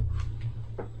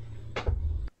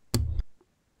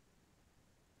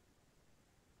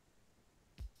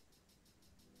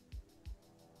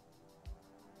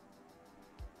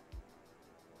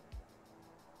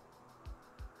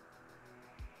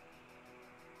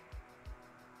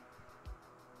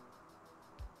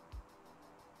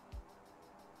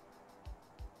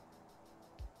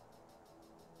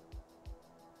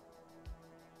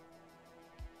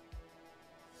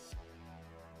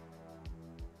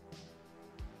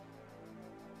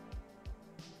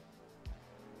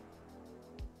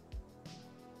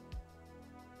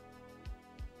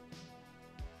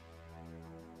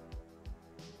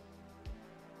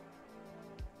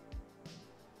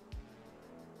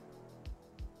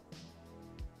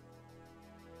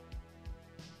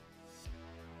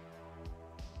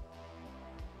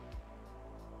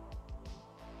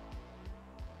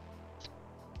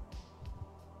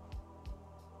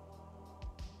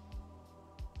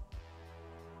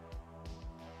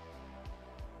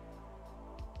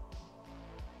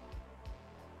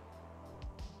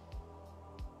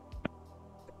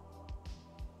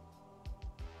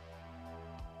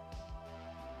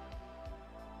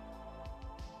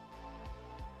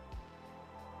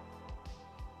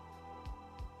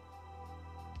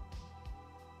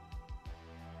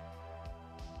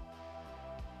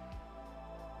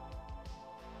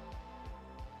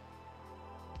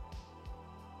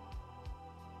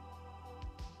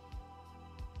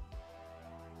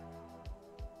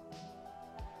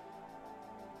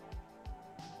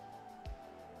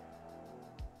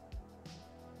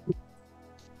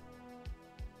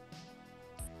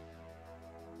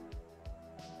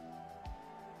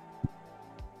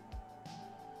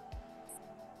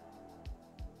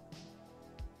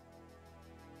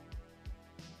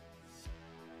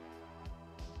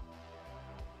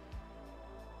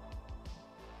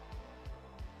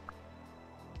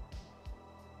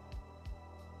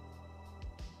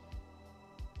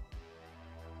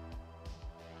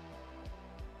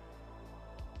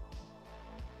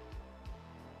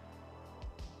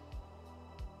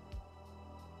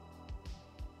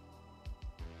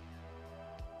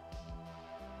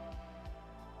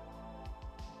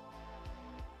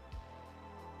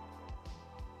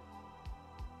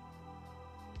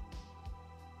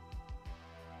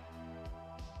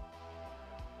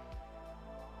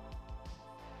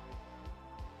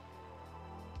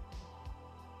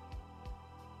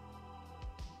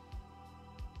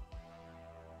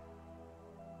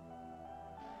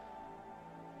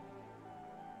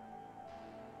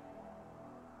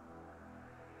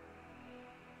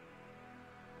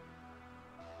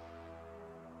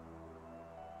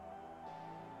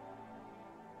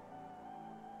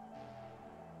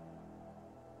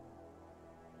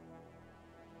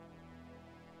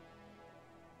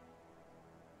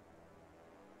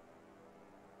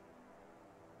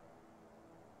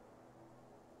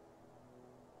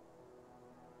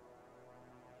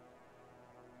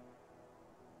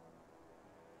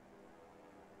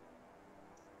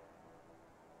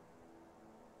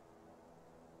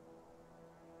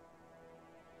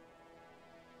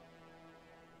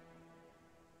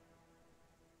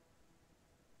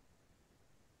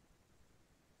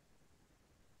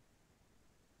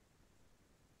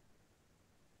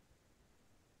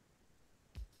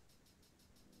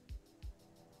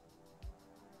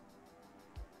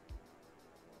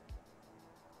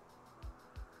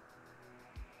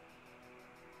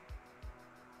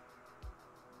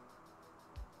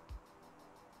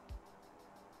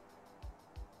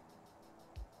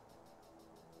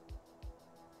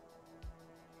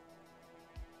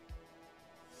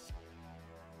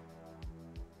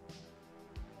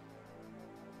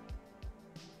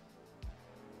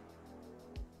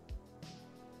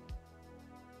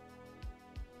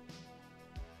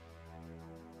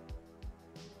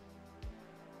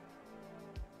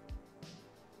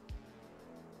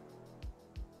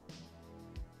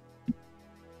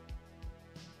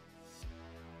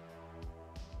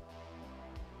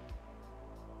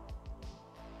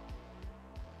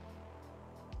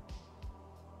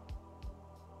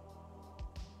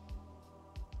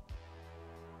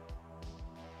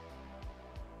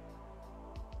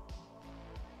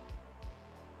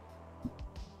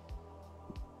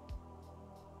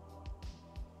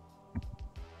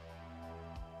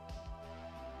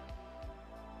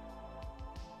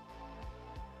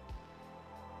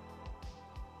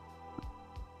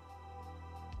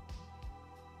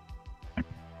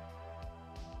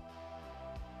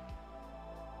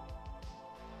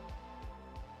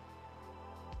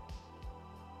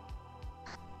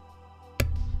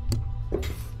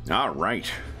 All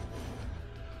right.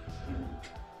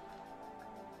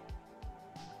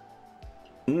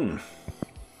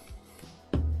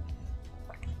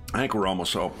 I think we're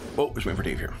almost so. Oh, just waiting for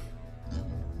Dave here.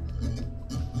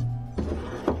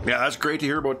 Yeah, that's great to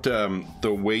hear about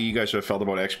the way you guys have felt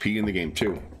about XP in the game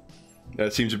too.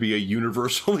 That seems to be a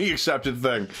universally accepted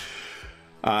thing.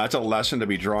 It's a lesson to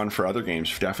be drawn for other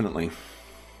games, definitely.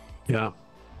 Yeah.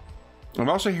 I'm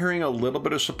also hearing a little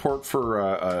bit of support for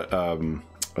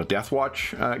a Death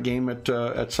Watch game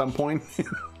at some point.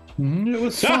 It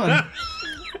was fun.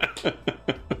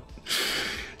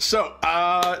 So,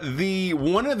 the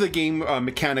one of the game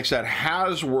mechanics that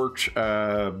has worked,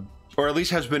 or at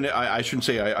least has been, I shouldn't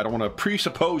say, I don't want to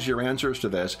presuppose your answers to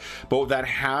this, but that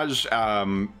has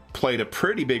played a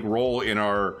pretty big role in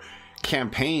our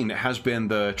campaign has been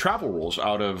the travel rules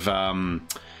out of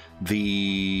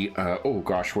the, oh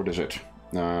gosh, what is it?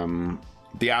 The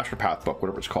Astropath book,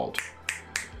 whatever it's called.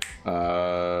 I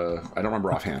don't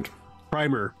remember offhand.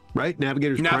 Primer, right?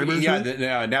 Navigator's Primer?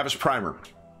 Yeah, Navis Primer.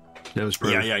 Navis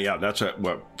Primer. Yeah. That's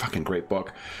a fucking great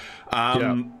book.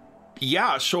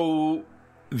 Yeah, so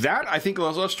that, I think,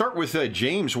 let's start with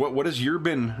James. What has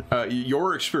been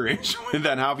your experience with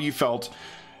that? How have you felt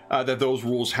that those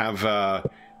rules have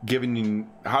given you,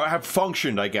 how have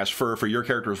functioned, I guess, for your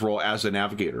character's role as a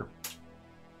navigator?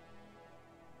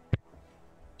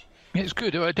 It's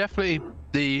good. Definitely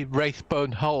the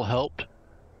Wraithbone hull helped.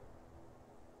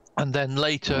 And then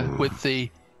later with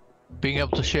the being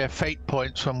able to share fate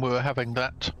points when we were having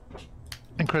that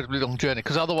incredibly long journey,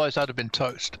 because otherwise I'd have been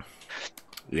toast.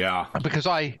 Yeah. Because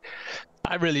I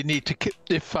really need to,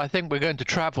 if I think we're going to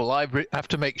travel, I have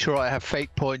to make sure I have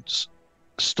fate points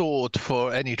stored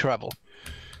for any travel.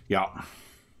 Yeah.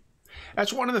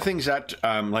 That's one of the things that,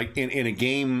 like in a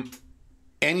game,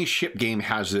 any ship game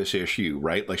has this issue,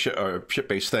 right? Like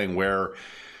ship-based thing where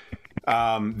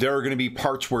there are going to be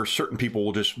parts where certain people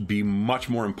will just be much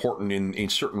more important in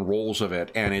certain roles of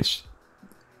it. And it's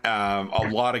a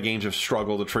lot of games have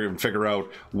struggled to try and figure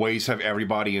out ways to have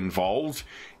everybody involved.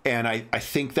 And I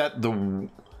think that the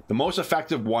most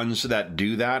effective ones that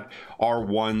do that are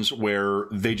ones where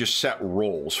they just set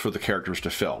roles for the characters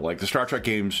to fill. Like the Star Trek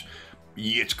games,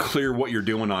 it's clear what you're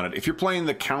doing on it. If you're playing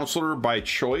the counselor by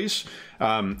choice,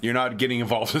 you're not getting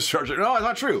involved in Star Trek. No, it's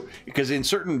not true. Because in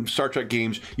certain Star Trek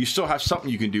games, you still have something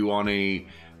you can do on a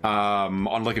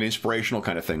on like an inspirational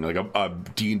kind of thing, like a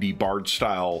D&D bard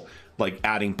style, like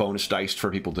adding bonus dice for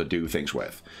people to do things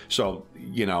with. So,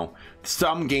 you know,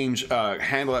 some games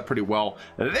handle that pretty well.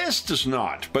 This does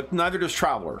not, but neither does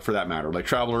Traveler, for that matter. Like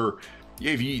Traveler,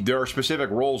 there are specific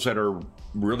roles that are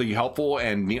really helpful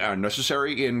and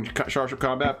necessary in Starship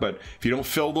Combat, but if you don't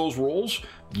fill those roles,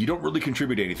 you don't really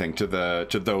contribute anything to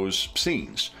those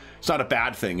scenes. It's not a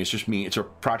bad thing. It's just it's a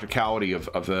practicality of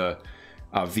the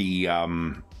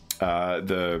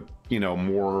you know,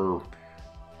 more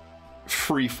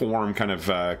free form kind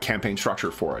of campaign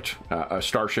structure for it. A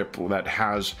starship that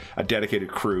has a dedicated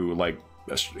crew, like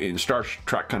in Star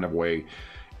Trek kind of way,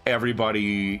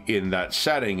 everybody in that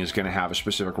setting is going to have a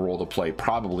specific role to play,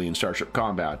 probably in Starship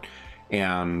Combat,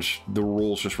 and the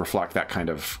rules just reflect that kind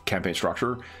of campaign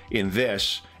structure. In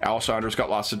this, Alessandra's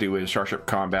got lots to do in Starship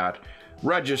Combat.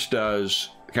 Regis does,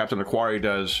 Captain Aquari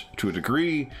does to a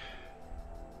degree.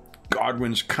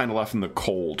 Godwin's kind of left in the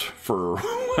cold for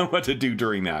what to do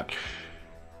during that.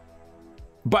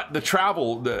 But the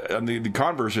travel, the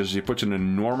converse is he puts an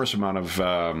enormous amount of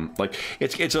like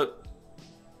it's a.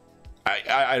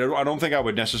 I don't think I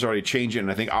would necessarily change it,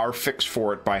 and I think our fix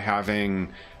for it by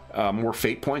having more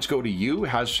fate points go to you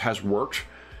has worked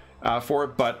for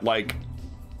it. But like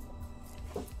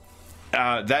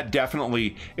that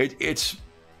definitely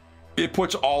it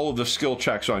puts all of the skill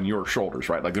checks on your shoulders,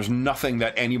 right? Like there's nothing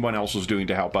that anyone else is doing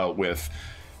to help out with,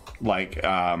 like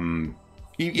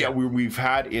we've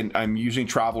had in. I'm using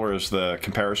Traveler as the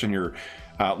comparison here,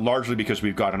 largely because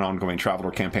we've got an ongoing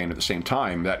Traveler campaign at the same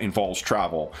time that involves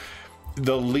travel.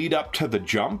 The lead up to the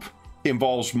jump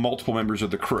involves multiple members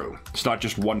of the crew. It's not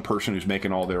just one person who's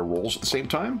making all their roles at the same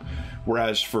time.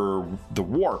 Whereas for the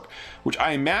warp, which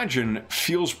I imagine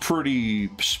feels pretty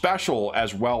special,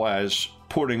 as well as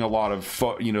putting a lot of,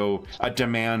 you know, a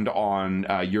demand on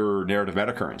your narrative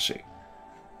meta currency.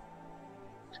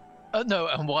 No,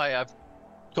 and why I've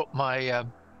got my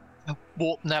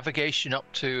warp navigation up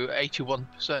to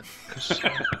 81%, because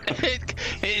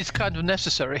it is kind of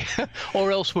necessary,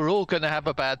 or else we're all going to have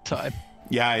a bad time.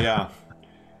 Yeah.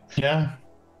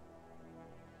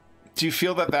 Do you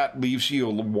feel that leaves you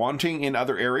wanting in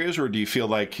other areas, or do you feel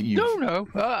like you? No,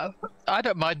 I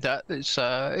don't mind that. It's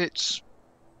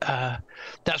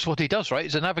that's what he does, right?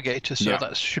 He's a navigator, so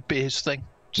that should be his thing.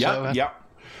 Yeah, so, yeah.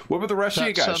 What about the rest of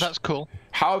you guys? So that's cool.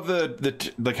 How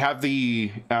have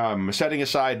the setting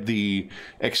aside the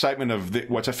excitement of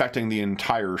what's affecting the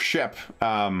entire ship?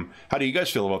 How do you guys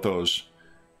feel about those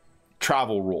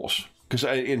travel rules? Because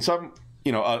in some,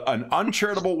 you know, an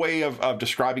uncharitable way of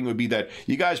describing it would be that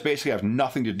you guys basically have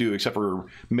nothing to do except for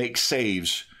make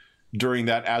saves during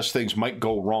that as things might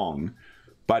go wrong.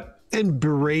 But and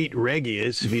berate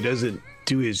Regius if he doesn't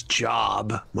do his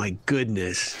job. My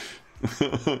goodness.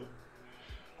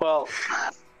 Well,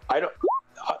 I don't.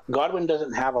 Godwin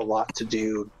doesn't have a lot to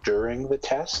do during the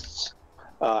tests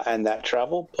and that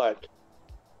travel, but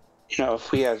you know, if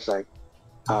he has like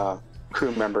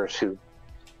crew members who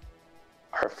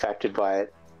are affected by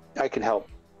it, I can help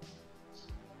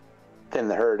thin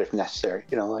the herd if necessary.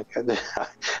 You know, like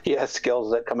he has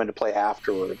skills that come into play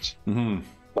afterwards. Mm-hmm.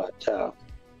 But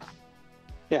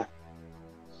yeah,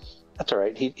 that's all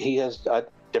right. He has a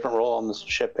different role on the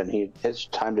ship, and his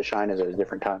time to shine is at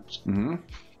different times. Mm-hmm.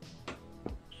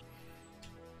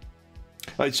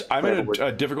 I'm in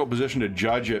a difficult position to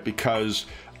judge it because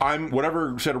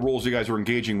whatever set of rules you guys are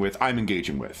engaging with, I'm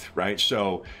engaging with, right?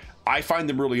 So I find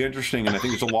them really interesting, and I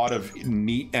think there's a lot of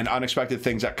neat and unexpected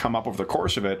things that come up over the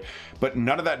course of it, but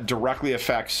none of that directly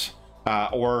affects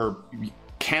or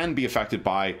can be affected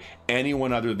by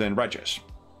anyone other than Regis.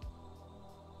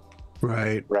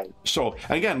 Right. So,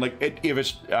 and again, like if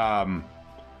it's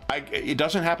it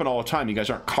doesn't happen all the time. You guys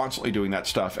aren't constantly doing that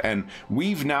stuff, and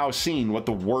we've now seen what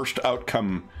the worst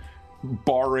outcome,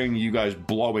 barring you guys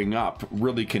blowing up,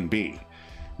 really can be.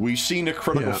 We've seen a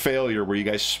critical failure where you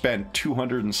guys spent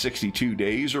 262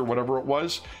 days or whatever it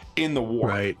was in the war.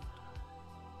 Right.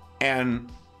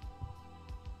 And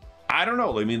I don't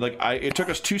know. I mean, like, it took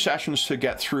us 2 sessions to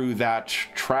get through that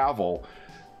travel.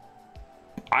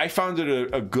 I found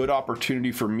it a good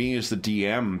opportunity for me as the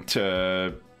DM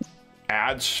to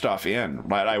add stuff in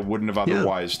that I wouldn't have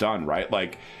otherwise done, right?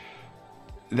 Like,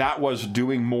 that was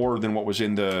doing more than what was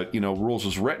in the, you know, rules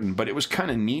as written, but it was kind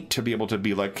of neat to be able to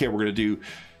be like, okay, we're going to do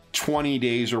 20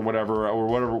 days or whatever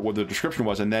what the description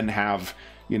was, and then have,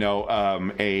 you know,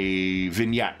 a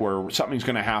vignette where something's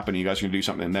going to happen, you guys are going to do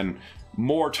something, and then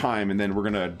more time, and then we're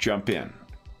going to jump in.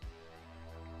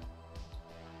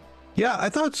 Yeah, I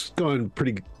thought it's going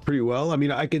pretty well. I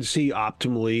mean, I could see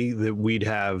optimally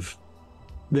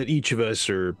that each of us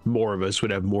or more of us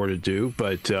would have more to do,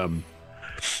 but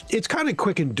it's kind of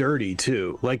quick and dirty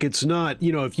too. Like, it's not,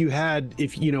 you know, if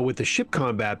you know, with the ship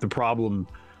combat, the problem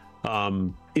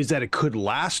is that it could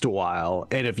last a while,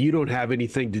 and if you don't have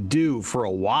anything to do for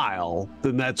a while,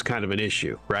 then that's kind of an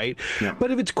issue, right? Yeah.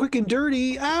 But if it's quick and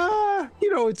dirty, you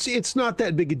know, it's not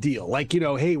that big a deal. Like, you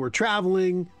know, hey, we're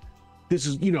traveling. This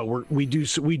is, you know, we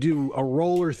do a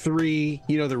roll or 3,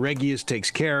 you know, the Regius takes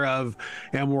care of,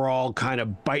 and we're all kind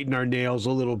of biting our nails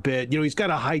a little bit. You know, he's got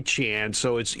a high chance,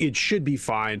 so it should be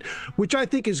fine, which I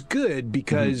think is good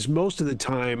because most of the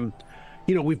time,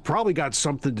 you know, we've probably got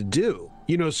something to do.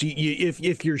 You know, so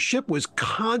if your ship was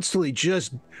constantly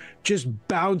just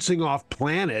bouncing off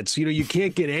planets, you know, you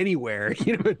can't get anywhere.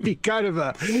 You know, it'd be kind of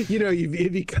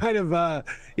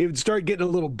it would start getting a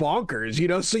little bonkers. You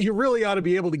know, so you really ought to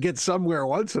be able to get somewhere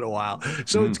once in a while.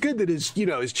 So it's good that his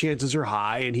chances are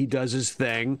high and he does his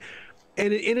thing,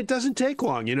 and it doesn't take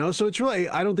long. You know, so it's really,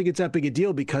 I don't think it's that big a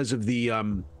deal because of the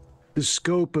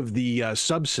scope of the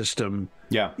subsystem.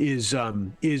 Is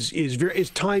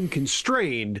time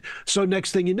constrained. So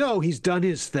next thing you know, he's done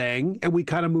his thing, and we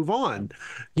kind of move on.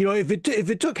 You know, if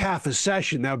it took half a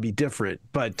session, that would be different,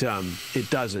 but it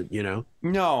doesn't. You know.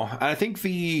 No, I think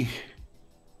the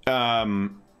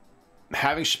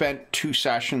having spent 2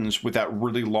 sessions with that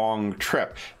really long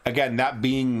trip, again, that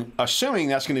being assuming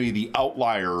that's going to be the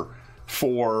outlier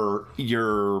for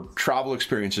your travel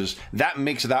experiences, that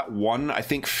makes that one, I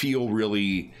think, feel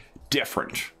really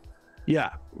different.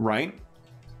 Yeah. Right?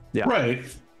 Yeah. Right.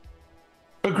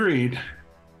 Agreed.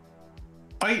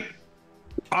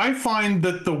 I find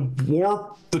that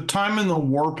the time in the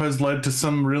warp has led to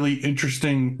some really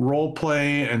interesting role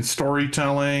play and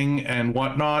storytelling and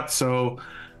whatnot. So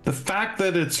the fact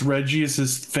that it's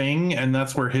Regius's thing and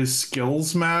that's where his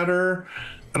skills matter,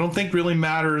 I don't think really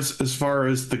matters as far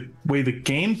as the way the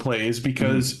game plays,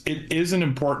 because it is an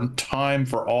important time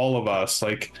for all of us.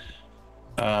 Like,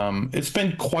 it's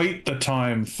been quite the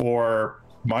time for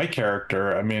my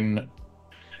character. I mean,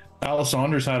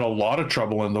 Alessandra's had a lot of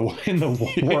trouble in the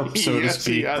warp, so to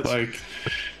speak. Like,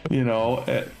 you know,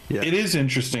 it is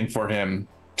interesting for him.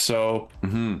 So,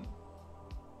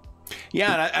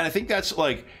 yeah, and I think that's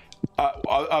like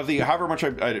of the however much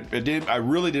I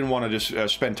really didn't want to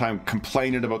just spend time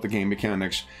complaining about the game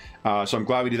mechanics. So I'm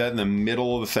glad we did that in the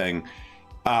middle of the thing.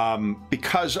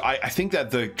 because I think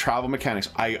that the travel mechanics,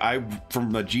 I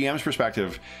from the GM's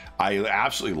perspective, I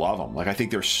absolutely love them. Like, I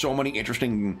think there's so many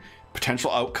interesting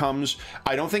potential outcomes.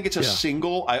 I don't think it's a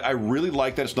single. I really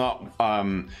like that it's not,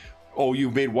 oh,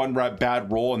 you made one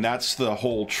bad roll and that's the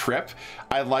whole trip.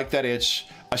 I like that it's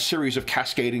a series of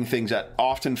cascading things that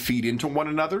often feed into one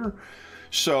another.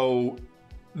 So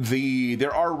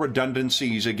there are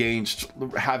redundancies against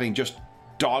having just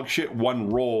dog shit one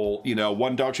roll,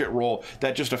 one dog shit roll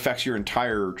that just affects your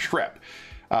entire trip.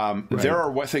 Right. There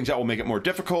are things that will make it more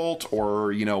difficult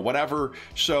or, whatever.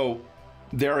 So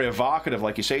they're evocative,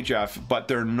 like you say, Jeff, but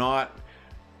they're not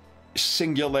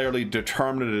singularly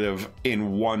determinative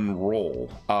in one roll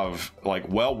of like,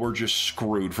 well, we're just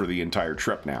screwed for the entire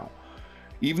trip now.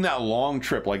 Even that long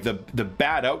trip, like the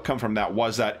bad outcome from that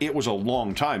was that it was a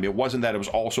long time. It wasn't that it was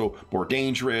also more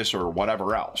dangerous or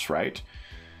whatever else, right?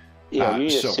 Yeah, you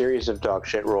need a series of dog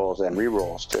shit rolls and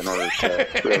re-rolls in order to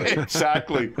really...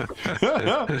 Exactly.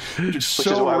 Which is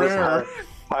so why rare. I was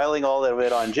piling all of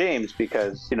it on James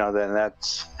because, then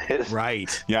that's...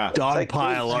 Right. Yeah. Dog like,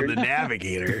 pile on the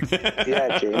navigator.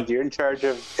 Yeah, James, you're in charge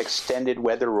of extended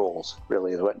weather rolls,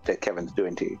 really, is what Kevin's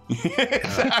doing to you.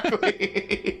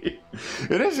 Exactly.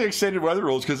 It is extended weather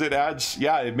rolls because it adds,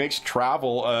 it makes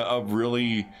travel a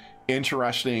really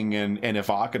interesting and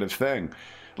evocative thing.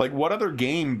 Like, what other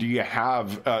game do you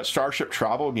have, Starship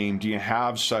Travel game, do you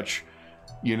have such,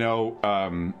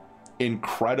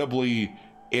 incredibly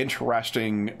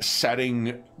interesting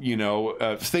setting,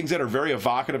 things that are very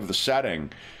evocative of the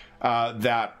setting,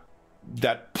 that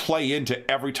play into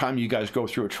every time you guys go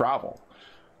through a travel?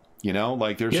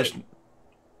 Like there's just...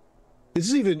 I'm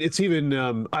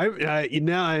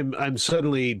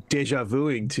suddenly deja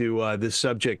vuing to this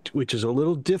subject, which is a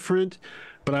little different,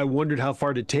 but I wondered how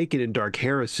far to take it in Dark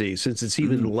Heresy, since it's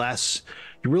even less.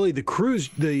 Really, the cruise,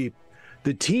 the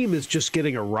team is just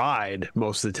getting a ride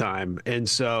most of the time, and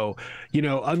so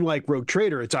unlike Rogue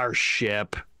Trader, it's our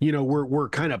ship. We're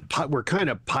kind of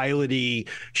piloty,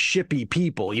 shippy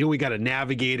people. We got a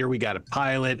navigator, we got a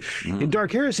pilot. In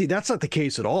Dark Heresy, that's not the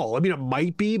case at all. I mean, it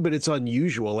might be, but it's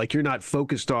unusual. Like, you're not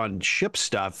focused on ship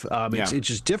stuff. It's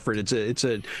just different. It's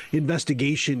a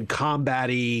investigation,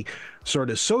 combat-y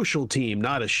sort of social team,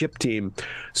 not a ship team.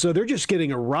 So they're just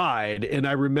getting a ride, and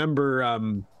I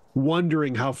remember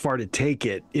wondering how far to take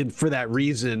it for that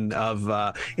reason of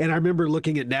and I remember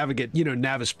looking at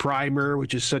Navis Primer,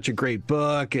 which is such a great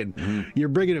book, and you're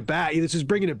bringing it back. This is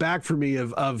bringing it back for me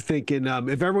of thinking,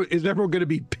 if everyone going to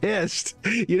be pissed,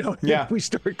 if we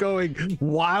start going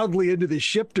wildly into the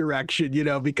ship direction,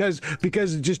 because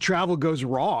just travel goes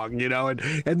wrong,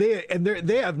 and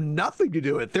they have nothing to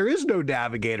do with it. There is no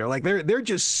navigator. Like, they're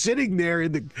just sitting there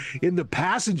in the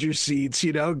passenger seats,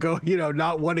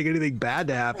 not wanting anything bad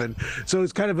to happen. So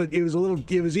it's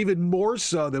it was even more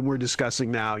so than we're discussing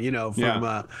now,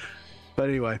 but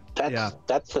anyway,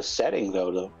 that's the setting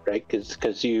though, right?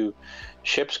 Because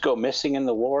ships go missing in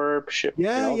the warp,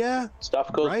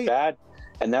 stuff goes bad,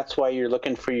 and that's why you're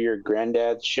looking for your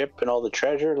granddad's ship and all the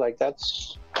treasure. Like,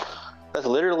 that's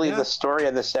literally the story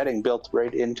and the setting built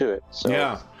right into it.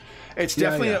 So it's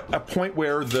definitely a point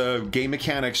where the game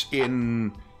mechanics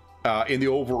in the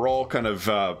overall kind of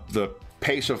the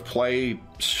pace of play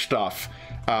stuff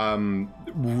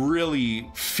really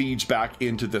feeds back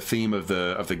into the theme of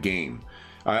the game.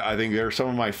 I think they're some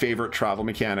of my favorite travel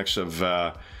mechanics of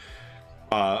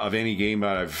any game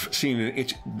that I've seen.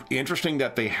 It's interesting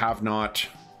that they have not.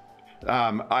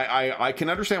 I can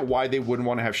understand why they wouldn't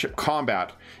want to have ship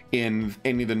combat in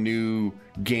any of the new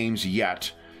games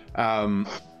yet.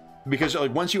 Because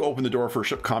like, once you open the door for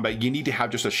ship combat, you need to have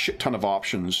just a shit ton of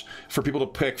options for people to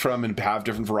pick from and have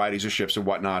different varieties of ships and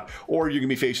whatnot, or you're gonna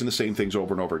be facing the same things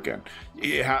over and over again.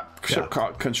 Ship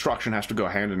construction has to go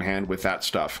hand in hand with that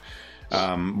stuff.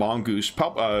 Mongoose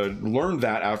learned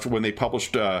that after when they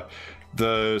published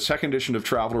the second edition of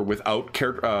Traveler without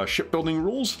shipbuilding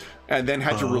rules, and then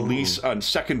had to release a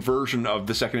second version of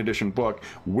the second edition book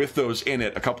with those in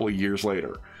it a couple of years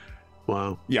later.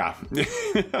 Wow. Yeah.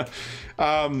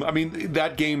 I mean,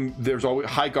 that game, there's always,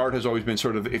 High Guard has always been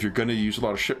sort of, if you're going to use a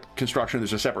lot of ship construction,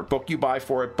 there's a separate book you buy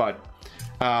for it. But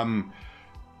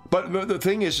the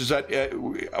thing is that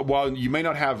while you may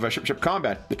not have ship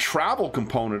combat, the travel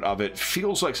component of it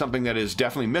feels like something that is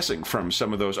definitely missing from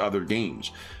some of those other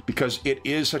games, because it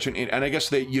is such an, and I guess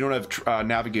that you don't have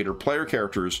navigator player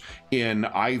characters in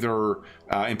either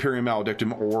Imperium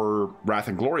Maledictum or Wrath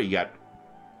and Glory yet.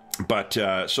 But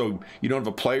so you don't have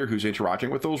a player who's interacting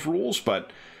with those rules,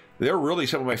 but they're really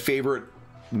some of my favorite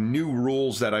new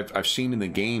rules that I've seen in the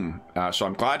game. So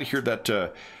I'm glad to hear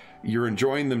that you're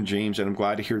enjoying them, James, and I'm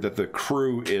glad to hear that the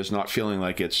crew is not feeling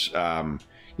like it's,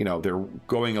 you know, they're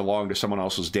going along to someone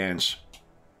else's dance.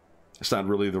 It's not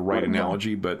really the right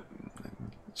analogy, but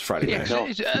it's Friday night.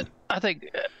 I think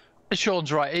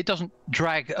Sean's right. It doesn't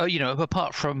drag, you know,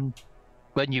 apart from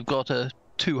when you've got a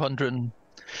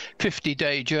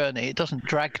 250-day journey, it doesn't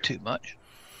drag too much.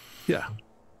 Yeah.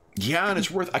 Yeah, and it's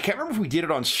worth... I can't remember if we did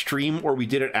it on stream or we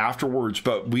did it afterwards,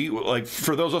 but we, like,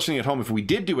 for those listening at home, if we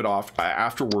did do it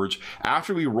afterwards,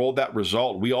 after we rolled that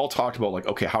result, we all talked about, like,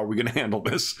 okay, how are we going to handle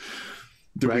this?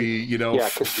 Do we, you know,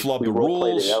 flub the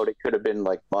rules? It could have been,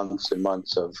 like, months and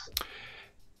months of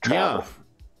travel. Yeah.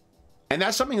 And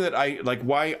that's something that I, like,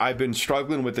 why I've been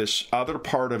struggling with this other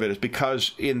part of it is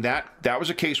because in that was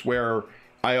a case where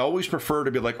I always prefer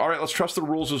to be like, all right, let's trust the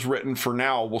rules as written for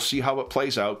now. We'll see how it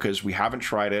plays out because we haven't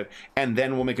tried it. And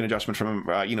then we'll make an adjustment from,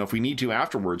 you know, if we need to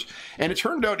afterwards. And it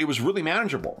turned out it was really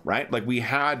manageable, right? Like we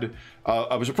had,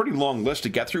 it was a pretty long list to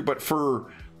get through, but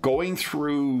for going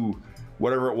through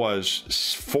whatever it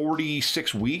was,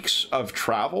 46 weeks of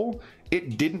travel,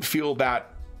 it didn't feel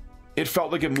that, it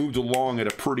felt like it moved along at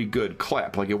a pretty good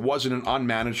clip. Like it wasn't an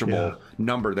unmanageable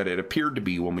number that it appeared to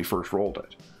be when we first rolled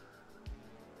it.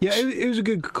 Yeah, it was a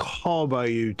good call by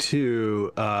you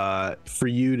too, for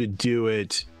you to do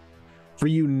it, for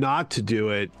you not to do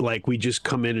it like we just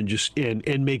come in and just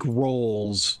and make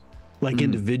rolls like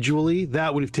individually.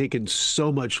 That would have taken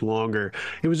so much longer.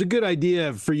 It was a good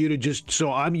idea for you to just,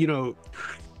 so I'm, you know,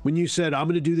 when you said I'm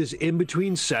going to do this in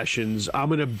between sessions, I'm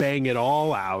going to bang it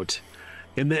all out.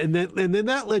 And then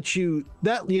that lets you,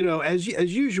 that, you know, as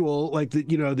usual, like the,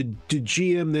 you know, the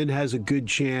GM then has a good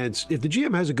chance, if the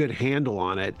GM has a good handle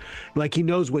on it, like he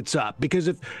knows what's up, because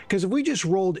if we just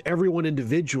rolled everyone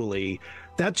individually,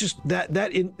 that's just that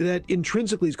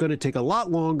intrinsically is going to take a lot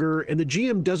longer, and the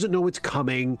GM doesn't know what's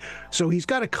coming, so he's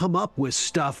got to come up with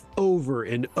stuff over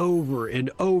and over and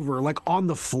over, like on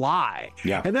the fly.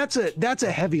 Yeah, and that's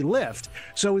a heavy lift.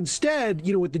 So instead,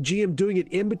 you know, with the GM doing it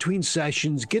in between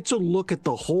sessions, gets a look at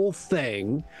the whole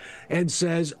thing, and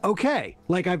says, okay,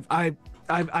 like I've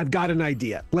got an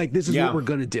idea. Like this is what we're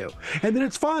gonna do, and then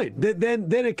it's fine.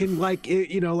 Then it can, like,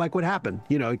 you know, like what happened.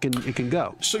 You know, it can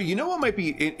go. So you know what might be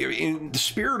in the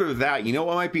spirit of that. You know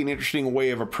what might be an interesting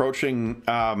way of approaching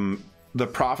the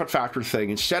profit factor thing,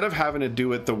 instead of having to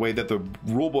do it the way that the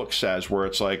rule book says, where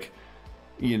it's like,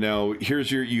 you know, here's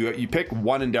your you pick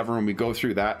one endeavor and we go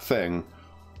through that thing.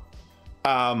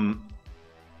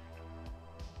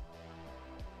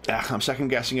 I'm second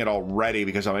guessing it already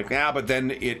because I'm like, but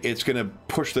then it's going to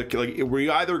push the, like,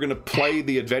 we're either going to play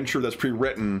the adventure that's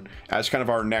pre-written as kind of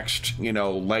our next, you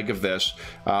know, leg of this,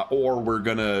 or we're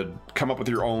going to come up with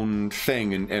your own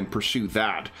thing and pursue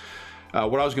that.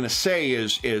 What I was going to say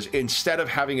is instead of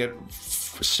having it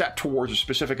set towards a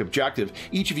specific objective,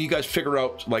 each of you guys figure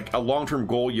out like a long-term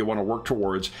goal you want to work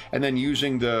towards, and then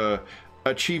using the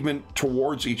achievement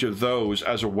towards each of those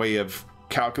as a way of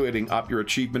calculating up your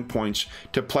achievement points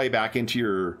to play back into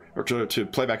your, or to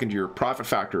play back into your profit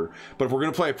factor. But if we're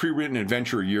going to play a pre-written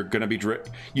adventure, you're going to be,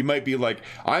 you might be like,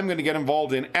 I'm going to get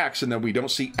involved in X, and then we don't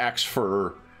see X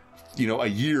for, you know, a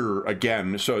year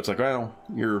again. So it's like, well,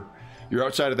 you're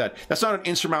outside of that. That's not an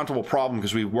insurmountable problem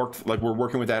because we're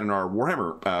working with that in our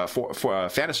Warhammer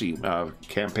fantasy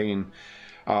campaign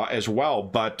as well.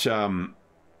 But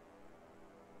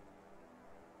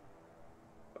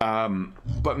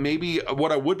maybe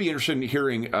what I would be interested in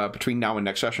hearing between now and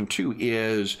next session too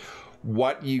is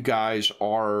what you guys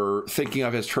are thinking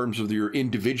of as terms of your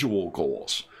individual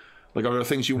goals. Like, are there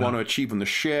things you want to achieve on the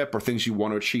ship, or things you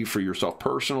want to achieve for yourself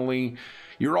personally?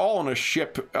 You're all on a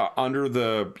ship under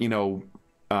the, you know,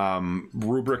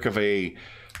 rubric of a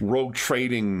rogue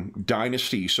trading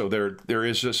dynasty, so there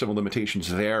is some limitations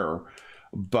there.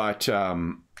 But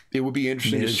it would be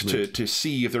interesting to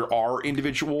see if there are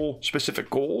individual specific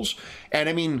goals. And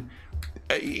I mean,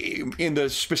 in the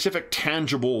specific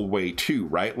tangible way too,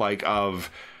 right? Like of,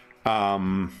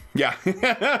 yeah,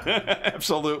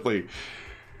 absolutely.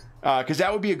 Because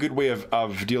that would be a good way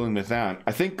of dealing with that.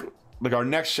 I think like our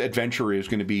next adventure is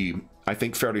going to be, I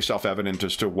think, fairly self-evident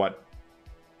as to what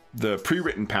the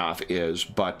pre-written path is.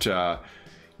 But,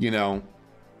 you know,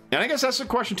 and I guess that's the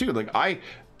question too. Like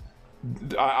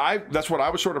that's what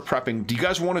I was sort of prepping. Do you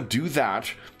guys want to do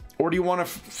that, or do you want to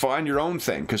find your own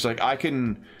thing? Because like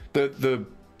the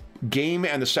game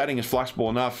and the setting is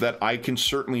flexible enough that I can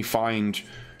certainly find,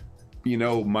 you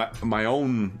know, my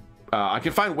own. I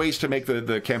can find ways to make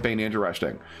the campaign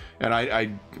interesting, and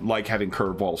I like having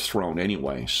curveballs thrown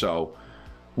anyway. So,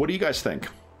 what do you guys think?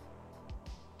 I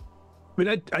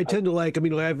mean, I tend to like. I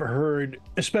mean, I've heard,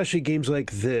 especially games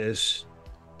like this,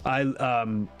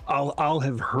 I'll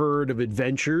have heard of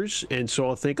adventures, and so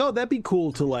I'll think, oh, that'd be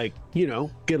cool to, like, you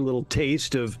know, get a little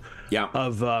taste of you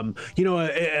know,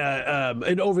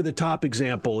 an over the top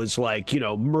example is like, you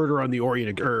know, Murder on the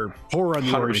Orient or Horror on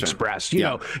the Orient Express. You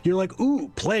know, you're like, ooh,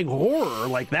 playing horror,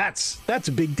 like that's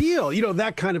a big deal. You know,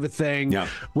 that kind of a thing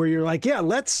where you're like, yeah,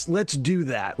 let's do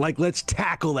that. Like, let's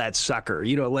tackle that sucker.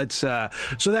 You know, let's so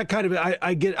that kind of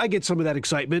I get some of that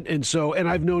excitement, and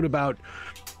I've known about.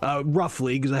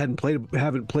 Roughly, because I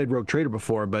haven't played Rogue Trader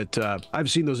before, but I've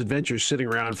seen those adventures sitting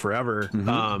around forever,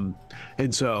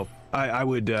 and so I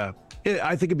would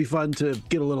I think it'd be fun to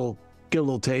get a little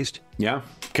taste. Yeah.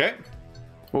 Okay.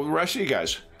 Well, the rest of you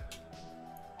guys,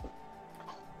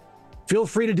 feel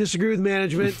free to disagree with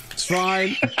management. It's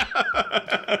fine.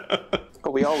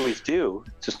 But we always do.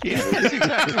 Just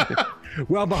Exactly.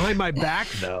 Well, behind my back,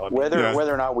 though. whether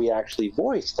or not we actually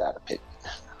voice that opinion.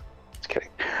 Just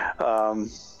kidding.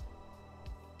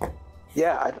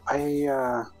 Yeah,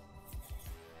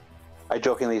 I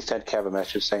jokingly sent Kev a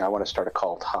message saying I want to start a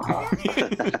cult. Haha.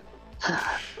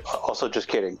 Also, just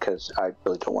kidding, because I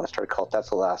really don't want to start a cult. That's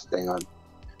the last thing on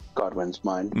Godwin's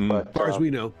mind. But As far as we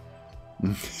know.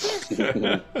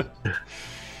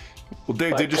 Well,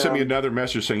 Dave did just send me another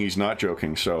message saying he's not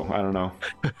joking, so I don't know.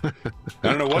 I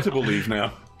don't know what to believe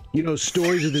now. You know,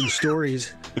 stories within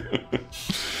stories.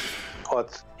 Well,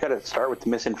 it's got to start with the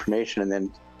misinformation and then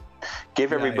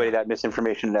give everybody that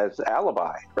misinformation as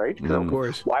alibi, right? Of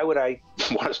course. Why would I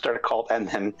want to start a cult and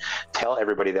then tell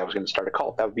everybody that I was going to start a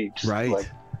cult? That would be just like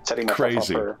setting myself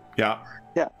crazy. up for... Yeah.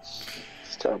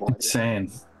 It's terrible.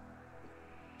 Insane.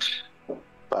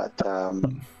 But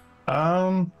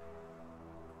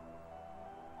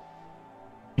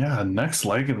yeah, next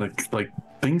leg of the like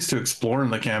things to explore in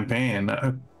the campaign.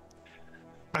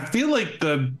 I feel like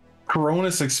the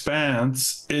Coronis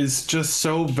Expanse is just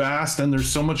so vast and there's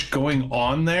so much going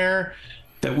on there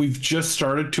that we've just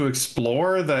started to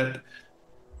explore that,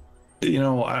 you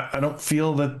know, I don't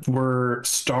feel that we're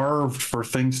starved for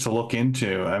things to look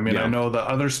into. I mean, I know the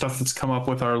other stuff that's come up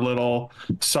with our little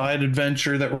side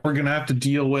adventure that we're going to have to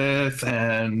deal with,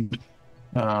 and,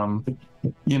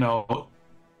 you know,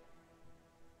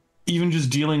 even just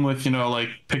dealing with, you know, like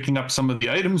picking up some of the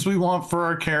items we want for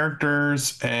our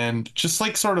characters and just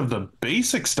like sort of the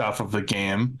basic stuff of the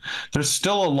game. There's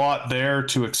still a lot there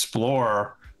to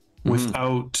explore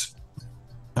without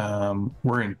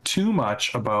worrying too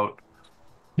much about,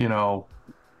 you know,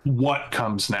 what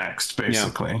comes next,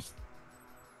 basically.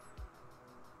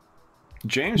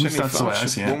 James, any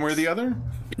thoughts one way or the other?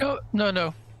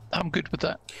 No, I'm good with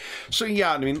that. So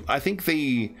yeah, I mean, I think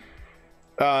the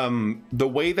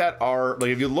way that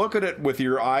if you look at it with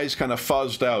your eyes kind of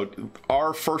fuzzed out,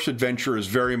 our first adventure is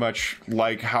very much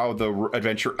like how the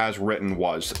adventure as written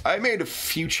was. I made a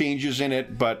few changes in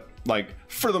it, but like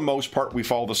for the most part, we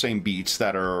follow the same beats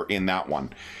that are in that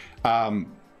one.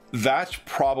 That's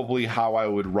probably how I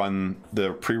would run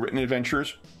the pre-written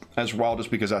adventures as well, just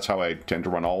because that's how I tend to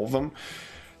run all of them.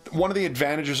 One of the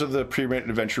advantages of the pre-written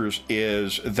adventures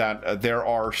is that there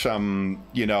are some,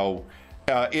 you know,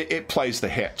 it plays the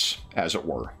hits, as it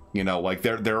were. You know, like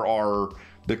there are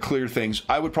the clear things.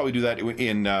 I would probably do that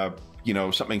in you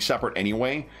know, something separate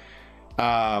anyway.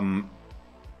 But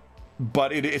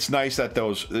it's nice that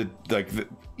those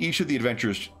each of the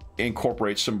adventures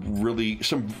incorporates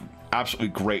some absolutely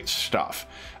great stuff.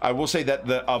 I will say that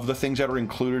of the things that are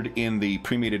included in the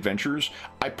pre-made adventures,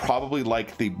 I probably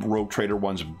like the Rogue Trader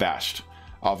ones best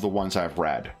of the ones I've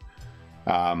read.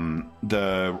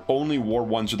 The only war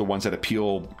ones are the ones that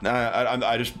appeal.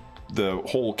 I just, the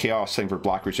whole chaos thing for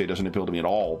Black Crusade doesn't appeal to me at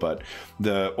all, but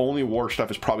the only war stuff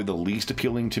is probably the least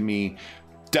appealing to me.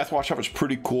 Deathwatch stuff is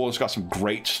pretty cool. It's got some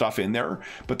great stuff in there,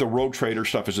 but the Rogue Trader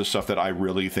stuff is the stuff that I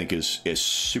really think is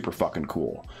super fucking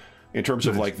cool in terms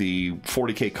of like the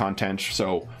 40K content.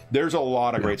 So there's a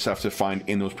lot of great stuff to find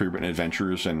in those pre-written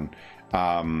adventures, and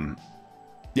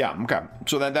yeah, okay.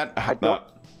 So that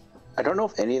I don't know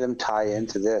if any of them tie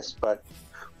into this, but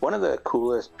one of the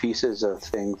coolest pieces of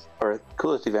things, or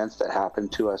coolest events that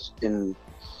happened to us in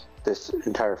this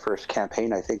entire first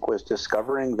campaign, I think, was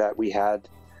discovering that we had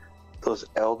those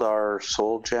Eldar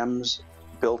soul gems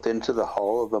built into the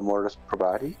hull of the Mortis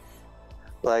Probati.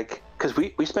 Like, because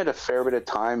we spent a fair bit of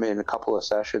time in a couple of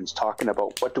sessions talking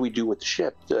about what do we do with the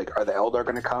ship? Like, are the Eldar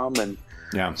going to come? And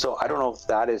so I don't know if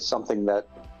that is something that,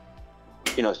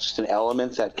 you know, it's just an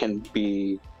element that can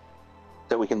be,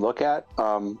 that we can look at.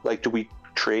 Like, do we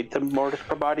trade the Mortis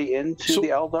Probati into the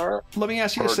Eldar? Let me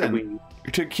ask you this then,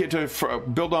 to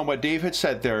build on what Dave had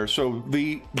said there. So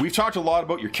we've talked a lot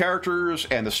about your characters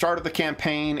and the start of the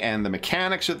campaign and the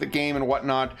mechanics of the game and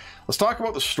whatnot. Let's talk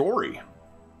about the story.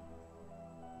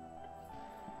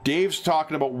 Dave's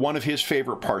talking about one of his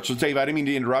favorite parts. So, Dave, I didn't mean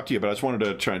to interrupt you, but I just wanted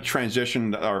to try to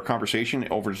transition our conversation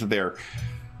over to there.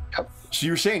 So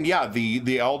you're saying, yeah, the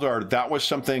Eldar, that was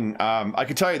something, I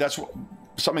can tell you that's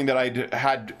something that I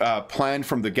had planned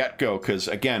from the get-go, because,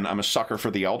 again, I'm a sucker for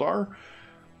the Eldar.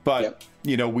 But,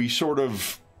 you know, we sort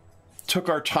of took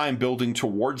our time building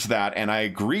towards that, and I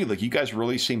agree, like, you guys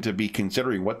really seem to be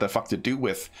considering what the fuck to do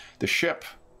with the ship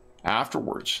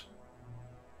afterwards.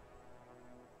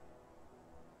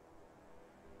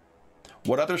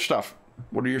 What other stuff?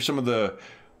 What are some of the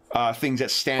things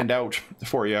that stand out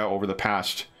for you over the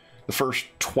first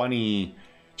 20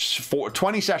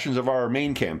 sessions of our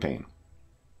main campaign?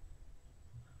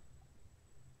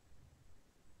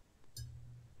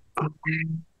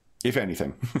 If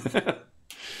anything. I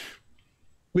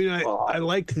mean, I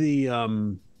liked the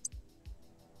I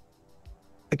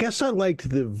guess I liked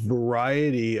the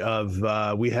variety of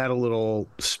we had a little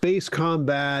space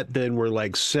combat, then we're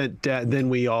like sent down, then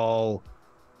we all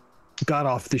got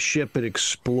off the ship and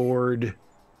explored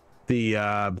the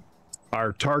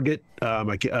our target,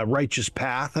 like a righteous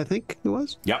path, I think it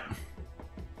was. Yep.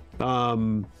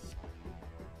 And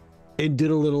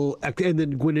did a little, and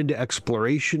then went into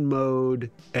exploration mode,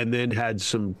 and then had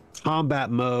some combat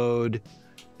mode.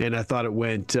 And I thought it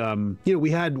went, you know,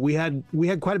 we had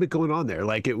quite a bit going on there.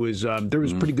 Like it was, there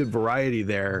was pretty good variety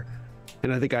there,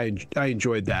 and I think I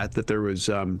enjoyed that there was,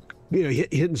 you know,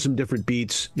 hitting some different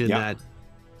beats in that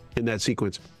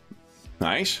sequence.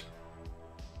 Nice.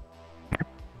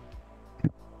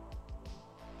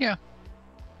 Yeah,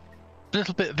 a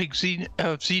little bit of big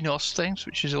Xenos things,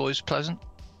 which is always pleasant.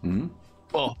 Mm-hmm.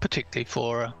 Well, particularly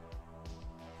for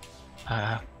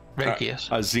Regius.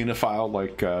 A xenophile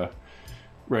like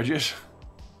Regius?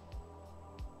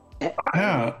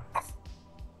 Yeah.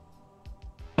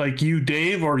 Like you,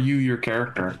 Dave, or you, your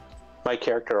character? My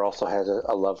character also has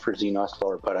a love for Xenos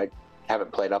lore, but I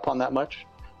haven't played up on that much.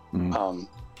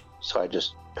 So I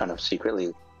just kind of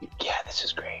secretly, yeah, this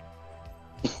is great.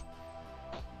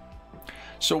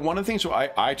 So one of the things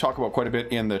I talk about quite a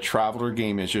bit in the Traveler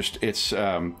game is just it's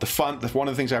the fun. One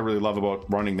of the things I really love about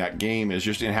running that game is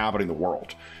just inhabiting the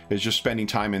world. Is just spending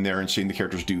time in there and seeing the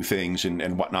characters do things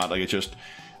and whatnot. Like it's just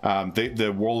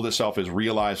the world itself is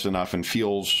realized enough and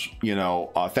feels, you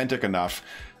know, authentic enough.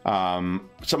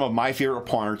 Some of my favorite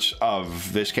parts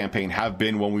of this campaign have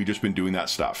been when we've just been doing that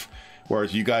stuff.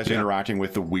 Whereas you guys interacting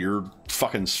with the weird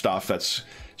fucking stuff that's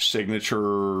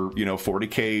signature, you know,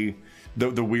 40K.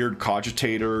 The weird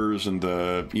cogitators and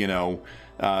the, you know,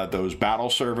 those battle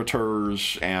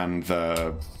servitors and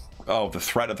the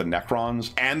threat of the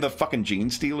Necrons and the fucking Gene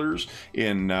Stealers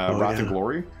in Wrath and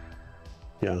Glory.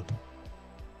 Yeah.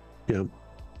 Yeah.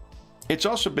 It's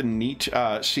also been neat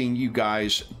seeing you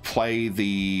guys play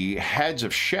the heads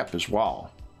of ship as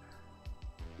well.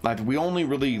 Like we only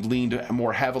really leaned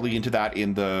more heavily into that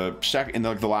in the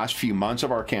last few months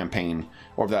of our campaign,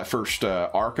 or that first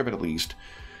arc of it at least.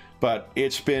 But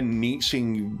it's been neat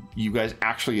seeing you guys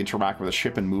actually interact with the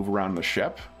ship and move around the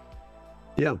ship.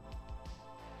 Yeah.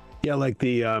 Yeah, like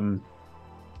the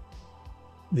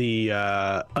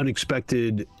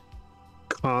unexpected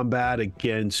combat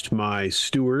against my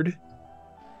steward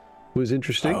was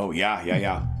interesting. Oh,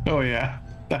 yeah. Oh, yeah.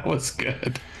 That was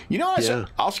good. You know,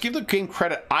 I'll give the game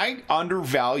credit. I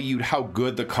undervalued how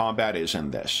good the combat is in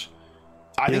this.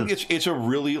 I think it's a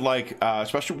really, like,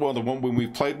 especially when we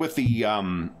played with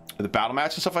the battle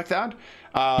mats and stuff like that.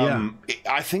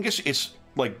 I think it's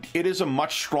like it is a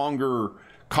much stronger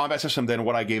combat system than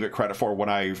what I gave it credit for when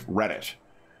I read it.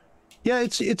 Yeah,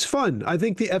 it's fun. I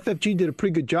think the FFG did a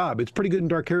pretty good job. It's pretty good in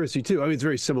Dark Heresy too. I mean, it's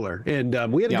very similar, and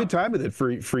we had a good time with it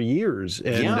for years.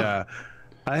 And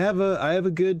I have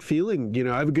a good feeling. You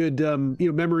know, I have a good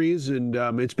memories, and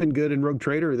it's been good in Rogue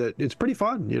Trader. That it's pretty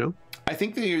fun. You know. I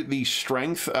think the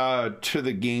strength to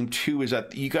the game too is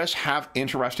that you guys have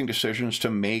interesting decisions to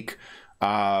make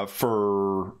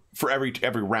for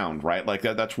every round, right? Like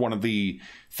that's one of the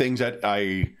things that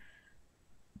I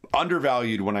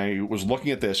undervalued when I was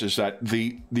looking at this, is that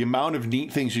the amount of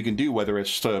neat things you can do, whether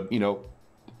it's to, you know,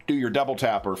 do your double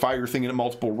tap or fire your thing at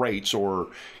multiple rates, or,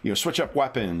 you know, switch up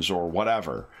weapons or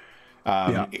whatever.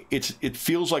 It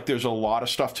feels like there's a lot of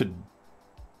stuff to.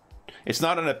 It's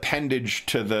not an appendage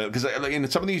to the, because in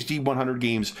some of these D100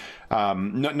 games,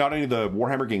 not only the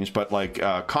Warhammer games, but like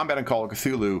Combat and Call of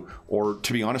Cthulhu, or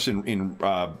to be honest, in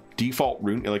default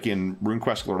Rune, like in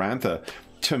RuneQuest Glorantha,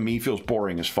 to me feels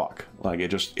boring as fuck. Like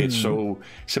it's so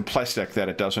simplistic that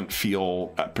it doesn't feel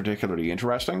particularly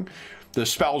interesting. The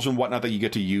spells and whatnot that you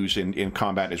get to use in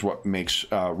combat is what makes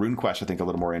RuneQuest, I think, a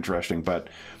little more interesting. But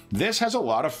this has a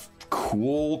lot of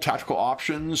cool tactical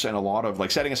options and a lot of,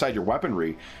 like, setting aside your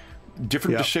weaponry,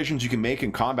 different decisions you can make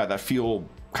in combat that feel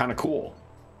kind of cool.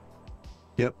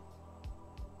 Yep.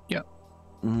 Yep.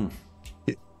 Mm-hmm.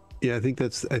 Yeah, I think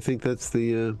that's the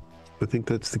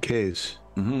case.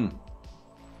 Mm-hmm.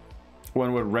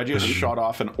 When Regius shot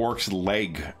off an orc's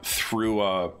leg through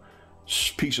a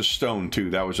piece of stone too,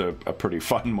 that was a pretty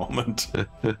fun moment.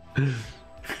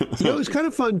 It was kind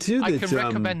of fun too. I can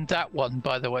recommend that one,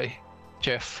 by the way,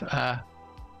 Jeff. That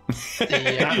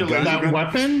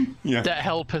weapon? Yeah. That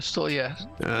hell pistol, yeah.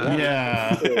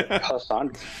 Yeah.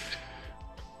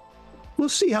 We'll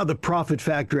see how the profit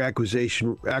factor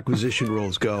acquisition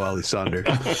rules go, Alessander.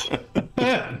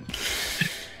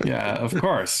 Yeah, of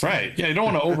course. Right. Yeah, you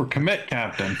don't want to overcommit,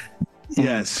 Captain.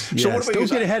 Yes. So what about don't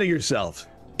get ahead of yourself.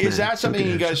 Is that something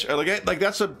you guys are like?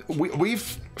 That's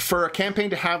we've for a campaign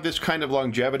to have this kind of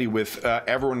longevity with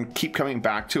everyone keep coming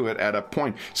back to it at a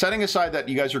point. Setting aside that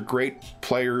you guys are great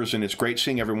players and it's great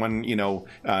seeing everyone. You know,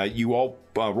 you all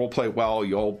role play well.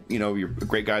 You all, you know, you're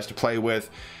great guys to play with.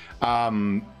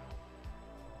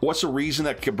 What's the reason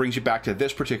that brings you back to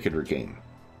this particular game?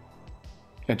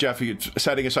 And Jeff,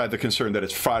 setting aside the concern that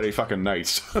it's Friday fucking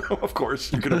nights, of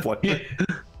course you're gonna play.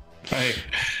 Right.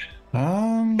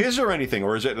 Is there anything,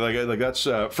 or is it like that's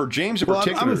for James in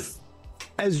particular?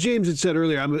 As James had said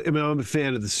earlier, I'm a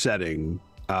fan of the setting.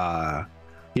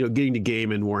 You know, getting to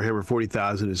game in Warhammer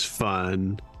 40,000 is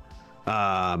fun,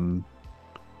 and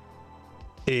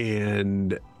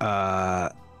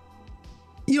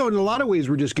you know, in a lot of ways,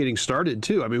 we're just getting started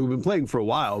too. I mean, we've been playing for a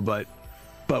while, but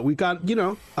we got, you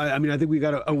know, I mean, I think we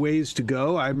got a ways to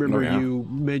go. I remember you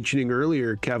mentioning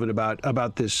earlier, Kevin,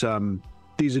 about this.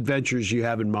 These adventures you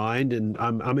have in mind, and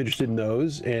I'm interested in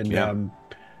those. And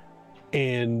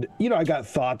and you know, I got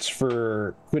thoughts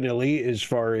for Quinelli as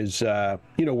far as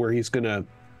you know, where he's gonna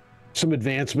some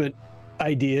advancement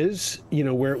ideas, you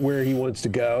know, where he wants to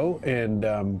go, and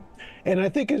I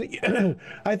think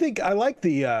I like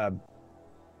the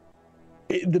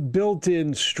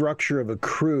built-in structure of a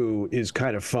crew is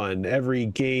kind of fun. Every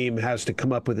game has to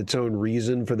come up with its own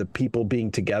reason for the people being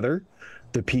together,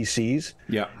 the PCs.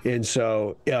 Yeah. And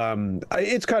so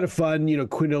it's kind of fun, you know,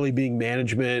 Quinelli being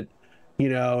management, you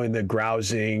know, and the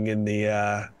grousing and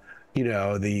the, you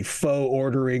know, the faux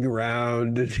ordering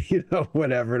around, and, you know,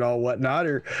 whatever and all whatnot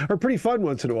are pretty fun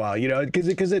once in a while, you know,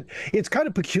 because it's kind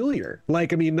of peculiar.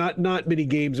 Like, I mean, not many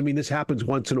games. I mean, this happens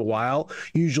once in a while,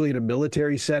 usually in a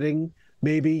military setting.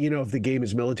 Maybe, you know, if the game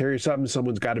is military or something,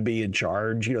 someone's got to be in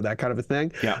charge, you know, that kind of a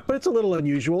thing. Yeah. But it's a little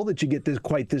unusual that you get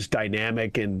this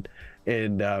dynamic and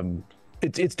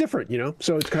it's different, you know.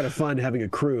 So it's kind of fun having a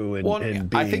crew and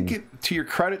being... I think to your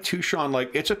credit too, Sean, like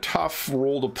it's a tough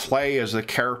role to play as a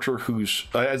character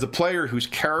as a player whose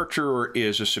character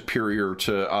is a superior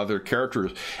to other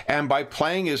characters, and by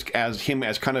playing as him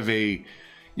as kind of a,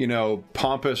 you know,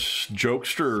 pompous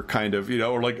jokester kind of, you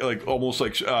know, or like almost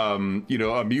like you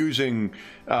know, amusing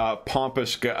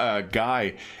pompous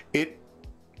guy,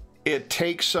 it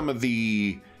takes some of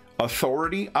the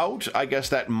authority out, I guess,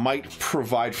 that might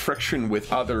provide friction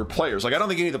with other players. Like, I don't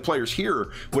think any of the players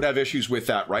here would have issues with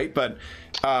that, right? But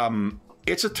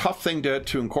it's a tough thing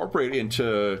to incorporate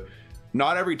into.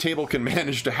 Not every table can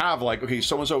manage to have, like, okay,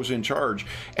 so-and-so's in charge,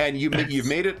 and you've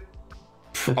made it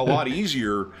a lot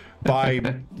easier by,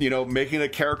 you know, making a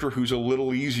character who's a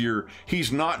little easier.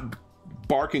 He's not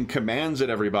barking commands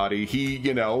at everybody. He,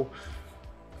 you know,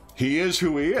 he is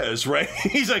who he is, right?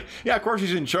 He's like, yeah, of course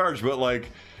he's in charge, but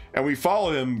like, and we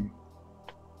follow him,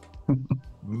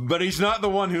 but he's not the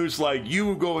one who's like,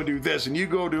 you go and do this and you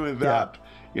go doing that,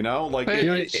 you know, like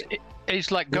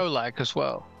it's like Golag as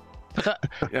well. But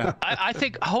that, I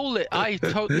think I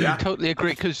totally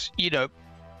agree, because, you know,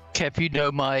 Kev, you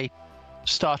know my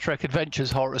Star Trek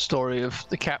Adventures horror story of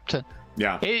the captain.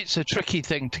 Yeah, it's a tricky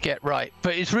thing to get right,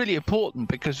 but it's really important,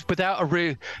 because without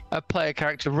a player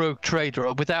character rogue trader,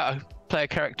 or without a player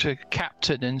character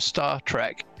captain in Star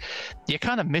Trek, you're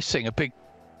kind of missing a big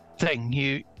thing.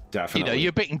 You know,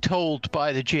 you're being told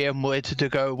by the GM where to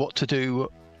go, what to do.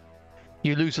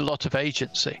 You lose a lot of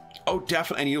agency. Oh,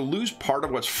 definitely. And you lose part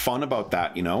of what's fun about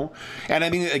that, you know? And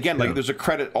I mean, again, like, there's a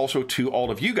credit also to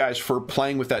all of you guys for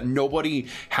playing with that. Nobody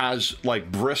has,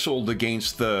 like, bristled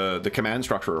against the command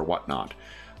structure or whatnot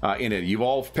in it. You've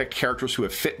all picked characters who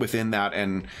have fit within that,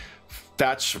 and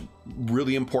that's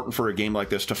really important for a game like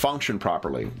this to function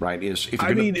properly, right? If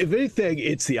anything,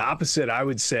 it's the opposite, I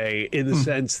would say, in the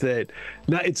sense that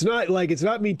it's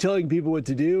not me telling people what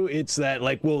to do. It's that,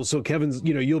 like, well, so Kevin's,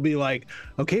 you know, you'll be like,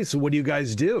 okay, so what do you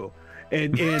guys do?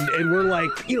 And we're like,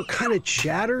 you know, kind of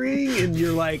chattering, and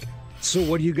you're like, so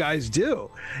what do you guys do?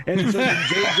 And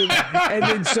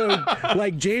so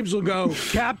James will go,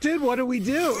 Captain, what do we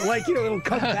do? Like, it'll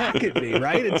come back at me,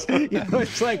 right? It's,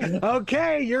 it's like,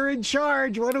 okay, you're in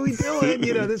charge. What are we doing?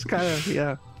 This kind of,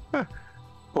 yeah.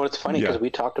 Well, it's funny because we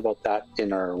talked about that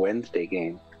in our Wednesday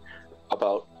game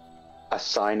about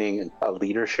assigning a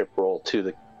leadership role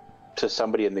to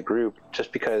somebody in the group,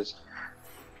 just because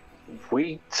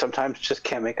we sometimes just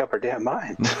can't make up our damn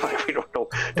minds. Like, we don't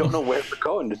know where we're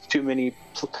going. There's too many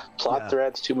plot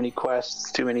threads, too many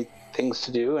quests, too many things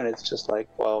to do, and it's just like,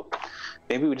 well,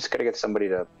 maybe we just got to get somebody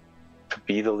to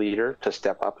be the leader, to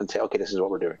step up and say, okay, this is what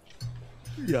we're doing.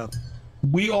 Yeah.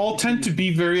 We all tend to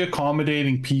be very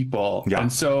accommodating people,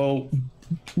 and so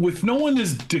if no one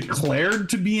is declared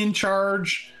to be in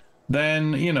charge,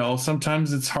 then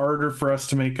sometimes it's harder for us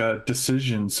to make a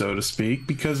decision, so to speak,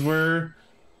 because we're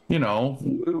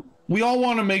we all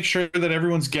want to make sure that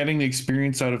everyone's getting the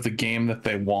experience out of the game that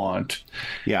they want.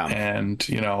 Yeah. And,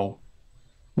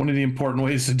 one of the important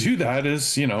ways to do that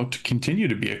is, to continue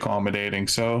to be accommodating.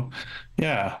 So,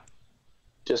 yeah.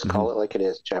 Just call it like it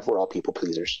is, Jeff. We're all people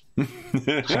pleasers.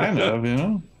 Kind of,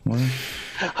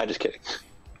 I'm just kidding.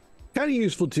 Kind of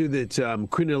useful too that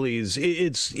Quinelli's,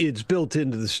 it's built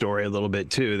into the story a little bit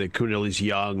too, that Quinelli's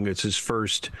young. It's his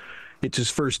first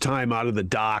time out of the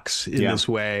docks in this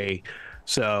way.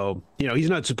 So, he's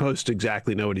not supposed to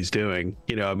exactly know what he's doing,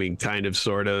 kind of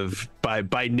sort of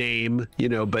by name,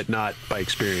 but not by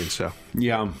experience. So,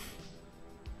 yeah.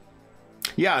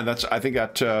 I think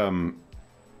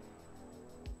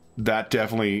that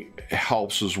definitely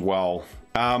helps as well.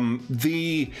 So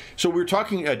we were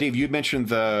talking, Dave, you mentioned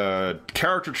the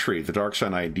character tree, the dark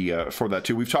sun idea for that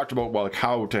too. We've talked about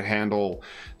how to handle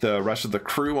the rest of the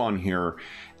crew on here,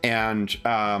 and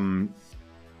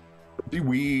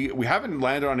we haven't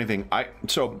landed on anything.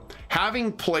 So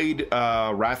having played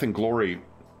Wrath and Glory,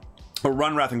 or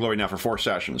run Wrath and Glory now for 4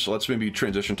 sessions, so let's maybe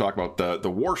transition, talk about the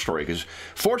war story, because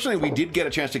fortunately we did get a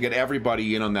chance to get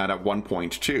everybody in on that at one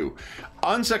point too.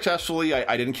 Unsuccessfully,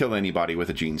 I didn't kill anybody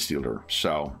with a Gene Stealer,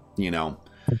 so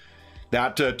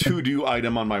that to-do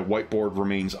item on my whiteboard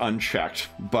remains unchecked.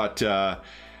 But the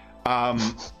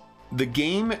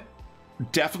game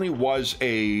definitely was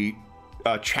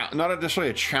not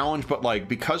necessarily a challenge, but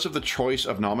because of the choice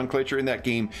of nomenclature in that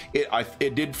game,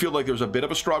 it did feel like there was a bit of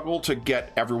a struggle to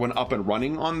get everyone up and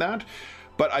running on that.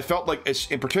 But I felt like,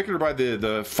 in particular by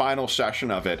the final session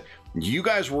of it, you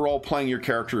guys were all playing your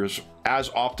characters as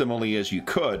optimally as you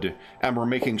could, and were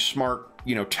making smart,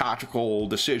 tactical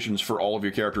decisions for all of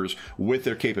your characters with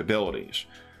their capabilities.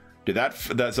 That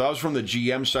was from the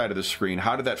GM side of the screen.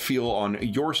 How did that feel on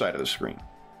your side of the screen?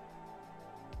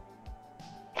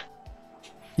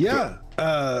 Yeah,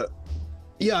 I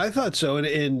thought so, and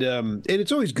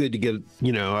it's always good to get,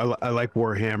 I like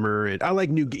Warhammer, and I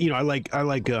like new, I like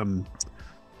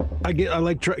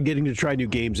getting to try new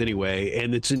games anyway,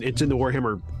 and it's in the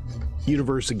Warhammer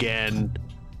universe again,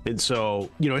 and so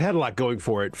it had a lot going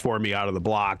for me out of the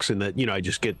blocks, and that I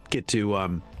just get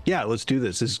to let's do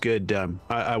this. This is good.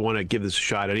 I want to give this a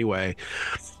shot anyway.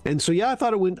 And so, I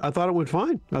thought it went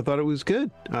fine. I thought it was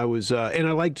good. I was, and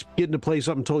I liked getting to play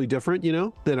something totally different,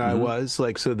 than I was.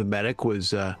 So the medic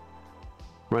was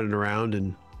running around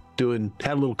and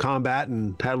had a little combat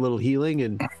and had a little healing,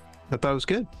 and I thought it was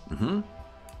good.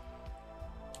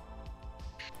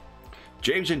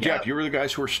 James and Jeff, you were the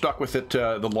guys who were stuck with it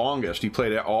the longest. You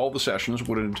played all the sessions.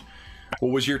 What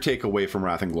was your takeaway from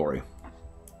Wrath and Glory?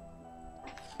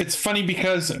 It's funny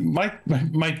because my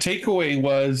takeaway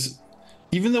was,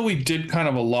 even though we did kind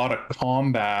of a lot of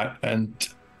combat and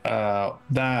I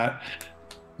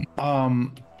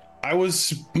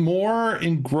was more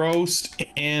engrossed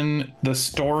in the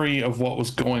story of what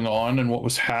was going on and what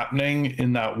was happening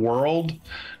in that world,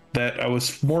 that I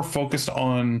was more focused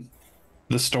on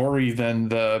the story than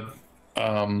the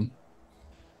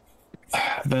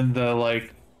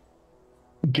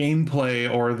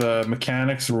gameplay or the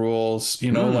mechanics rules,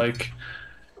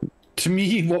 to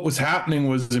me, what was happening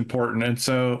was important. And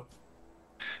so,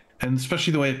 and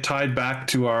especially the way it tied back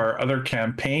to our other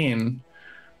campaign,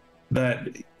 that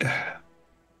I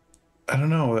don't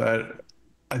know,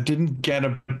 I didn't get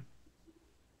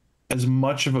as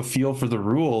much of a feel for the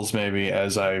rules maybe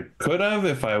as I could have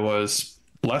if I was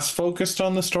less focused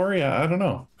on the story. I don't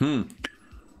know.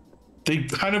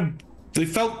 They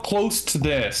felt close to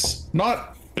this,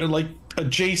 not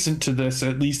adjacent to this,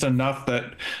 at least enough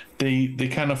that they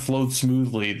kind of flowed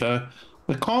smoothly. The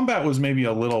combat was maybe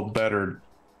a little better,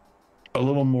 a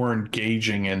little more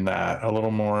engaging in that, a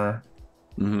little more.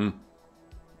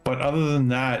 But other than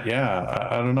that,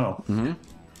 I don't know.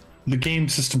 the game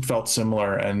system felt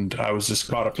similar, and I was just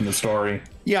caught up in the story.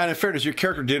 Yeah, and in fairness, your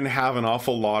character didn't have an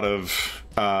awful lot of...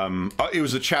 it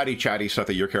was the chatty stuff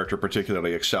that your character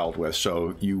particularly excelled with,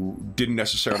 so you didn't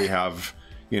necessarily have,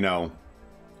 you know...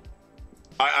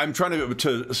 I'm trying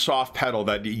to soft pedal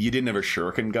that you didn't have a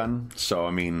shuriken gun, so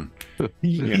I mean,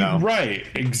 you know. Right,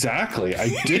 exactly. I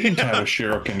didn't have a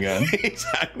shuriken gun.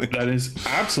 Exactly. That is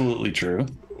absolutely true.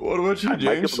 What about you, James? I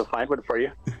might be able to find one for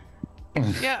you.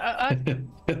 Yeah,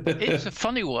 it's a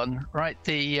funny one, right?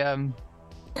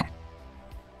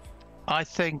 I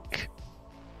think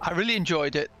I really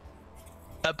enjoyed it,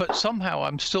 but somehow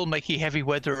I'm still making heavy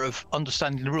weather of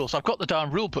understanding the rules. I've got the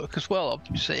darn rule book as well,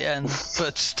 obviously,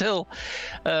 but still,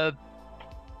 it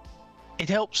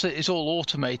helps that it's all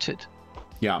automated.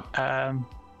 Yeah.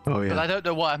 Oh yeah. But I don't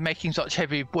know why I'm making such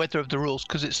heavy weather of the rules,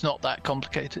 because it's not that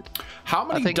complicated. How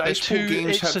many I think dice pool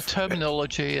games it's have... the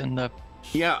terminology and the...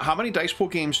 Yeah, how many dice pool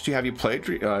games have you played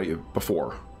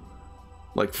before?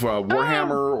 Like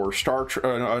Warhammer or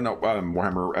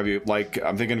Warhammer. Have you, like,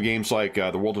 I'm thinking of games like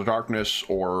The World of Darkness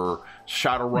or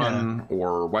Shadowrun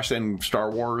or West End Star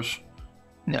Wars?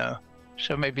 No.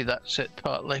 So maybe that's it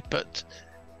partly, but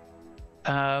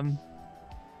yeah,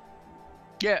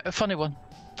 a funny one.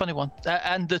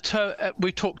 And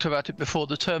we talked about it before,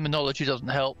 the terminology doesn't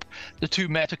help. The two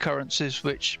meta currencies,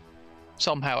 which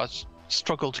somehow I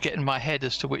struggle to get in my head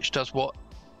as to which does what.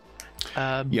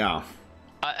 Yeah.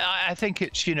 I think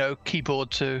it's, you know,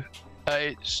 keyboard to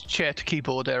it's chair to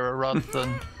keyboard error rather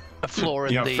than a flaw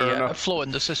in a flaw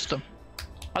in the system.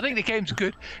 I think the game's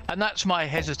good, and that's my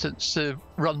hesitance to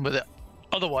run with it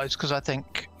otherwise, because I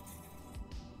think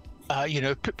you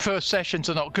know, first sessions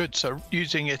are not good, so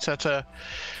using it at a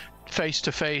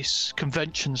face-to-face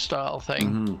convention style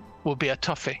thing will be a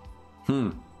toughie.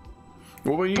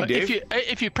 What about you, but Dave?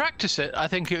 if you practice it, I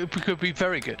think it could be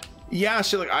very good. Yeah,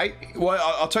 so like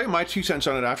I'll tell you my 2 cents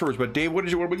on it afterwards. But Dave, what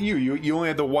about you? You only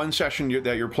had the one session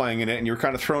that you're playing in it, and you're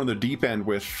kind of thrown in the deep end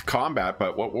with combat.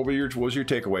 But what was your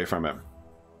takeaway from it?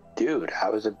 Dude, I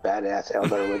was a badass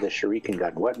Eldar with a shuriken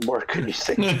gun. What more could you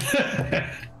say?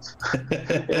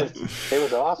 It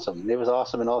was awesome. It was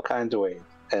awesome in all kinds of ways.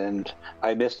 And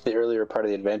I missed the earlier part of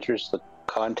the adventures, the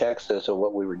context as to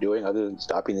what we were doing, other than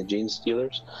stopping the gene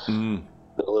stealers. A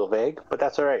little vague, but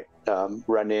that's all right.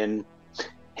 Run in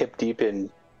hip deep in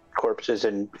corpses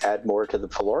and add more to the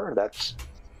floor. That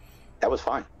was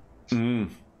fine.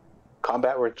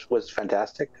 Combat was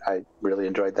fantastic. I really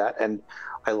enjoyed that, and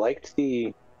I liked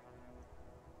the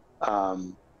I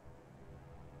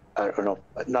don't know,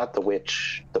 not the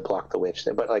witch, the block the witch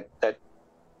thing, but like that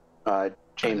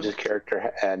James's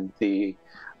character and the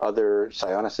other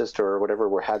psionicist or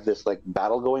whatever had this like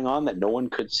battle going on that no one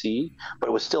could see, but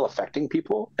it was still affecting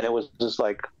people, and it was just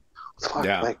like, fuck,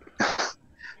 like,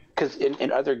 because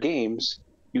in other games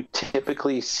you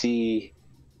typically see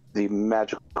the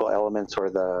magical elements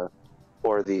or the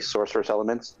sorcerous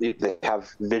elements. They have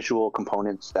visual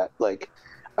components that, like,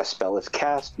 a spell is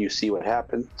cast, you see what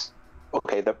happens.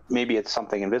 Okay, maybe it's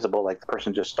something invisible, like the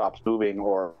person just stops moving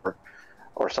or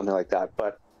something like that,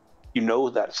 but you know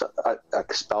that a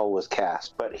spell was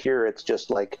cast. But here it's just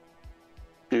like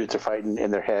dudes are fighting in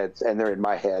their heads, and they're in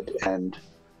my head, and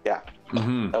that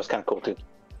was kind of cool too.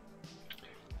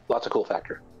 Lots of cool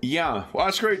factor. Yeah, well,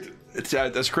 that's great.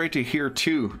 That's great to hear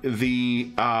too. The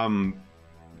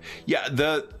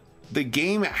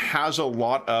game has a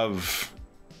lot of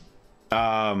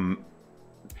I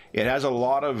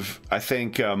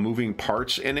think moving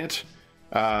parts in it,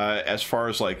 as far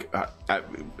as like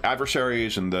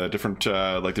adversaries and the different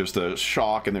like there's the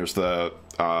shock and there's the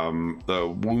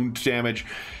wound damage,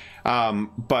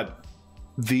 but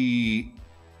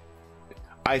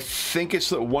I think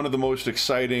it's one of the most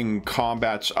exciting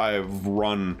combats I've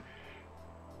run.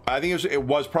 I think it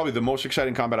was probably the most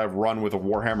exciting combat I've run with a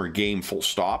Warhammer game, full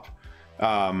stop.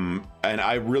 And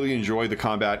I really enjoyed the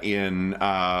combat in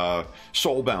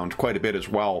Soulbound quite a bit as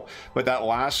well. But that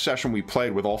last session we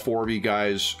played with all 4 of you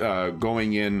guys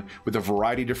going in with a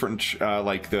variety of different,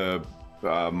 like the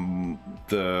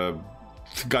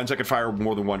guns that could fire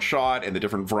more than one shot and the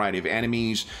different variety of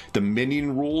enemies. The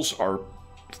minion rules are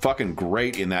fucking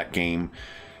great in that game.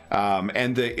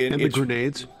 And the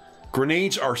grenades.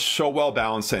 Grenades are so well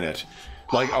balanced in it.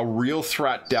 Like a real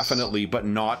threat, definitely, but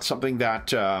not something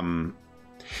that...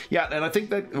 yeah, and I think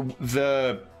that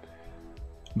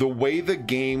the way the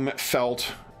game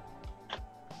felt...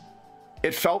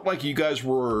 It felt like you guys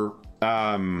were...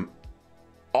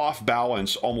 off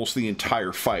balance almost the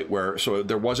entire fight, where so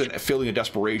there wasn't a feeling of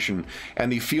desperation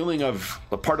and the feeling of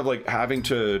a part of like having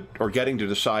to or getting to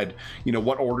decide, you know,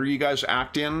 what order you guys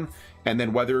act in, and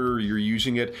then whether you're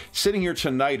using it. Sitting here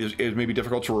tonight is maybe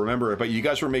difficult to remember, but you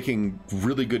guys were making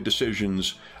really good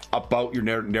decisions about your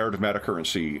narrative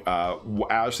metacurrency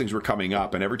as things were coming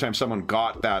up, and every time someone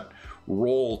got that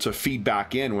roll to feed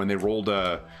back in when they rolled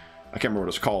a, I can't remember what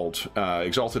it's called,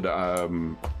 exalted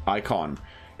icon,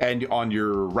 and on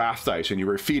your wrath dice, and you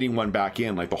were feeding one back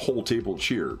in, like the whole table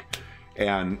cheered.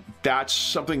 And that's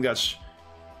something that's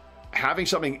having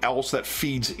something else that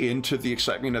feeds into the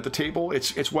excitement at the table.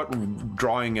 It's what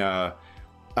drawing a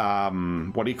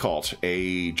what do you call it,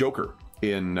 a Joker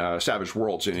in Savage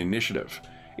Worlds in Initiative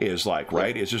is like,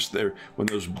 right? It's just there when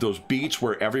those beats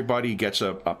where everybody gets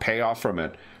a payoff from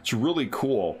it. It's really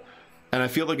cool. And I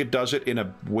feel like it does it in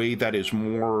a way that is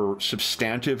more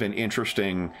substantive and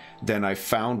interesting than I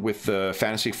found with the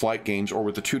Fantasy Flight games or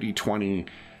with the 2D20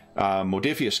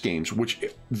 Modifius games, which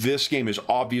this game is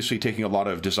obviously taking a lot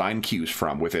of design cues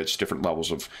from with its different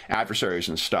levels of adversaries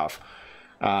and stuff.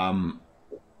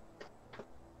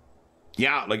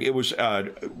 Yeah, like it was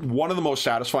one of the most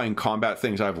satisfying combat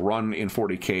things I've run in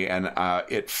 40K, and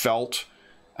it felt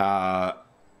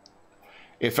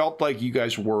like you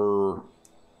guys were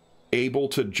able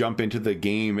to jump into the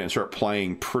game and start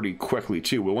playing pretty quickly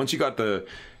too. But once you got the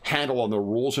handle on the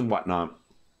rules and whatnot,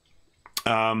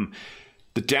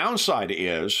 the downside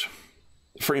is,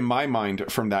 in my mind,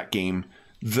 from that game,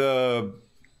 the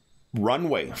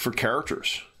runway for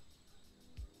characters.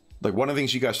 Like one of the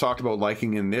things you guys talked about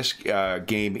liking in this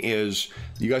game is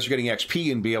you guys are getting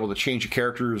XP and be able to change your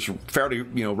characters fairly,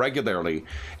 you know, regularly,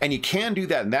 and you can do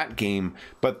that in that game,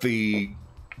 but the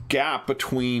gap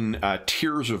between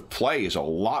tiers of play is a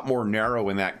lot more narrow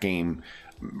in that game.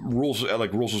 Rules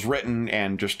is written,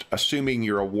 and just assuming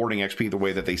you're awarding XP the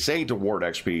way that they say to award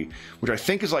XP, which I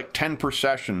think is like 10 per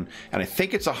session, and I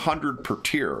think it's 100 per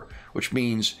tier, which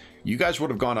means you guys would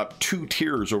have gone up 2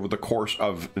 tiers over the course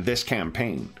of this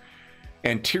campaign.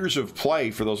 And tiers of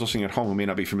play, for those listening at home who may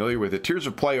not be familiar with it, tiers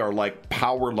of play are like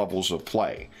power levels of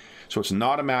play. So it's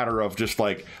not a matter of just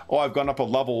like, oh, I've gone up a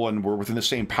level and we're within the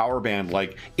same power band.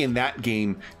 Like in that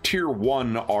game, tier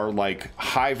 1 are like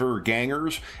Hiver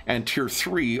Gangers, and tier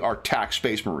 3 are TAC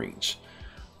Space Marines.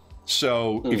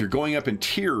 So if you're going up in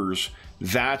tiers,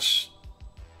 that's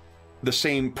the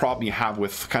same problem you have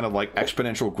with kind of like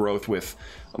exponential growth with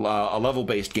a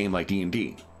level-based game like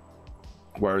D&D.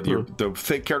 Where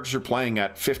the characters you're playing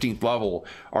at 15th level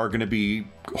are going to be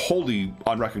wholly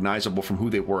unrecognizable from who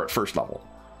they were at first level.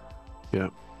 Yeah.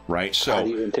 Right. So how do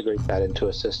you integrate that into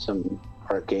a system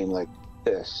or a game like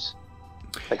this?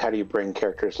 Like, how do you bring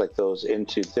characters like those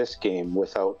into this game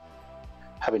without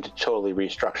having to totally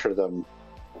restructure them?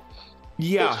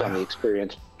 Yeah. Based on the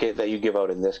experience that you give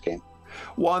out in this game.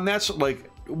 Well, and that's like,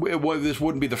 this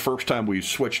wouldn't be the first time we've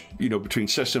switched, you know, between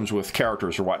systems with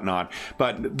characters or whatnot.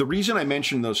 But the reason I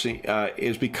mentioned those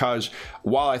is because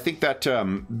while I think that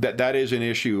that is an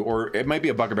issue, or it might be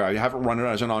a bugaboo, I haven't run it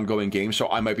as an ongoing game, so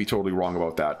I might be totally wrong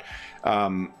about that.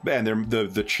 And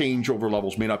the changeover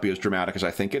levels may not be as dramatic as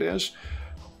I think it is.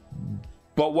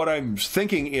 But what I'm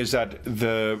thinking is that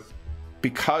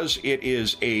because it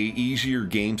is a easier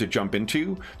game to jump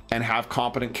into and have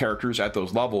competent characters at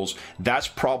those levels, that's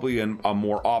probably a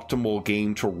more optimal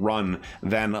game to run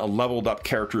than leveled up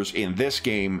characters in this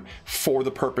game for the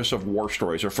purpose of war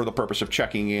stories or for the purpose of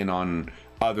checking in on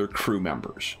other crew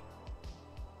members.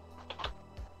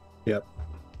 Yep.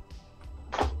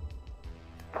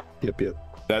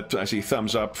 That, I see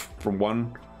thumbs up from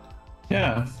one.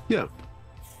 Yeah. Yeah.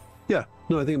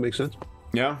 No, I think it makes sense.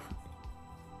 Yeah.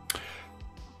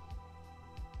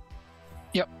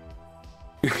 Yep.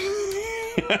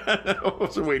 I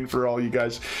wasn't waiting for all you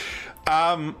guys.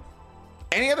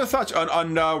 Any other thoughts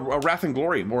on Wrath and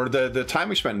Glory, or the time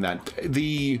we spent in that?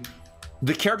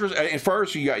 The characters, as far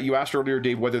as you asked earlier,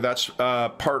 Dave, whether that's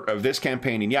part of this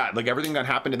campaign, and yeah, like everything that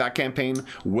happened in that campaign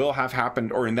will have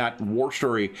happened, or in that war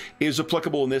story is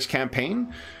applicable in this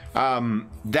campaign.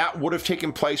 That would have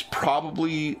taken place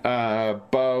probably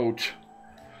about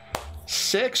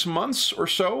 6 months or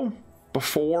so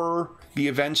before the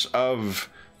events of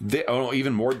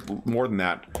even more than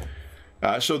that.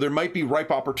 So there might be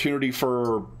ripe opportunity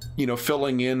for, you know,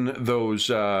 filling in those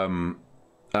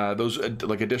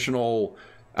like additional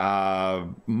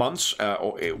months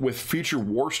with future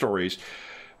war stories.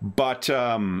 But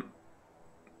and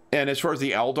as far as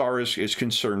the Eldar is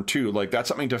concerned too, like that's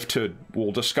something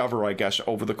we'll discover, I guess,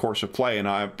 over the course of play. And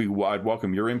I'd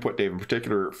welcome your input, Dave, in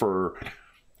particular, for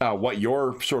what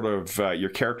your sort of your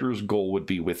character's goal would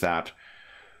be with that.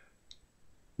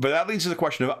 but that leads to the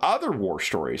question of other war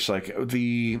stories. Like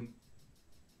the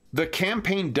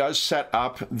campaign does set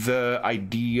up the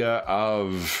idea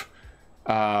of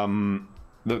the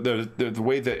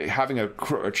way that having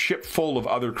a ship full of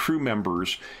other crew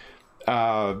members,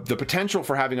 the potential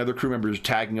for having other crew members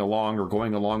tagging along or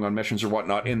going along on missions or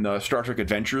whatnot in the Star Trek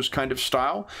Adventures kind of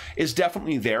style is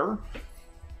definitely there.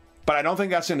 But I don't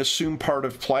think that's an assumed part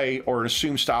of play or an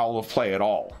assumed style of play at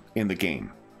all in the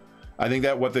game. I think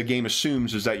that what the game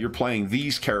assumes is that you're playing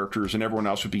these characters and everyone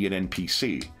else would be an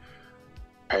NPC.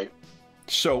 Right.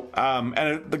 So,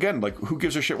 and again, like, who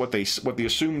gives a shit what the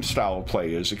assumed style of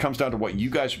play is? It comes down to what you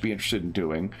guys would be interested in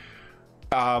doing.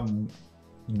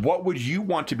 What would you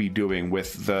want to be doing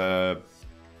with the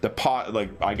pot,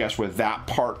 like, I guess with that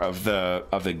part of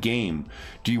the game?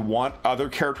 Do you want other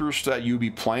characters that you'd be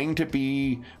playing to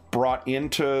be brought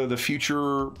into the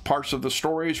future parts of the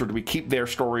stories, or do we keep their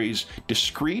stories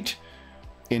discrete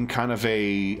in kind of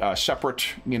a separate,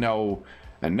 you know,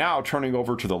 and now turning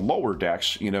over to the lower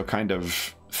decks, you know, kind of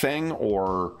thing?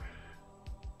 Or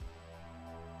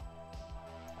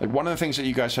like, one of the things that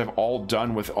you guys have all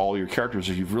done with all your characters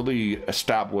is you've really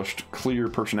established clear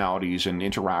personalities and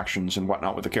interactions and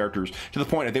whatnot with the characters, to the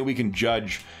point I think we can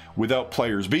judge without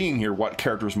players being here what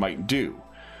characters might do.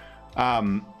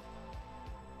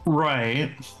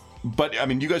 Right. But I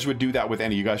mean, you guys would do that with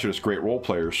any. You guys are just great role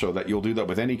players, so that you'll do that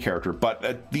with any character.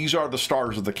 But these are the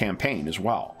stars of the campaign as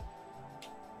well.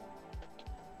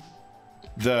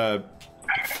 The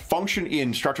function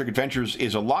in Star Trek Adventures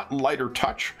is a lot lighter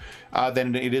touch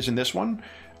than it is in this one,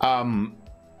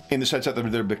 in the sense that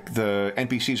the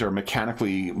NPCs are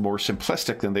mechanically more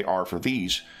simplistic than they are for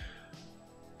these.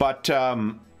 But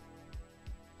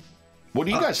what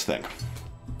do you guys think?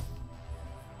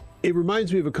 It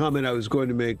reminds me of a comment I was going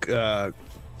to make a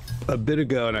bit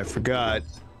ago, and I forgot.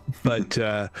 But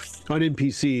on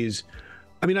NPCs,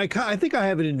 I mean, I think I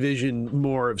have it envisioned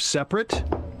more of separate.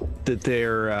 That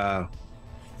they're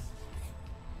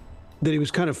that it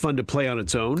was kind of fun to play on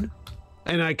its own,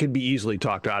 and I could be easily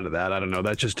talked out of that. I don't know.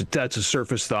 That's a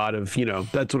surface thought of, you know,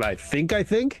 that's what I think. That's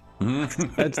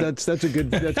a good.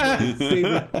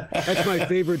 That's my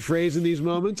favorite phrase in these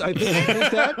moments. I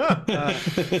think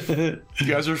that. You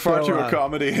guys are far too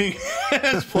accommodating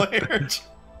as players.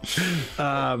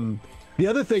 The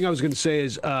other thing I was going to say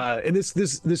is, and this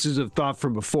is a thought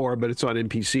from before, but it's on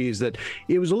NPCs, that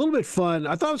it was a little bit fun.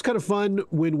 I thought it was kind of fun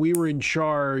when we were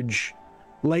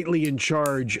lightly in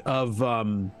charge of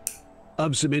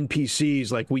some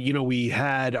NPCs. Like we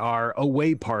had our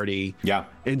away party. Yeah.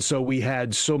 And so we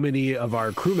had so many of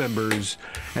our crew members,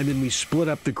 and then we split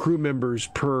up the crew members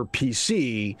per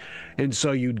PC. And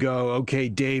so you'd go, okay,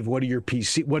 Dave, what do your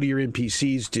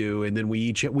NPCs do? And then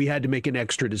we had to make an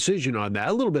extra decision on that,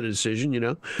 a little bit of decision, you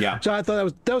know? Yeah. So I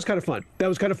thought that was kind of fun. That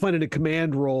was kind of fun in a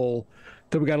command role,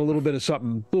 that we got a little bit of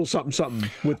something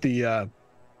with the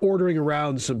ordering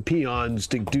around some peons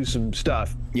to do some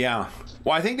stuff. Yeah.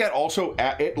 Well, I think that also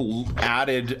it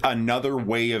added another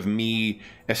way of me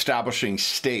establishing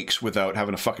stakes without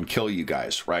having to fucking kill you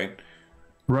guys, right?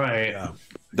 Right.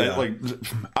 Yeah. Like,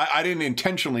 I didn't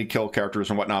intentionally kill characters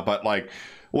and whatnot, but like,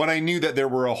 when I knew that there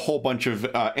were a whole bunch of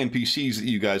NPCs that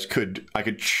you guys I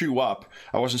could chew up,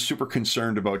 I wasn't super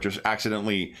concerned about just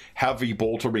accidentally heavy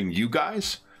boltering you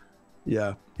guys.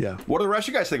 Yeah. Yeah. What do the rest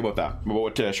of you guys think about that? About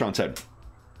what Sean said?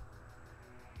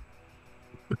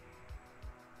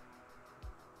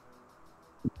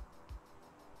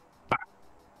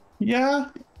 Yeah,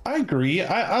 I agree.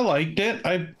 I liked it.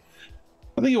 I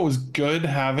think it was good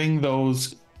having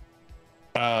those,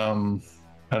 I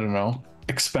don't know,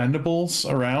 expendables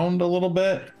around a little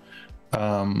bit.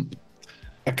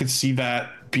 I could see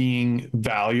that being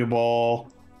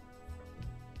valuable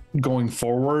going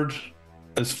forward,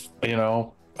 as you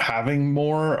know, having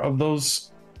more of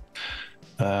those,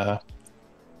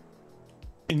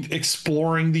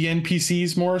 exploring the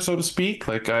NPCs more, so to speak.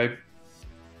 Like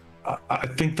I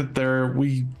think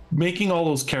that making all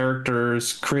those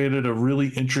characters created a really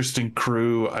interesting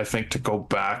crew, I think, to go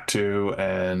back to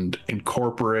and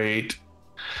incorporate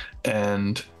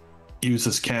and use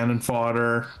as cannon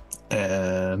fodder.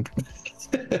 And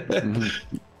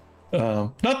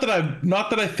not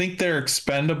that I think they're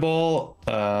expendable,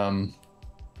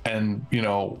 and you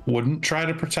know, wouldn't try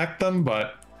to protect them,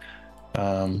 but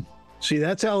see,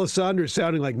 that's Alessandro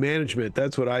sounding like management.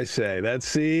 That's what I say.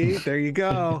 There you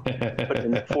go. But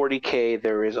in 40K,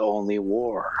 there is only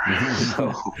war.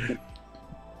 So.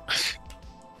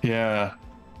 Yeah.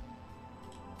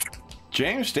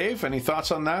 James, Dave, any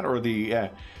thoughts on that, or the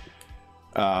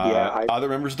other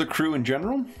members of the crew in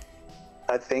general?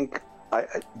 I think I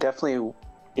definitely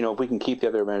you know, if we can keep the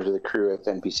other members of the crew as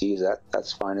NPCs,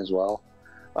 that's fine as well.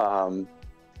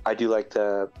 I do like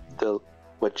the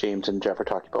what James and Jeff are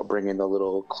talking about, bringing the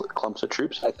little clumps of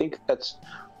troops. I think that's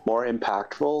more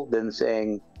impactful than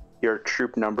saying your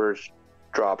troop numbers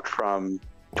dropped from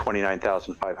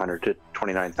 29,500 to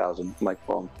 29,000. I'm like,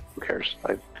 well, who cares?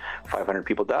 Like, 500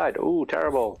 people died. Oh,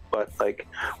 terrible. But like,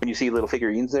 when you see little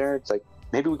figurines there, it's like,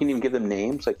 maybe we can even give them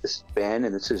names. Like, this is Ben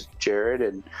and this is Jared,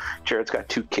 and Jared's got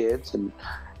 2 kids, and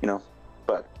you know.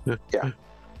 But yeah,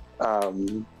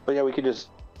 but yeah, we could just.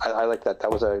 I like that.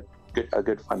 That was a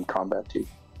good fun combat too.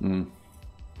 Mm.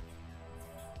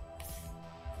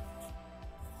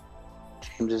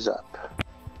 James is up.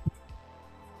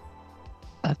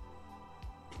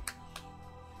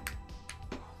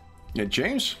 Yeah,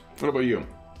 James, what about you?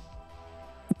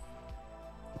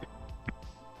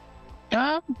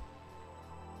 No,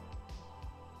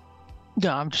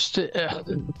 I'm just.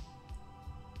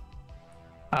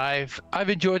 I've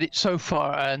enjoyed it so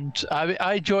far, and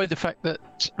I enjoy the fact that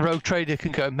Rogue Trader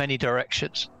can go many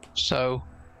directions. So,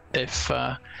 if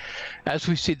as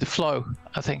we see the flow,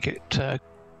 I think it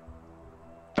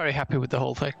very happy with the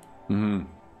whole thing. Mm-hmm.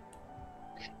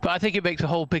 But I think it makes a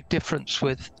whole big difference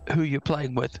with who you're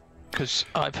playing with, because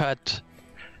I've had,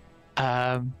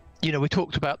 you know, we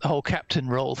talked about the whole captain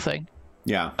role thing.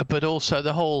 Yeah. But also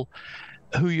the whole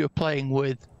who you're playing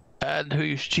with and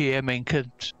who's GMing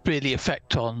could really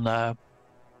affect on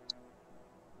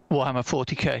Warhammer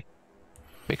 40K,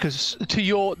 because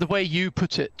the way you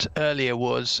put it earlier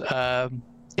was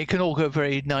it can all go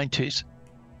very 90s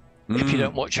if you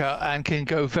don't watch out, and can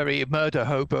go very murder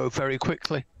hobo very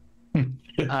quickly. And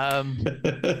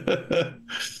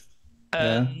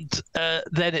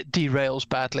then it derails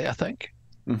badly, I think.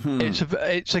 Mm-hmm.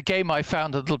 It's a game I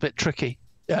found a little bit tricky.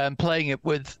 Playing it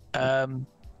with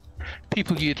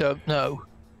people you don't know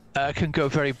can go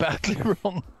very badly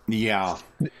wrong. Yeah.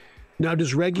 Now,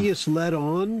 does Regius let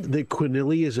on that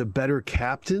Quinili is a better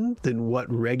captain than what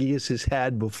Regius has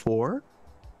had before?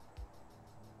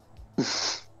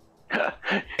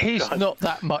 He's not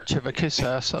that much of a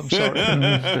kisser, so I'm sorry.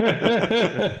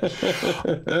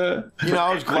 You know,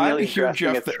 I was glad to hear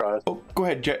Jeff. Oh, go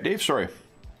ahead, Dave. Sorry.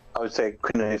 I would say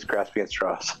Quinili's grasping at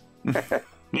straws.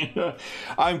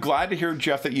 I'm glad to hear,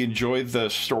 Jeff, that you enjoyed the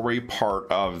story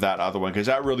part of that other one, because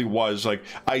that really was like,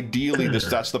 ideally,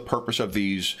 that's the purpose of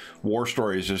these war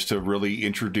stories, is to really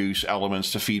introduce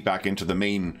elements to feed back into the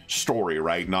main story,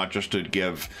 right? Not just to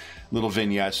give little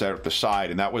vignettes out at the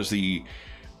side. And that was the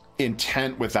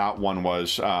intent with that one,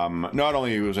 was not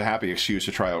only it was a happy excuse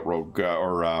to try out Rogue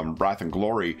or Wrath and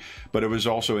Glory, but it was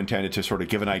also intended to sort of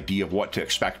give an idea of what to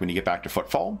expect when you get back to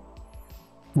Footfall.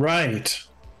 Right.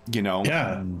 You know,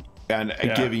 and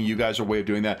giving you guys a way of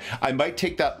doing that. I might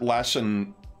take that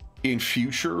lesson in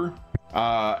future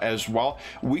as well.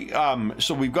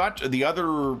 So we've got the other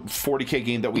 40K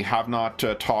game that we have not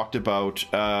talked about,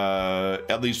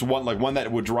 at least one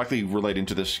that would directly relate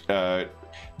into this. The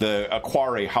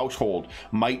Aquare household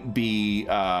might be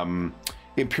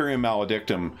Imperium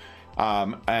Maledictum.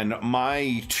 And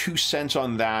my 2 cents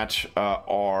on that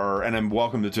are, and I'm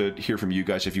welcome to hear from you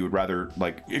guys if you would rather,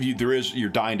 like, if you're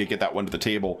dying to get that one to the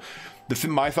table.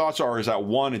 My thoughts is that,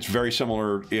 one, it's very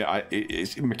similar,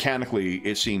 mechanically,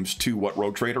 it seems, to what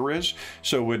Rogue Trader is.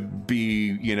 So it would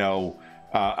be, you know,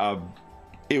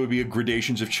 it would be a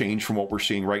gradations of change from what we're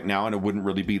seeing right now, and it wouldn't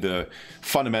really be the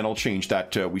fundamental change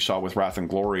that we saw with Wrath and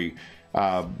Glory.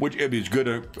 Which is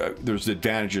good. There's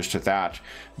advantages to that.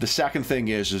 The second thing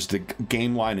is the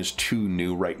game line is too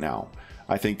new right now.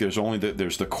 I think there's only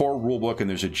there's the core rulebook and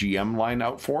there's a GM line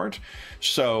out for it.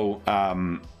 So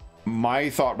my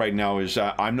thought right now is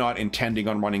I'm not intending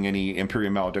on running any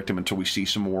Imperium Maledictum until we see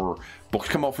some more books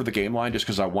come out for the game line, just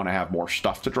because I want to have more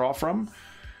stuff to draw from.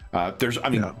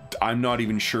 I'm not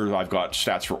even sure I've got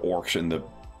stats for orcs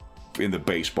in the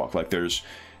base book. Like, there's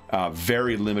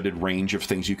very limited range of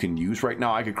things you can use right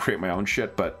now. I could create my own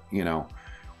shit, but, you know,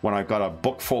 when I've got a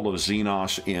book full of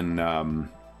Xenos in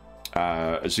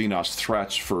Xenos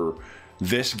threats for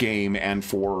this game and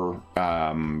for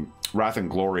Wrath and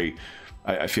Glory,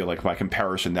 I feel like by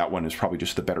comparison that one is probably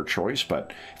just the better choice.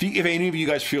 But if any of you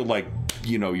guys feel like,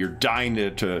 you know, you're dying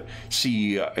to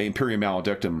see Imperium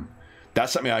Maledictum,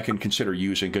 that's something I can consider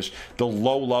using, because the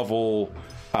low level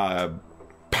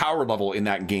power level in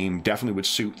that game definitely would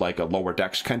suit like a Lower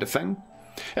Decks kind of thing.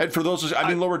 And for those, I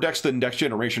mean, Lower Decks, the Next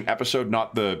Generation episode,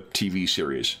 not the TV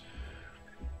series.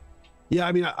 Yeah,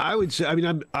 I mean, I would say, I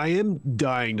mean, I am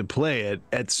dying to play it.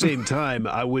 At the same time,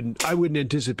 I wouldn't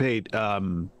anticipate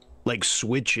like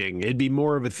switching. It'd be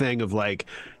more of a thing of like,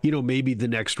 you know, maybe the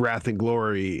next Wrath and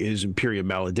Glory is Imperium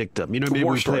Maledictum. You know, maybe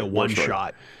we play a one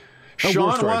shot.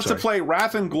 Sean wants to play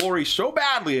Wrath and Glory so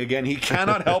badly again, he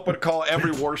cannot help but call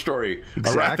every war story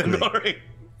a Wrath and Glory.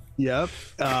 Yep.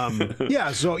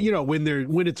 Yeah. So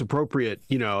when it's appropriate,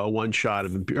 a one shot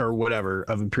of or whatever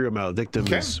of Imperial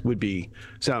Maledictum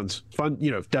sounds fun.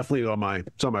 Definitely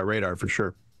it's on my radar for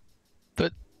sure.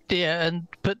 But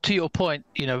but to your point,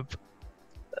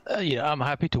 I'm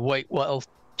happy to wait while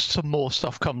some more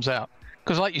stuff comes out,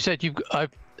 because like you said, I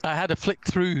had to flick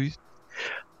through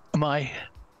my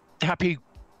happy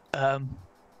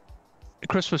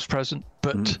Christmas present,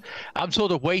 but I'm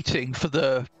sort of waiting for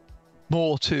the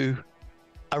more to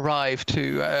arrive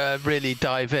to really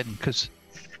dive in, because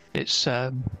it's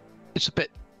a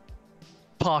bit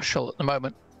partial at the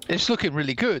moment. It's looking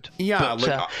really good. Yeah,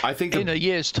 but, I think in a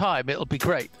year's time it'll be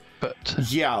great. But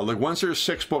yeah, once there's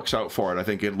 6 books out for it, I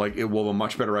think it will have a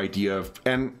much better idea of,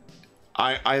 and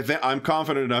I'm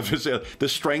confident enough to say the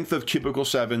strength of Cubicle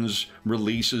 7's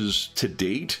releases to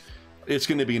date, it's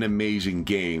going to be an amazing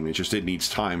game. It needs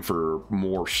time for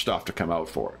more stuff to come out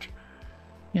for it.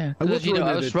 Yeah, I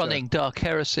was running Dark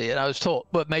Heresy, and I was taught,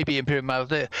 but maybe Imperial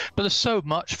Maledictum. But there's so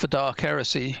much for Dark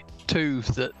Heresy too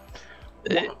that,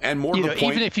 and more to the point,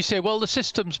 even if you say, well, the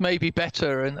systems may be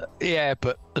better, and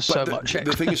but there's so much.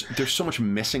 The thing is, there's so much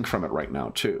missing from it right now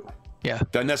too. Yeah,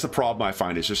 and that's the problem I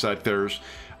find. Is just that there's,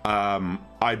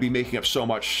 I'd be making up so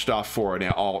much stuff for it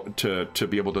all to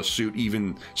be able to suit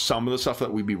even some of the stuff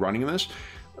that we'd be running in this.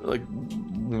 Like,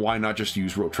 why not just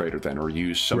use Rogue Trader then, or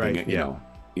use something? Right, you know,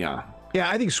 yeah. Yeah,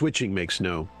 I think switching makes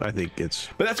I think it's...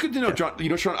 But that's good to know, John.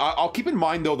 Sean, I'll keep in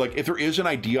mind, though, like, if there is an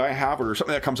idea I have or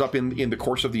something that comes up in the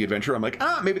course of the adventure, I'm like,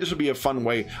 maybe this would be a fun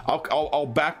way. I'll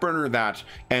backburner that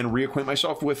and reacquaint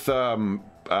myself with Wrath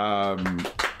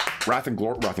and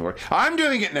Glory. I'm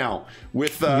doing it now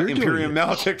with Imperium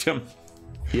Maledictum.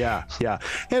 Yeah,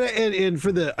 and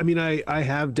for I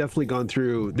have definitely gone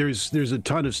through. There's a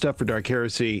ton of stuff for Dark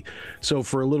Heresy, so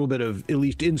for a little bit of at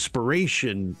least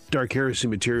inspiration, Dark Heresy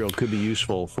material could be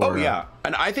useful for. Oh yeah,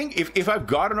 and I think if I've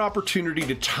got an opportunity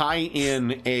to tie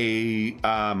in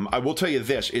I will tell you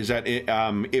this is that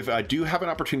if I do have an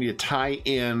opportunity to tie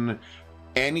in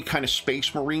any kind of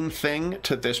Space Marine thing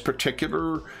to this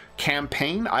particular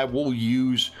campaign, I will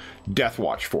use Death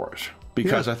Watch for it.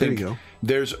 Because I think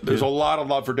there's a lot of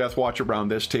love for Death Watch around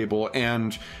this table,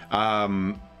 and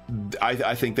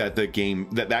I think that that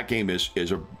game is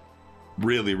a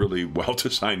really, really well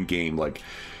designed game. Like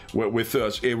with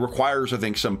us, it requires, I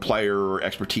think, some player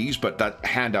expertise, but that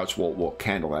handouts will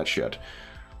handle that shit.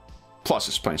 Plus,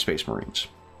 it's playing Space Marines.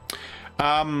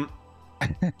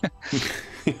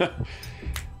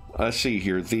 Let's see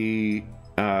here.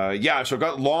 So I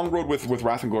got Long Road with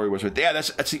Wrath and Glory Wizard. Yeah,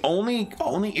 that's the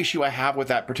only issue I have with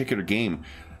that particular game.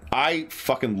 I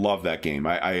fucking love that game.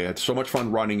 I had so much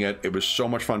fun running it. It was so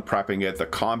much fun prepping it. The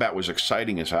combat was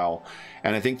exciting as hell.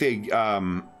 And I think they, I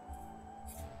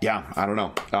don't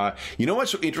know. You know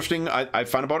what's interesting I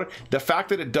found about it? The fact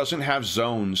that it doesn't have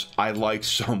zones, I like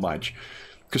so much.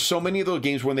 Because so many of those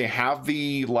games, when they have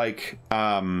the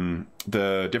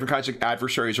different kinds of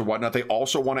adversaries or whatnot, they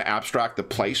also want to abstract the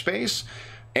play space.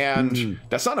 And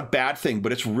that's not a bad thing,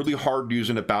 but it's really hard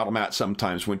using a battle mat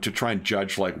sometimes to try and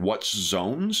judge like what's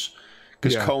zones.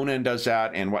 Because Conan does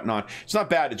that and whatnot. It's not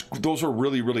bad. Those are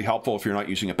really, really helpful if you're not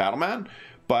using a battle mat.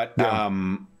 But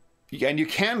and you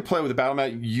can play with a battle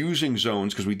mat using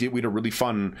zones, because we had a really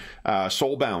fun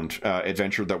Soulbound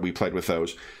adventure that we played with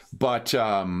those. But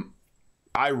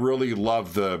I really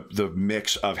love the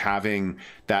mix of having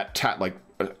that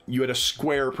you had a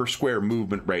square per square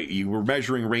movement rate. You were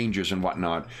measuring ranges and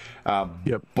whatnot.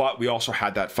 But we also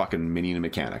had that fucking minion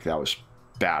mechanic. That was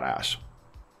badass.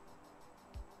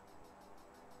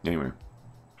 Anyway.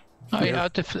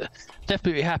 I'd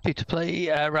definitely be happy to play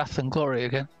Wrath and Glory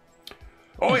again.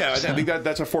 Oh yeah, I think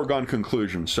that's a foregone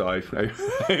conclusion. So I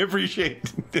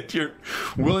appreciate that you're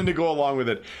willing to go along with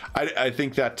it. I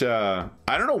think that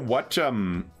I don't know what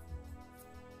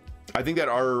I think that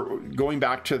going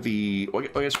back to the,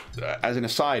 I guess, as an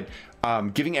aside,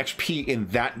 giving XP in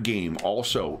that game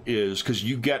also is because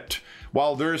you get,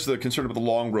 while there's the concern about the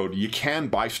Long Road, you can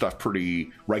buy stuff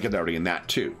pretty regularly in that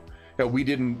too. We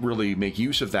didn't really make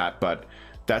use of that, but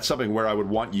that's something where I would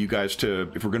want you guys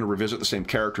to, if we're going to revisit the same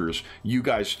characters, you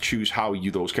guys choose how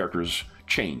those characters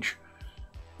change.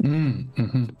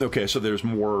 Okay, so there's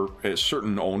more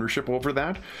certain ownership over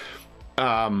that.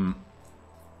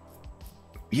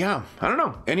 Yeah, I don't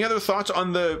know. Any other thoughts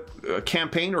on the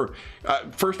campaign? Or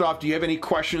first off, do you have any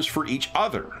questions for each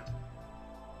other?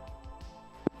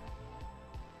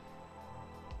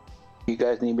 You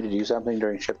guys need me to do something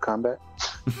during ship combat?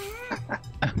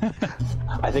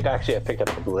 I think actually I picked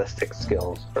up the ballistic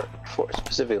skills for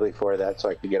specifically for that, so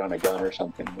I could get on a gun or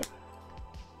something.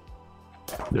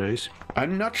 Nice.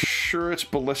 I'm not sure it's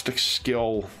ballistic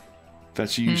skill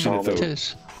that's used in it, though. It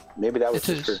is. Maybe that was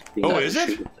It just is. for being Oh, able to is it?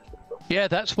 shoot. Yeah,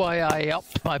 that's why I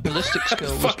upped my ballistic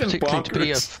skill, was Fucking particularly to be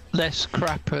bonkers. of less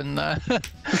crap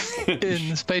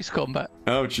in space combat.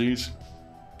 Oh, jeez.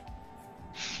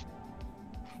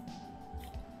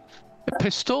 A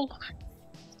pistol,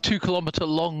 2 kilometer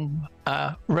long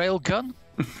rail gun,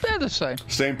 they're the same.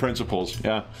 Same principles,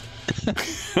 yeah.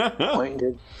 Point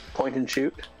and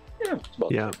shoot. Yeah. It's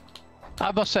about Yeah.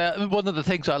 I must say, one of the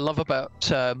things I love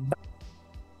about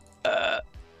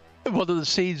one of the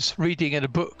scenes reading in a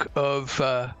book of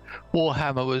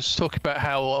Warhammer was talking about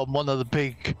how on one of the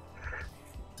big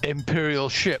Imperial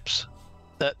ships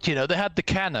that, you know, they had the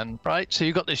cannon, right? So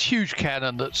you got this huge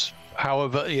cannon that's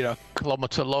however, you know,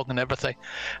 kilometer long and everything.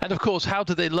 And of course, how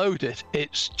do they load it?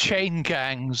 It's chain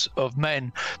gangs of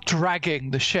men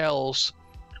dragging the shells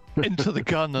into the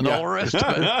gun and all the rest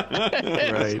of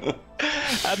it. Right.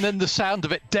 And then the sound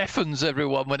of it deafens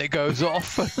everyone when it goes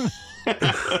off.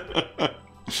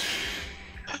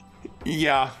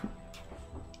 Yeah.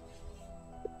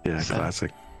 Yeah,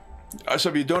 classic. So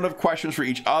if you don't have questions for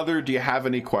each other, do you have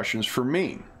any questions for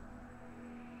me?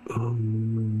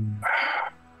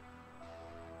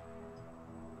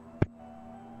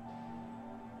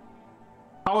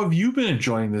 How have you been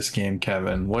enjoying this game,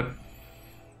 Kevin? What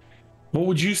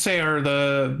would you say are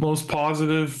the most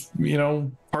positive,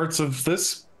 parts of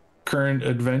this current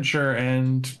adventure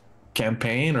and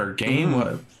campaign or game?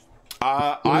 What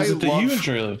is it that you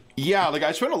enjoy? Yeah, like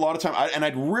I spend a lot of time, and I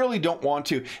really don't want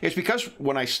to. It's because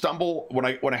when I stumble, when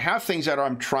I have things that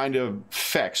I'm trying to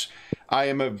fix, I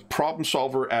am a problem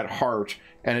solver at heart,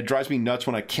 and it drives me nuts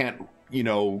when I can't,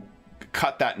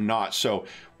 cut that knot. So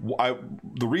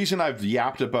the reason I've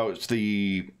yapped about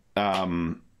the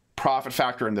profit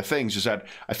factor and the things is that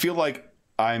I feel like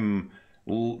I'm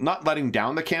not letting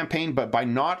down the campaign, but by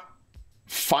not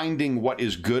finding what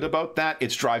is good about that,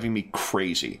 it's driving me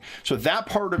crazy. So that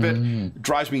part of it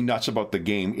drives me nuts about the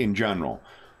game in general.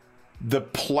 The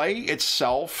play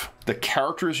itself, the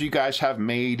characters you guys have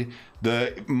made,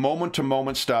 the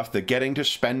moment-to-moment stuff, the getting to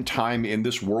spend time in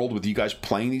this world with you guys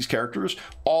playing these characters,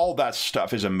 all that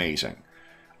stuff is amazing.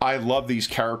 I love these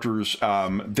characters.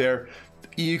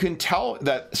 You can tell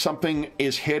that something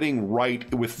is hitting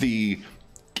right with the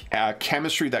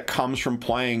chemistry that comes from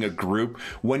playing a group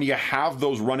when you have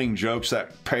those running jokes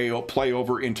that play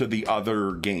over into the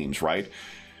other games, right?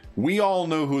 We all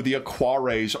know who the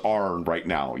Aquares are right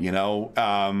now,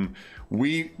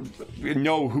 we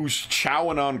know who's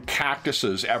chowing on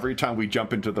cactuses every time we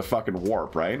jump into the fucking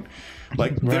warp, right?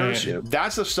 Like, that's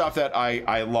the stuff that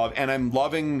I love, and I'm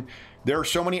loving. There are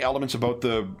so many elements about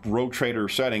the Rogue Trader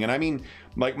setting, and I mean,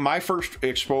 like, my first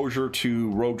exposure to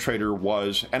Rogue Trader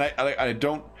was, and I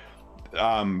don't,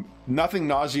 nothing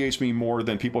nauseates me more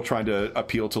than people trying to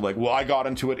appeal to, like, well, I got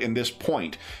into it in this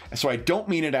point, and so I don't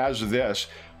mean it as this.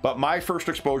 But my first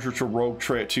exposure to to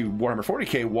Warhammer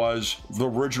 40K was the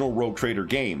original Rogue Trader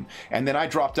game, and then I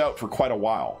dropped out for quite a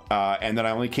while, and then I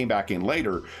only came back in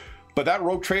later. But that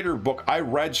Rogue Trader book, I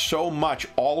read so much,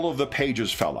 all of the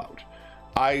pages fell out.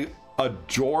 I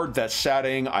adored that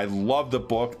setting. I loved the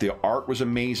book. The art was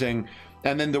amazing.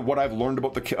 And then what I've learned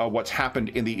about what's happened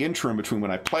in the interim between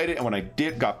when I played it and when I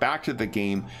got back to the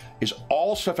game is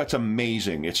all stuff that's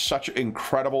amazing. It's such an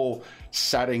incredible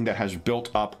setting that has built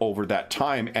up over that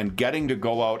time, and getting to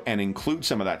go out and include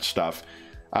some of that stuff,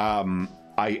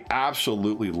 I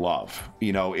absolutely love.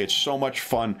 It's so much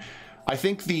fun. I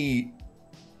think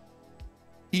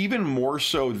even more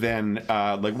so than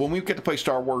like when we get to play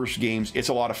Star Wars games, it's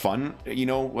a lot of fun,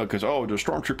 because there's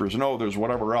stormtroopers and there's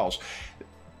whatever else.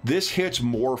 This hits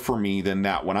more for me than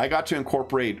that. When I got to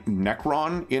incorporate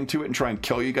Necron into it and try and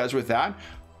kill you guys with that,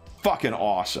 fucking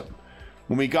awesome.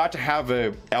 When we got to have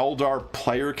a Eldar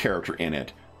player character in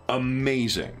it,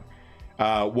 amazing.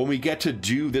 When we get to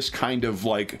do this kind of,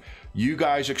 like, you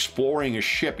guys exploring a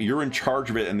ship, you're in charge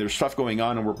of it, and there's stuff going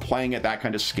on, and we're playing at that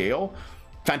kind of scale,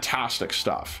 fantastic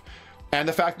stuff. And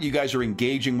the fact that you guys are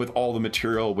engaging with all the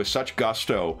material with such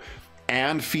gusto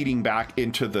and feeding back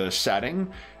into the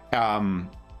setting,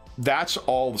 that's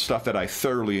all the stuff that I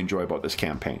thoroughly enjoy about this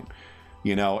campaign,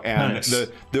 and nice.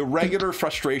 the regular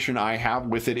frustration I have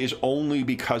with it is only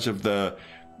because of the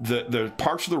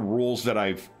parts of the rules that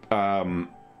I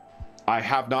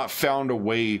have not found a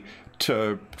way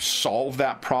to solve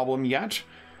that problem yet.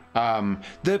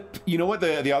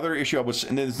 The other issue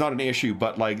and it's not an issue,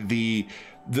 but like the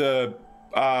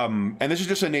and this is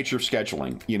just the nature of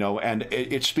scheduling, you know, and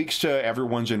it speaks to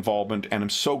everyone's involvement, and I'm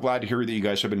so glad to hear that you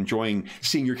guys have been enjoying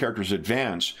seeing your characters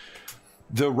advance.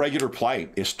 The regular play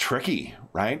is tricky,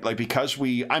 right? Like, because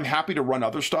I'm happy to run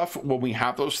other stuff when we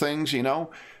have those things, you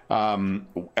know.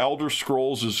 Elder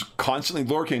Scrolls is constantly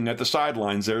lurking at the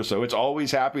sidelines there, so it's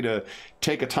always happy to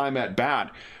take a time at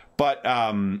bat. But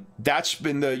that's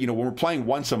been the, you know, when we're playing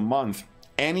once a month,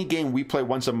 any game we play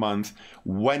once a month,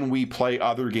 when we play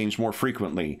other games more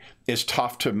frequently, is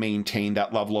tough to maintain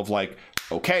that level of like,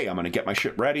 okay, I'm going to get my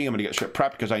shit ready, I'm going to get shit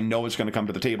prepped because I know it's going to come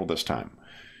to the table this time.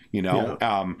 You know,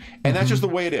 and that's just the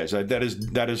way it is.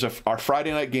 Our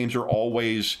Friday night games are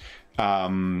always,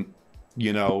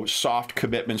 you know, soft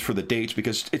commitments for the dates,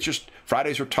 because it's just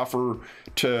Fridays are tougher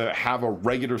to have a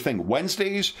regular thing.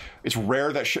 Wednesdays, it's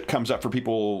rare that shit comes up for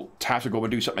people to have to go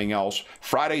and do something else.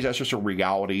 Fridays, that's just a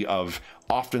reality of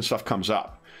often stuff comes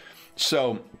up.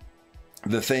 So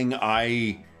the thing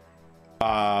I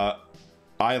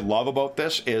love about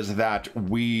this is that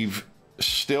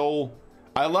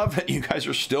I love that you guys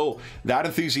are still that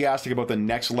enthusiastic about the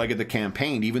next leg of the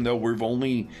campaign, even though we've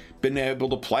only been able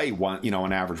to play one, you know,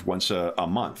 on average once a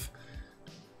month.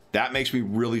 That makes me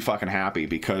really fucking happy,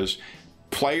 because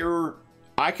part of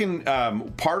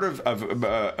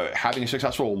having a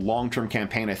successful long-term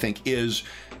campaign, I think, is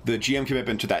the GM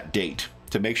commitment to that date,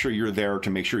 to make sure you're there, to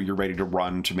make sure you're ready to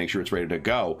run, to make sure it's ready to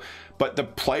go. But the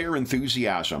player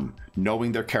enthusiasm,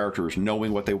 knowing their characters,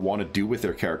 knowing what they want to do with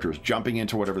their characters, jumping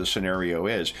into whatever the scenario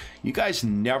is, you guys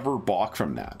never balk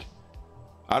from that.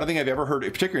 I don't think I've ever heard,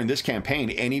 particularly in this campaign,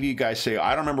 any of you guys say, I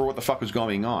don't remember what the fuck was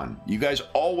going on. You guys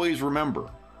always remember.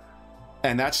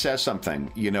 And that says something,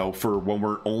 you know, for when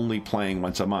we're only playing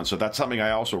once a month. So that's something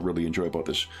I also really enjoy about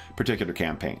this particular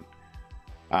campaign.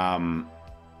 I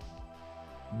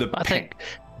think,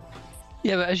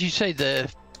 yeah, but as you say,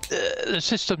 the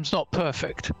system's not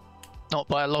perfect, not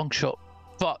by a long shot.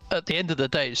 But at the end of the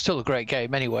day, it's still a great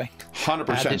game anyway.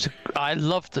 100%. I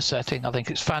love the setting. I think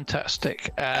it's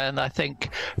fantastic, and I think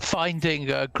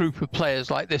finding a group of players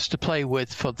like this to play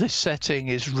with for this setting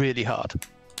is really hard.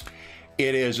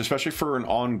 It is, especially for an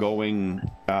ongoing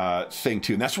thing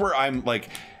too, and that's where I'm like.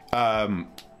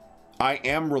 I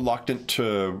am reluctant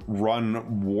to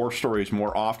run war stories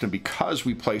more often because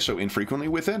we play so infrequently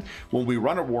with it. When we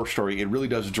run a war story, it really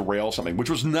does derail something,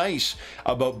 which was nice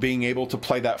about being able to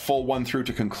play that full one through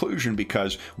to conclusion,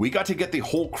 because we got to get the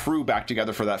whole crew back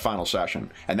together for that final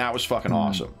session, and that was fucking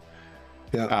awesome.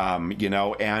 Yeah. You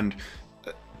know, and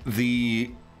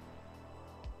the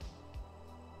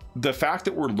fact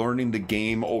that we're learning the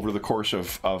game over the course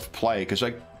of play, because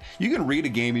like, you can read a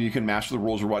game and you can master the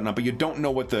rules or whatnot, but you don't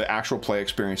know what the actual play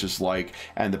experience is like,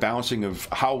 and the balancing of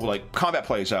how like combat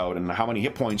plays out, and how many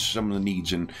hit points someone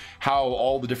needs, and how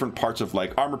all the different parts of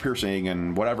like armor piercing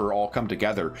and whatever all come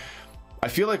together. I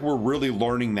feel like we're really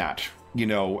learning that, you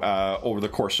know, over the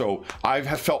course. So I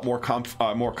have felt more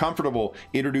comfortable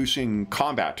introducing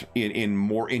combat in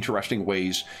more interesting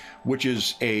ways, which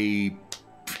is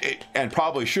and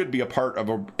probably should be a part of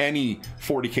any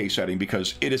 40K setting,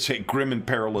 because it is a grim and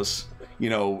perilous, you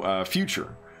know,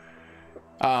 future.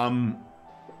 Yeah.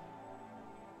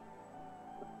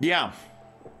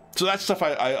 So that's stuff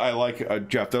I like,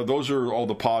 Jeff. Those are all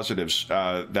the positives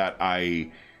that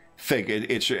I think.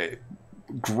 It's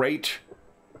great.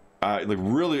 Like,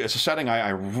 really, it's a setting I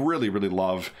really, really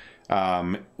love.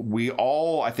 We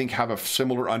all, I think, have a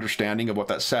similar understanding of what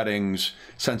that setting's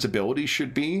sensibility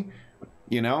should be.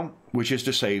 You know, which is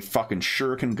to say, fucking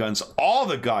shuriken guns all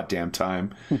the goddamn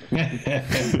time.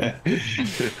 They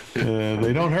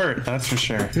don't hurt, that's for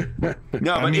sure.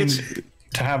 No, but it's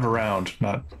to have around,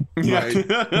 not. Yeah.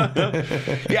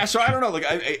 Yeah. So I don't know. Like,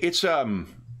 it's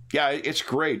yeah, it's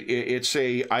great.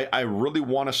 I really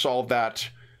want to solve that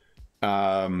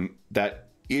that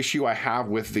issue I have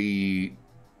with the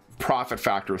profit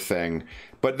factor thing.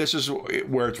 But this is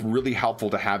where it's really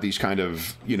helpful to have these kind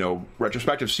of, you know,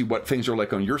 retrospectives, see what things are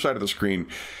like on your side of the screen.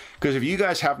 Because if you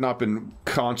guys have not been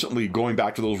constantly going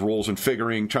back to those roles and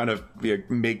trying to, you know,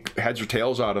 make heads or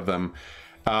tails out of them,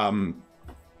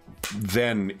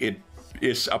 then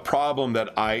it's a problem that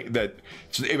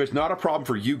if it's not a problem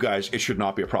for you guys, it should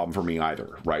not be a problem for me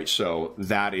either, right? So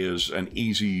that is an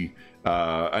easy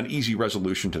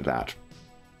resolution to that.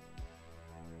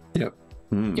 Yep.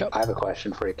 Yep. I have a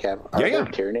question for you, Kev. Are there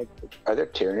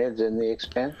Tyranids in the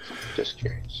Expanse? Just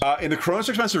curious. In the Kronos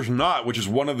Expanse, there's not, which is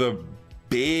one of the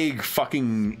big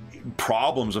fucking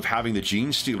problems of having the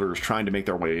Gene Stealers trying to make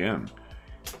their way in.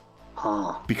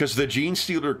 Huh. Because the Gene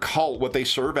Stealer cult, what they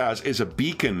serve as is a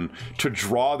beacon to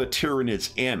draw the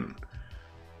Tyranids in.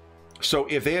 So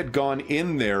if they had gone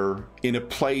in there in a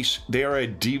place, they are a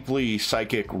deeply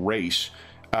psychic race,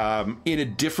 in a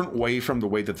different way from the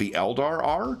way that the Eldar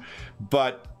are,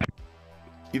 but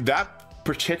that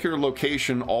particular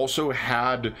location also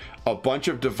had a bunch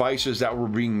of devices that were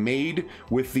being made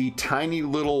with the tiny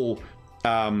little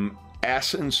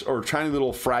essence or tiny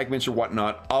little fragments or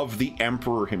whatnot of the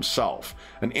Emperor himself,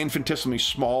 an infinitesimally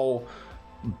small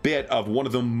bit of one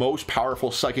of the most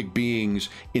powerful psychic beings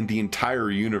in the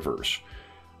entire universe.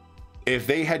 If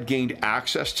they had gained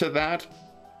access to that,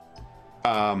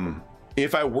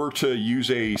 if I were to use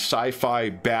a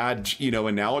sci-fi bad, you know,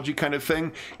 analogy kind of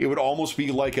thing, it would almost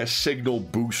be like a signal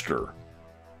booster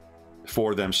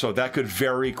for them. So that could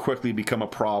very quickly become a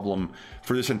problem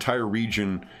for this entire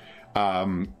region.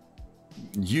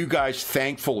 You guys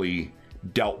thankfully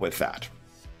dealt with that.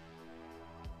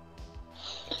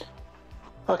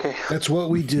 Okay. That's what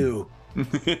we do.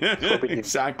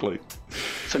 Exactly.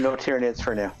 So no Tyranids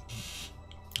for now.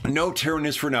 No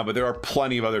Tyranids for now, but there are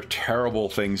plenty of other terrible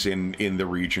things in the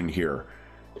region here.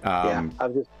 Yeah, I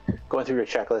was just going through your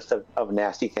checklist of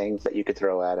nasty things that you could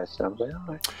throw at us, and I was like, all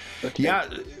right. Okay.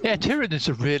 Yeah, Tyranids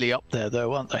are really up there,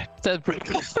 though, aren't they? They're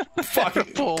really fucking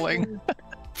appalling.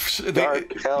 Dark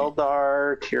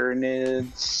Eldar,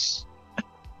 Tyranids.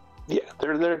 Yeah,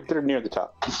 they're near the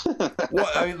top. Well,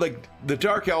 I mean, like the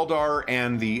Dark Eldar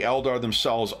and the Eldar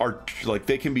themselves are like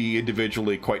they can be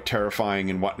individually quite terrifying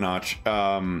and whatnot.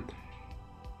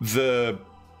 The,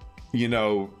 you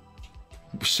know,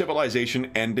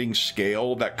 civilization ending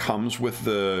scale that comes with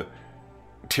the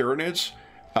Tyranids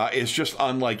is just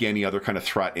unlike any other kind of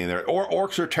threat in there. Or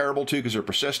orcs are terrible too because they're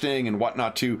persisting and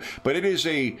whatnot too. But it is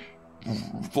a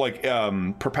like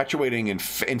perpetuating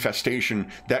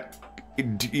infestation that,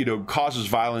 you know, causes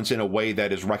violence in a way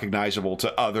that is recognizable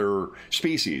to other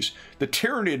species. The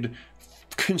Tyranid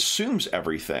consumes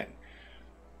everything.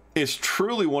 It's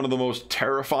truly one of the most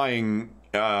terrifying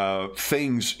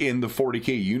things in the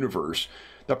 40K universe.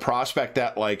 The prospect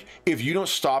that, like, if you don't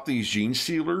stop these gene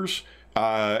stealers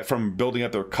from building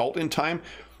up their cult in time,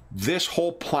 this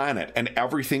whole planet and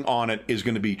everything on it is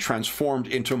going to be transformed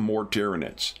into more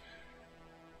Tyranids.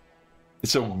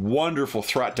 It's a wonderful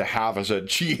threat to have as a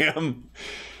GM.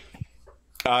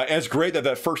 It's great that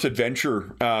that first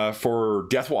adventure for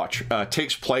Deathwatch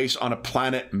takes place on a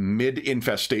planet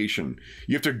mid-infestation.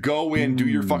 You have to go in, do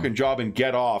your fucking job, and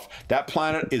get off. That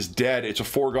planet is dead. It's a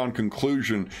foregone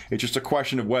conclusion. It's just a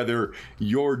question of whether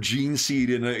your gene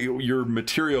seed and your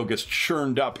material gets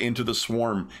churned up into the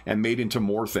swarm and made into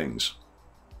more things.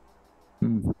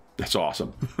 That's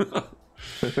awesome.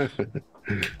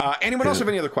 Anyone else have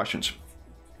any other questions?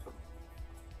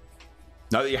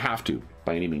 Not that you have to,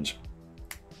 by any means.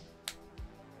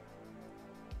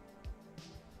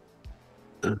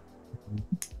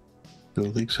 I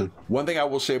don't think so. One thing I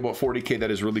will say about 40K that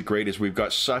is really great is we've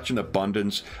got such an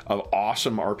abundance of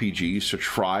awesome RPGs to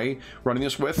try running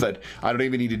this with that I don't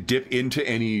even need to dip into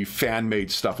any fan-made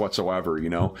stuff whatsoever, you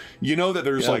know? You know that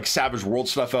there's like Savage World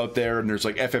stuff out there, and there's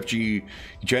like FFG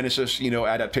Genesis, you know,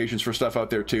 adaptations for stuff out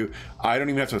there too. I don't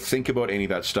even have to think about any of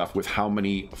that stuff with how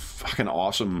many fucking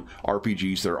awesome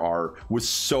RPGs there are with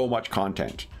so much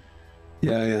content.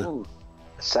 Yeah, yeah. Ooh,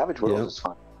 Savage World is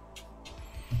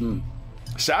fun.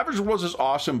 Savage Worlds is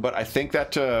awesome, but I think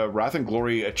that Wrath and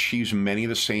Glory achieves many of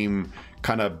the same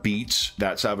kind of beats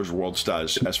that Savage Worlds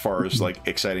does as far as like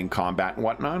exciting combat and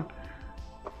whatnot.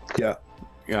 Yeah.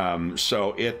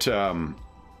 So it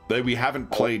we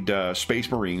haven't played Space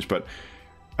Marines, but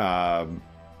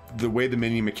the way the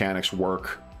mini mechanics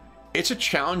work, it's a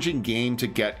challenging game to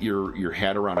get your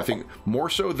head around. I think more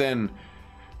so than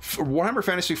Warhammer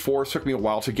Fantasy 4 took me a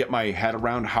while to get my head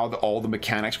around how all the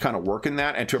mechanics kind of work in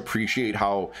that, and to appreciate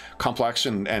how complex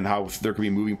and how there can be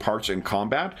moving parts in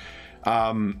combat.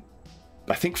 I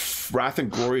think Wrath and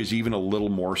Glory is even a little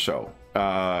more so.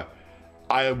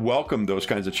 I welcome those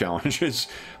kinds of challenges,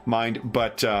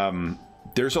 but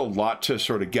there's a lot to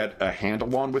sort of get a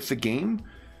handle on with the game.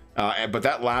 But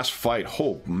that last fight,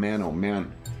 oh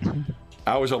man.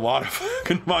 That was a lot of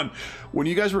fucking fun. When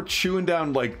you guys were chewing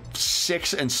down like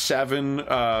 6 and 7,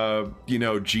 you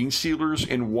know, gene stealers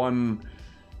in one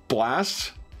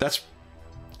blast, that's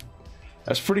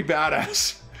pretty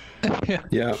badass.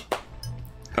 Yeah.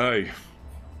 Hey,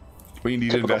 we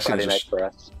need to invest in this.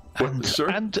 Sir?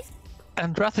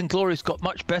 And Wrath and Glory's got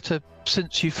much better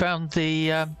since you found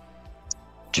the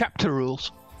chapter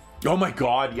rules. Oh my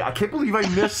god, yeah, I can't believe I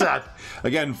missed that.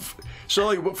 Again, so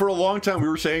like for a long time we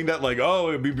were saying that like, oh,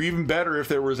 it'd be even better if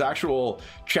there was actual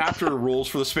chapter rules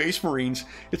for the Space Marines.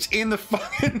 It's in the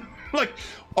fucking, like,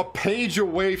 a page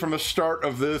away from the start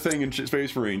of the thing in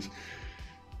Space Marines.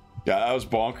 Yeah, that was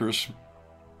bonkers.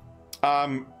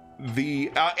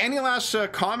 Any last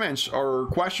comments or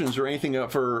questions or anything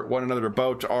for one another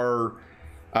about our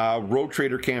Rogue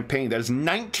Trader campaign? That is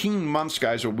 19 months,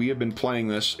 guys, that we have been playing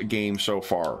this game so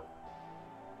far.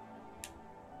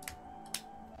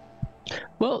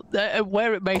 Well,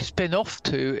 where it may spin off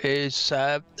to is,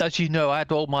 as you know, I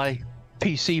had all my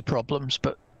PC problems,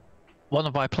 but one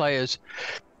of my players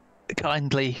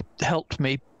kindly helped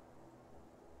me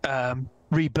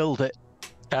rebuild it,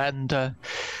 and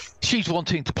she's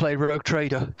wanting to play Rogue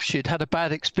Trader. She'd had a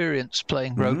bad experience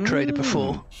playing Rogue Trader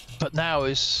before, but now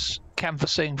is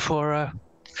canvassing for a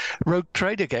Rogue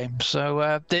Trader game.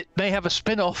 So it may have a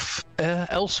spin-off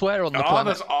elsewhere on the planet. Oh,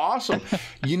 that's awesome.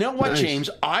 You know what, Nice. James?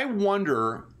 I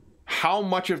wonder how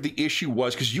much of the issue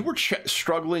was, because you were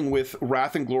struggling with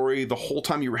Wrath and Glory the whole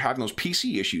time you were having those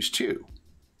PC issues, too.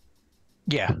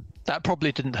 Yeah, that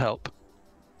probably didn't help.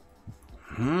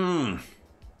 Huh.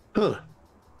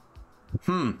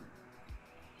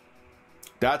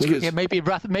 That's because Yeah, maybe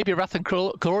Wrath and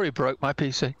Glory broke my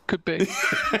PC. Could be.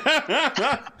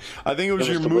 I think it was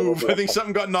your move. I think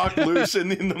something got knocked loose in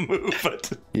the move,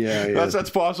 but Yeah. that's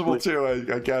possible too,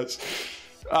 I guess.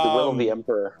 The will of the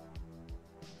Emperor.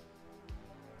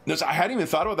 I hadn't even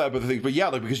thought about that, but yeah,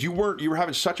 like, because you were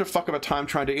having such a fuck of a time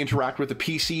trying to interact with the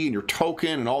PC and your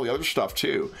token and all the other stuff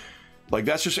too. Like,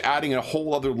 that's just adding a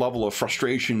whole other level of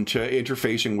frustration to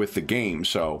interfacing with the game.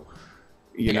 So,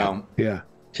 you know. Yeah.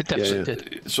 It definitely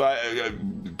did. So I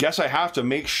guess I have to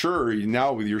make sure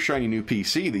now with your shiny new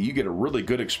PC that you get a really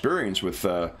good experience with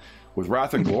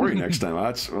Wrath and Glory next time.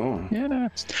 That's Yeah, no.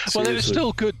 Well, it was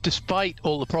still good despite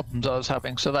all the problems I was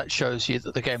having, so that shows you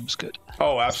that the game was good.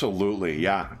 Oh, absolutely.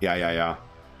 Yeah. I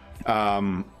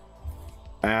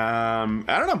don't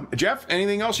know. Jeff,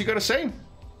 anything else you got to say?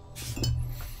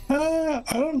 I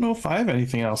don't know if I have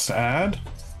anything else to add.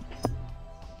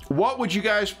 What would you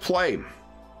guys play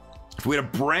if we had a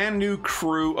brand new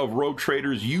crew of Rogue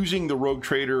Traders using the Rogue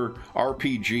Trader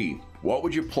RPG? What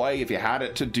would you play if you had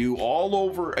it to do all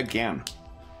over again?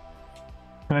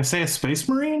 Can I say a Space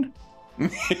Marine? You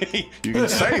can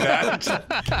say that.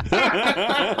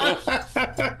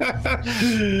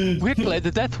 We'd play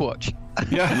the Death Watch.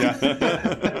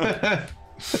 Yeah.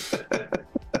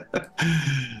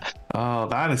 Oh,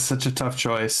 that is such a tough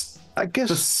choice. I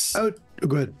guess I would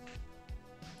go ahead.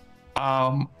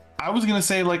 I was gonna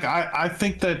say, like, I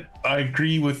think that I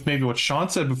agree with maybe what Sean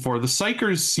said before. The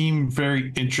Psychers seem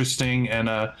very interesting and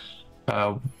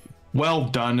well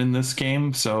done in this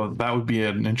game, so that would be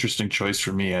an interesting choice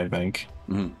for me, I think.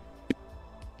 Mm-hmm.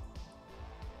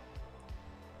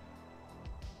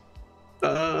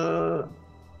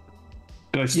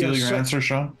 Did I steal Yeah, your answer,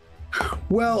 Sean?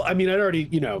 Well, I mean, I'd already,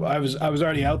 I was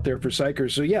already out there for Psyker.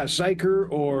 So yeah,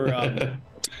 Psyker or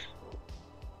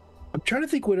I'm trying to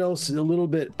think what else is a little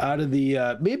bit out of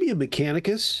the maybe a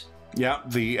Mechanicus. Yeah,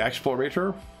 the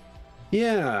Explorator.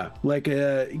 Yeah, like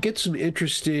get some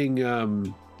interesting.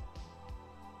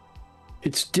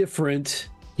 It's different,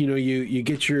 you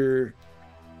get your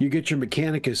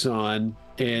Mechanicus on,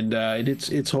 and it's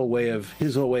his whole way of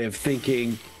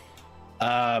thinking,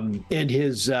 and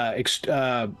his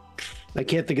I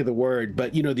can't think of the word,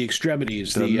 but the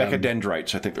extremities, The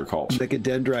mechadendrites, I think they're called.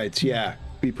 mechadendrites. Yeah,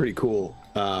 be pretty cool.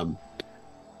 So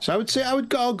I would say I'll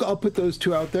put those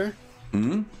two out there.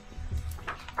 Mm-hmm.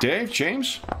 Dave,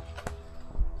 James.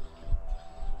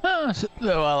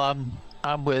 Well,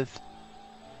 I'm with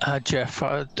Jeff.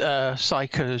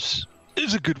 Psychos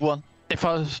is a good one.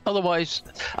 Otherwise,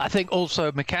 I think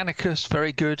also Mechanicus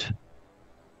very good.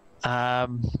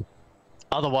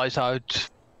 Otherwise, I would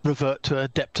revert to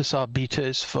Adeptus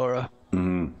Arbites for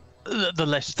the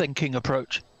less thinking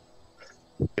approach.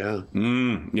 Yeah.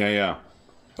 Yeah.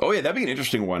 Oh yeah, that'd be an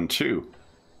interesting one too.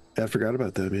 I forgot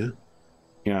about them. Yeah.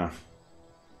 Yeah.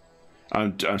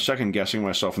 I'm second guessing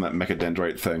myself on that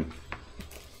mechadendrite thing.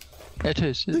 It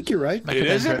is. I think you're right. It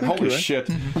is it? Holy right. shit.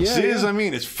 Yeah, See, yeah. I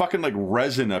mean, it's fucking like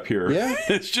resin up here. Yeah.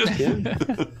 It's just...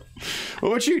 What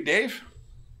about you, Dave?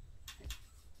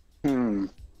 I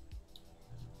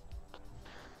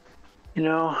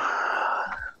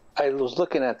was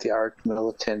looking at the Arch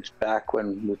Militant back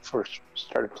when we first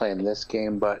started playing this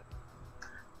game, but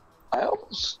I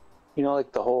almost,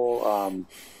 like the whole,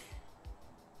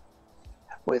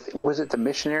 was it the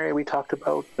missionary we talked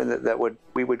about that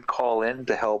we would call in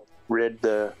to help rid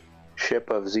the ship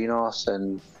of Xenos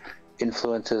and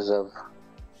influences of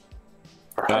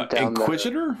or hunt down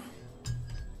Inquisitor?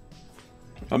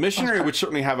 A missionary would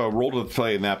certainly have a role to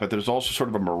play in that, but there's also sort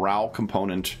of a morale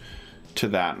component to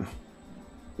that.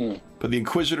 But the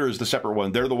Inquisitor is the separate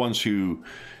one. They're the ones who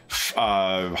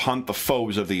hunt the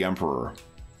foes of the Emperor,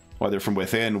 whether from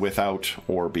within, without,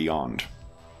 or beyond.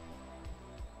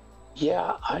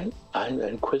 Yeah, an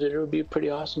Inquisitor would be pretty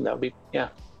awesome. That would be, yeah.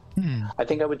 I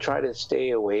think I would try to stay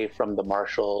away from the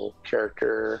martial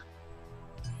character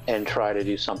and try to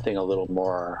do something a little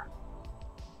more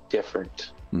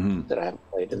different that I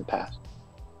haven't played in the past.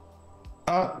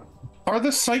 Are the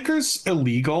psychers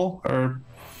illegal, or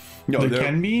no? They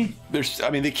can be.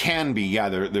 They can be. Yeah,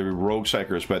 they're rogue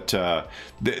psychers, but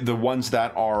the ones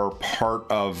that are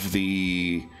part of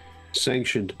the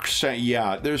sanctioned.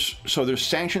 Yeah, there's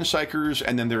sanctioned psychers,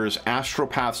 and then there's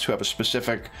astropaths who have a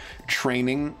specific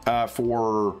training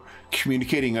for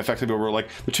communicating effectively over, like,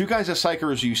 the two guys as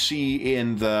psychers you see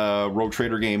in the Rogue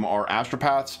Trader game are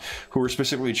astropaths who are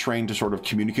specifically trained to sort of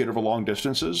communicate over long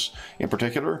distances in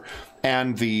particular,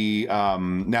 and the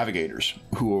navigators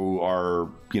who are,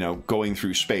 going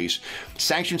through space.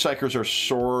 Sanctioned psychers are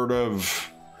sort of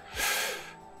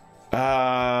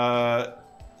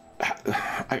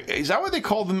is that what they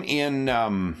call them in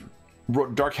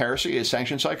Dark Heresy, is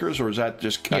sanctioned psychers, or is that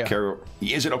just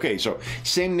is it okay? So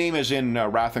same name as in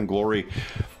Wrath and Glory.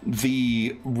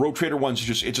 The Rogue Trader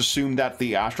ones, it's assumed that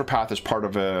the astropath is part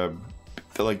of a,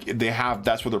 like,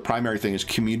 that's what their primary thing is,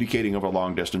 communicating over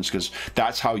long distance, because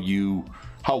that's how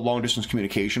long distance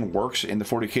communication works in the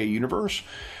 40K universe.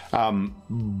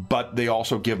 But they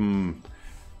also give them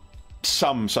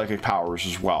some psychic powers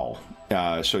as well,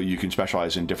 so you can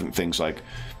specialize in different things like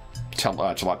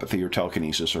telepathy or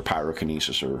telekinesis or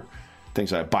pyrokinesis or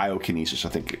things like biokinesis. I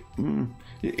think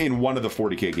in one of the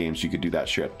 40K games you could do that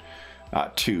shit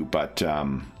too. But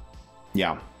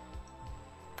yeah,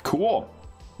 cool.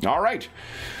 All right,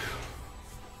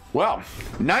 well,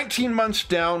 19 months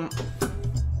down,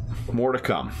 more to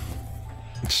come.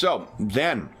 So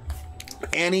then,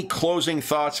 any closing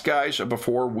thoughts, guys,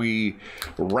 before we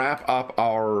wrap up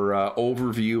our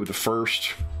overview of the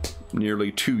first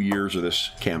nearly 2 years of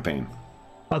this campaign?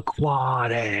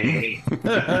 Aquade.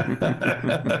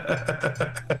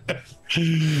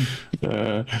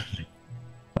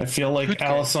 I feel like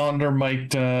Alessander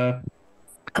might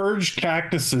purge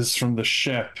cactuses from the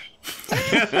ship.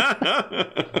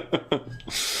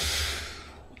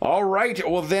 All right.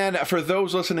 Well, then, for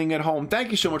those listening at home,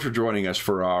 thank you so much for joining us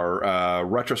for our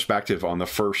retrospective on the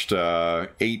first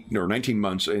 8 or 19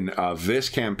 months in this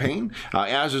campaign.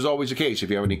 As is always the case,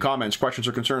 if you have any comments, questions,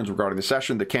 or concerns regarding the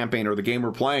session, the campaign, or the game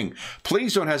we're playing,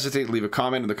 please don't hesitate to leave a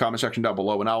comment in the comment section down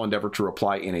below, and I'll endeavor to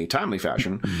reply in a timely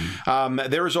fashion.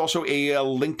 There is also a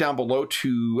link down below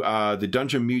to the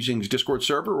Dungeon Musings Discord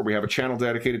server, where we have a channel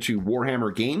dedicated to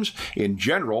Warhammer games in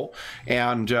general.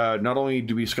 And not only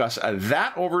do we discuss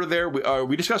that over there,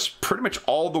 we discuss pretty much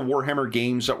all the Warhammer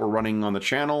games that we're running on the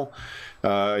channel,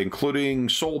 including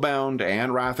Soulbound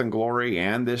and Wrath and Glory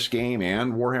and this game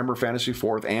and Warhammer Fantasy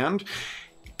 4th, and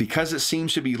because it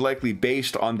seems to be likely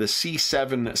based on the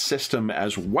C7 system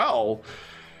as well,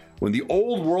 when the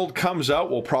old world comes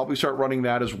out, we'll probably start running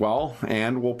that as well,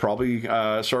 and we'll probably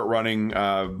start running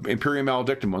Imperium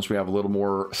Maledictum once we have a little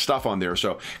more stuff on there.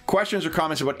 So questions or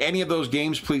comments about any of those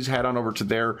games, please head on over to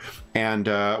there. And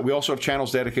we also have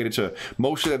channels dedicated to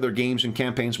most of the other games and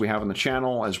campaigns we have on the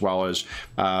channel, as well as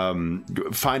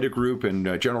Find a Group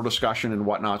and general discussion and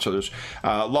whatnot. So there's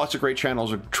lots of great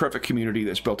channels, a terrific community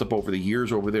that's built up over the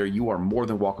years over there. You are more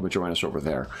than welcome to join us over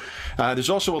there.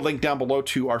 There's also a link down below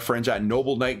to our friends at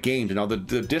Noble Knight Games. Now, the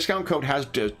discount code has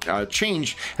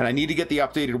changed, and I need to get the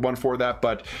updated one for that,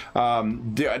 but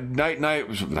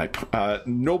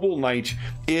Noble Knight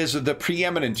is the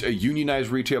preeminent unionized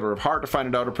retailer of hard-to-find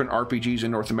and out-of-print RPGs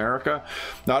in North America.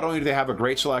 Not only do they have a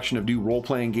great selection of new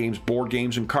role-playing games, board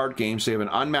games, and card games, they have an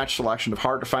unmatched selection of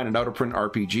hard-to-find and out-of-print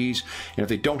RPGs, and if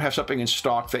they don't have something in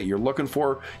stock that you're looking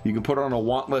for, you can put it on a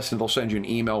want list, and they'll send you an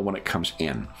email when it comes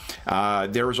in.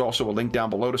 There is also a link down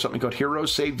below to something called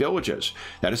Heroes Save Villages.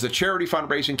 That is the charity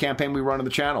fundraising campaign we run on the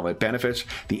channel. It benefits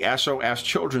the SOS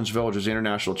Children's Villages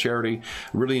International Charity,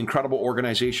 really incredible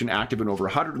organization active in over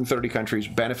 130 countries,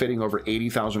 benefiting over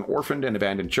 80,000 orphaned and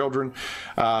abandoned children.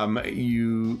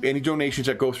 Any donations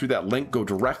that go through that link go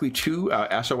directly to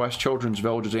SOS Children's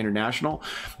Villages International.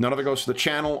 None of it goes to the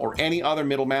channel or any other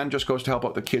middleman, just goes to help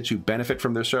out the kids who benefit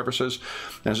from their services.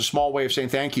 And as a small way of saying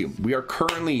thank you, we are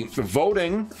currently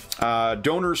voting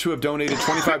donors who have donated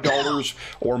 $25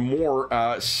 or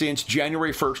more since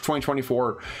January 1st,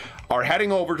 2024, are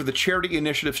heading over to the Charity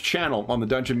Initiatives channel on the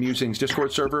Dungeon Musings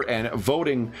Discord server and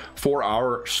voting for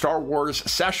our Star Wars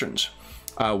sessions.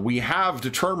 We have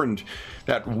determined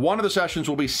that one of the sessions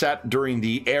will be set during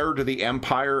the Heir to the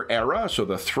Empire era, so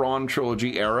the Thrawn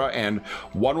trilogy era, and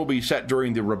one will be set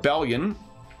during the Rebellion.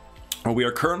 We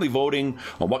are currently voting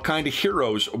on what kind of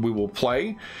heroes we will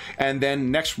play, and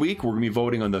then next week we're going to be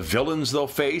voting on the villains they'll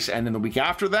face, and then the week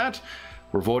after that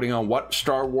We're voting on what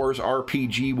Star Wars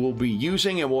RPG we'll be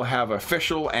using, and we'll have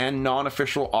official and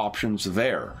non-official options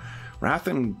there. Wrath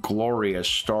and Glory as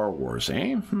Star Wars,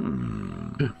 eh?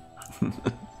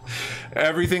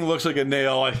 Everything looks like a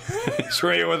nail. He's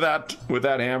right with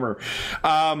that hammer.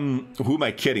 Who am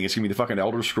I kidding? It's gonna be the fucking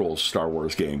Elder Scrolls Star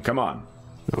Wars game. Come on.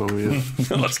 Oh yeah.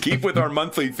 Let's keep with our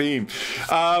monthly theme.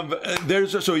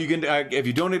 So you can, if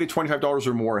you donated $25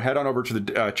 or more, head on over to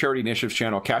the Charity Initiatives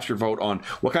channel, cast your vote on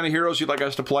what kind of heroes you'd like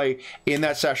us to play in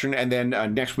that session, and then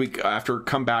next week after,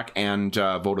 come back and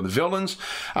vote on the villains.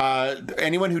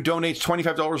 Anyone who donates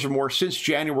 $25 or more since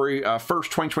January 1st,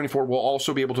 2024 will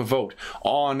also be able to vote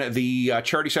on the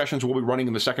charity sessions we'll be running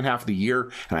in the second half of the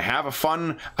year, and I have a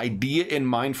fun idea in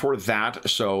mind for that,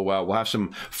 so we'll have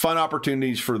some fun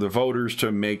opportunities for the voters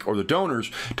to make, or the donors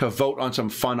to vote on some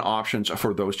fun options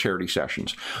for those charity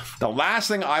sessions. The last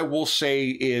thing I will say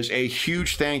is a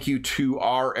huge thank you to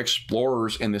our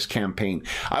explorers in this campaign.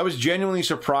 I was genuinely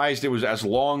surprised it was as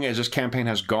long as this campaign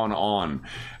has gone on.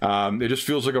 It just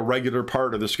feels like a regular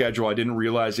part of the schedule. I didn't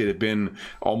realize it had been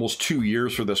almost 2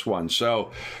 years for this one.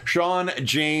 So Sean,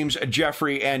 James,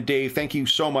 Jeffrey, and Dave, thank you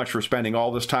so much for spending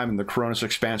all this time in the Cronus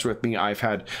Expanse with me. I've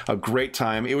had a great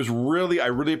time. It was really, I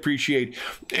really appreciate,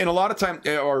 and a lot of time,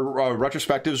 or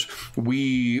retrospectives,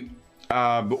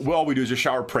 all we do is just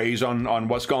shower praise on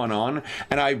what's gone on,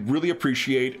 and I really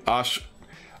appreciate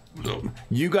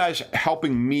you guys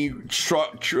helping me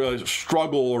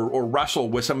struggle or wrestle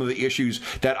with some of the issues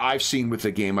that I've seen with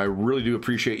the game. I really do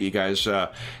appreciate you guys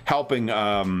helping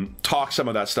talk some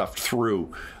of that stuff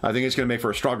through. I think it's going to make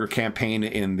for a stronger campaign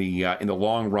in the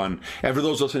long run. And for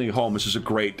those listening at home, this is a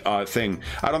great thing.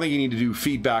 I don't think you need to do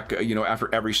feedback,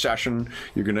 after every session.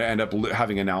 You're going to end up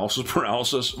having analysis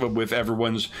paralysis with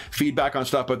everyone's feedback on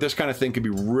stuff. But this kind of thing could be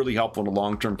really helpful in a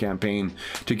long-term campaign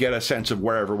to get a sense of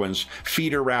where everyone's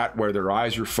feet are at, where their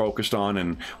eyes are focused on,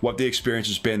 and what the experience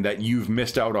has been that you've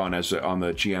missed out on on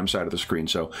the GM side of the screen.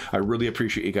 So I really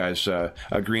appreciate you guys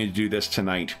agreeing to do this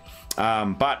tonight.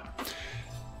 But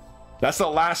that's the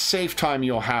last safe time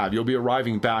you'll have. You'll be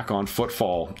arriving back on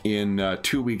Footfall in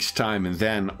 2 weeks' time, and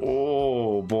then,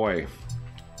 oh boy,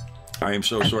 I am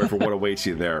so sorry for what awaits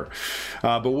you there.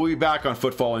 But we'll be back on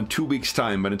Footfall in 2 weeks'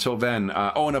 time. But until then,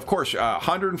 and of course,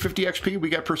 150 XP we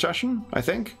get per session, I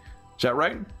think. Is that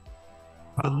right?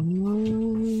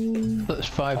 That's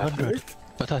 500.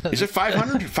 Is it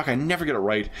 500? Fuck, I never get it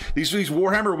right. These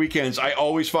Warhammer weekends, I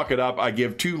always fuck it up. I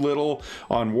give too little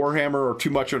on Warhammer or too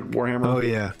much on Warhammer. Oh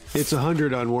yeah, it's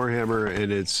 100 on Warhammer,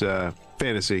 and it's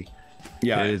fantasy.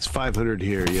 Yeah, and it's 500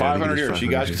 here. Yeah, 500 here. So you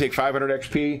guys can take 500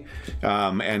 XP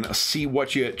and see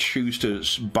what you choose to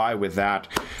buy with that.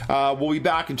 We'll be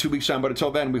back in 2 weeks' time, but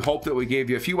until then, we hope that we gave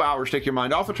you a few hours to take your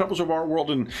mind off the troubles of our world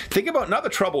and think about not the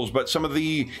troubles, but some of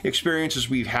the experiences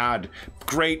we've had.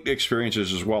 Great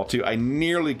experiences as well, too. I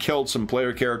nearly killed some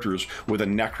player characters with a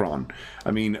Necron.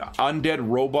 I mean, undead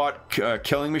robot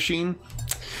killing machine.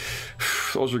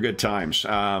 Those are good times.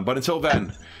 But until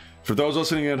then, for those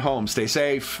listening at home, stay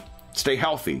safe, stay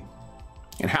healthy,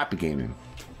 and happy gaming.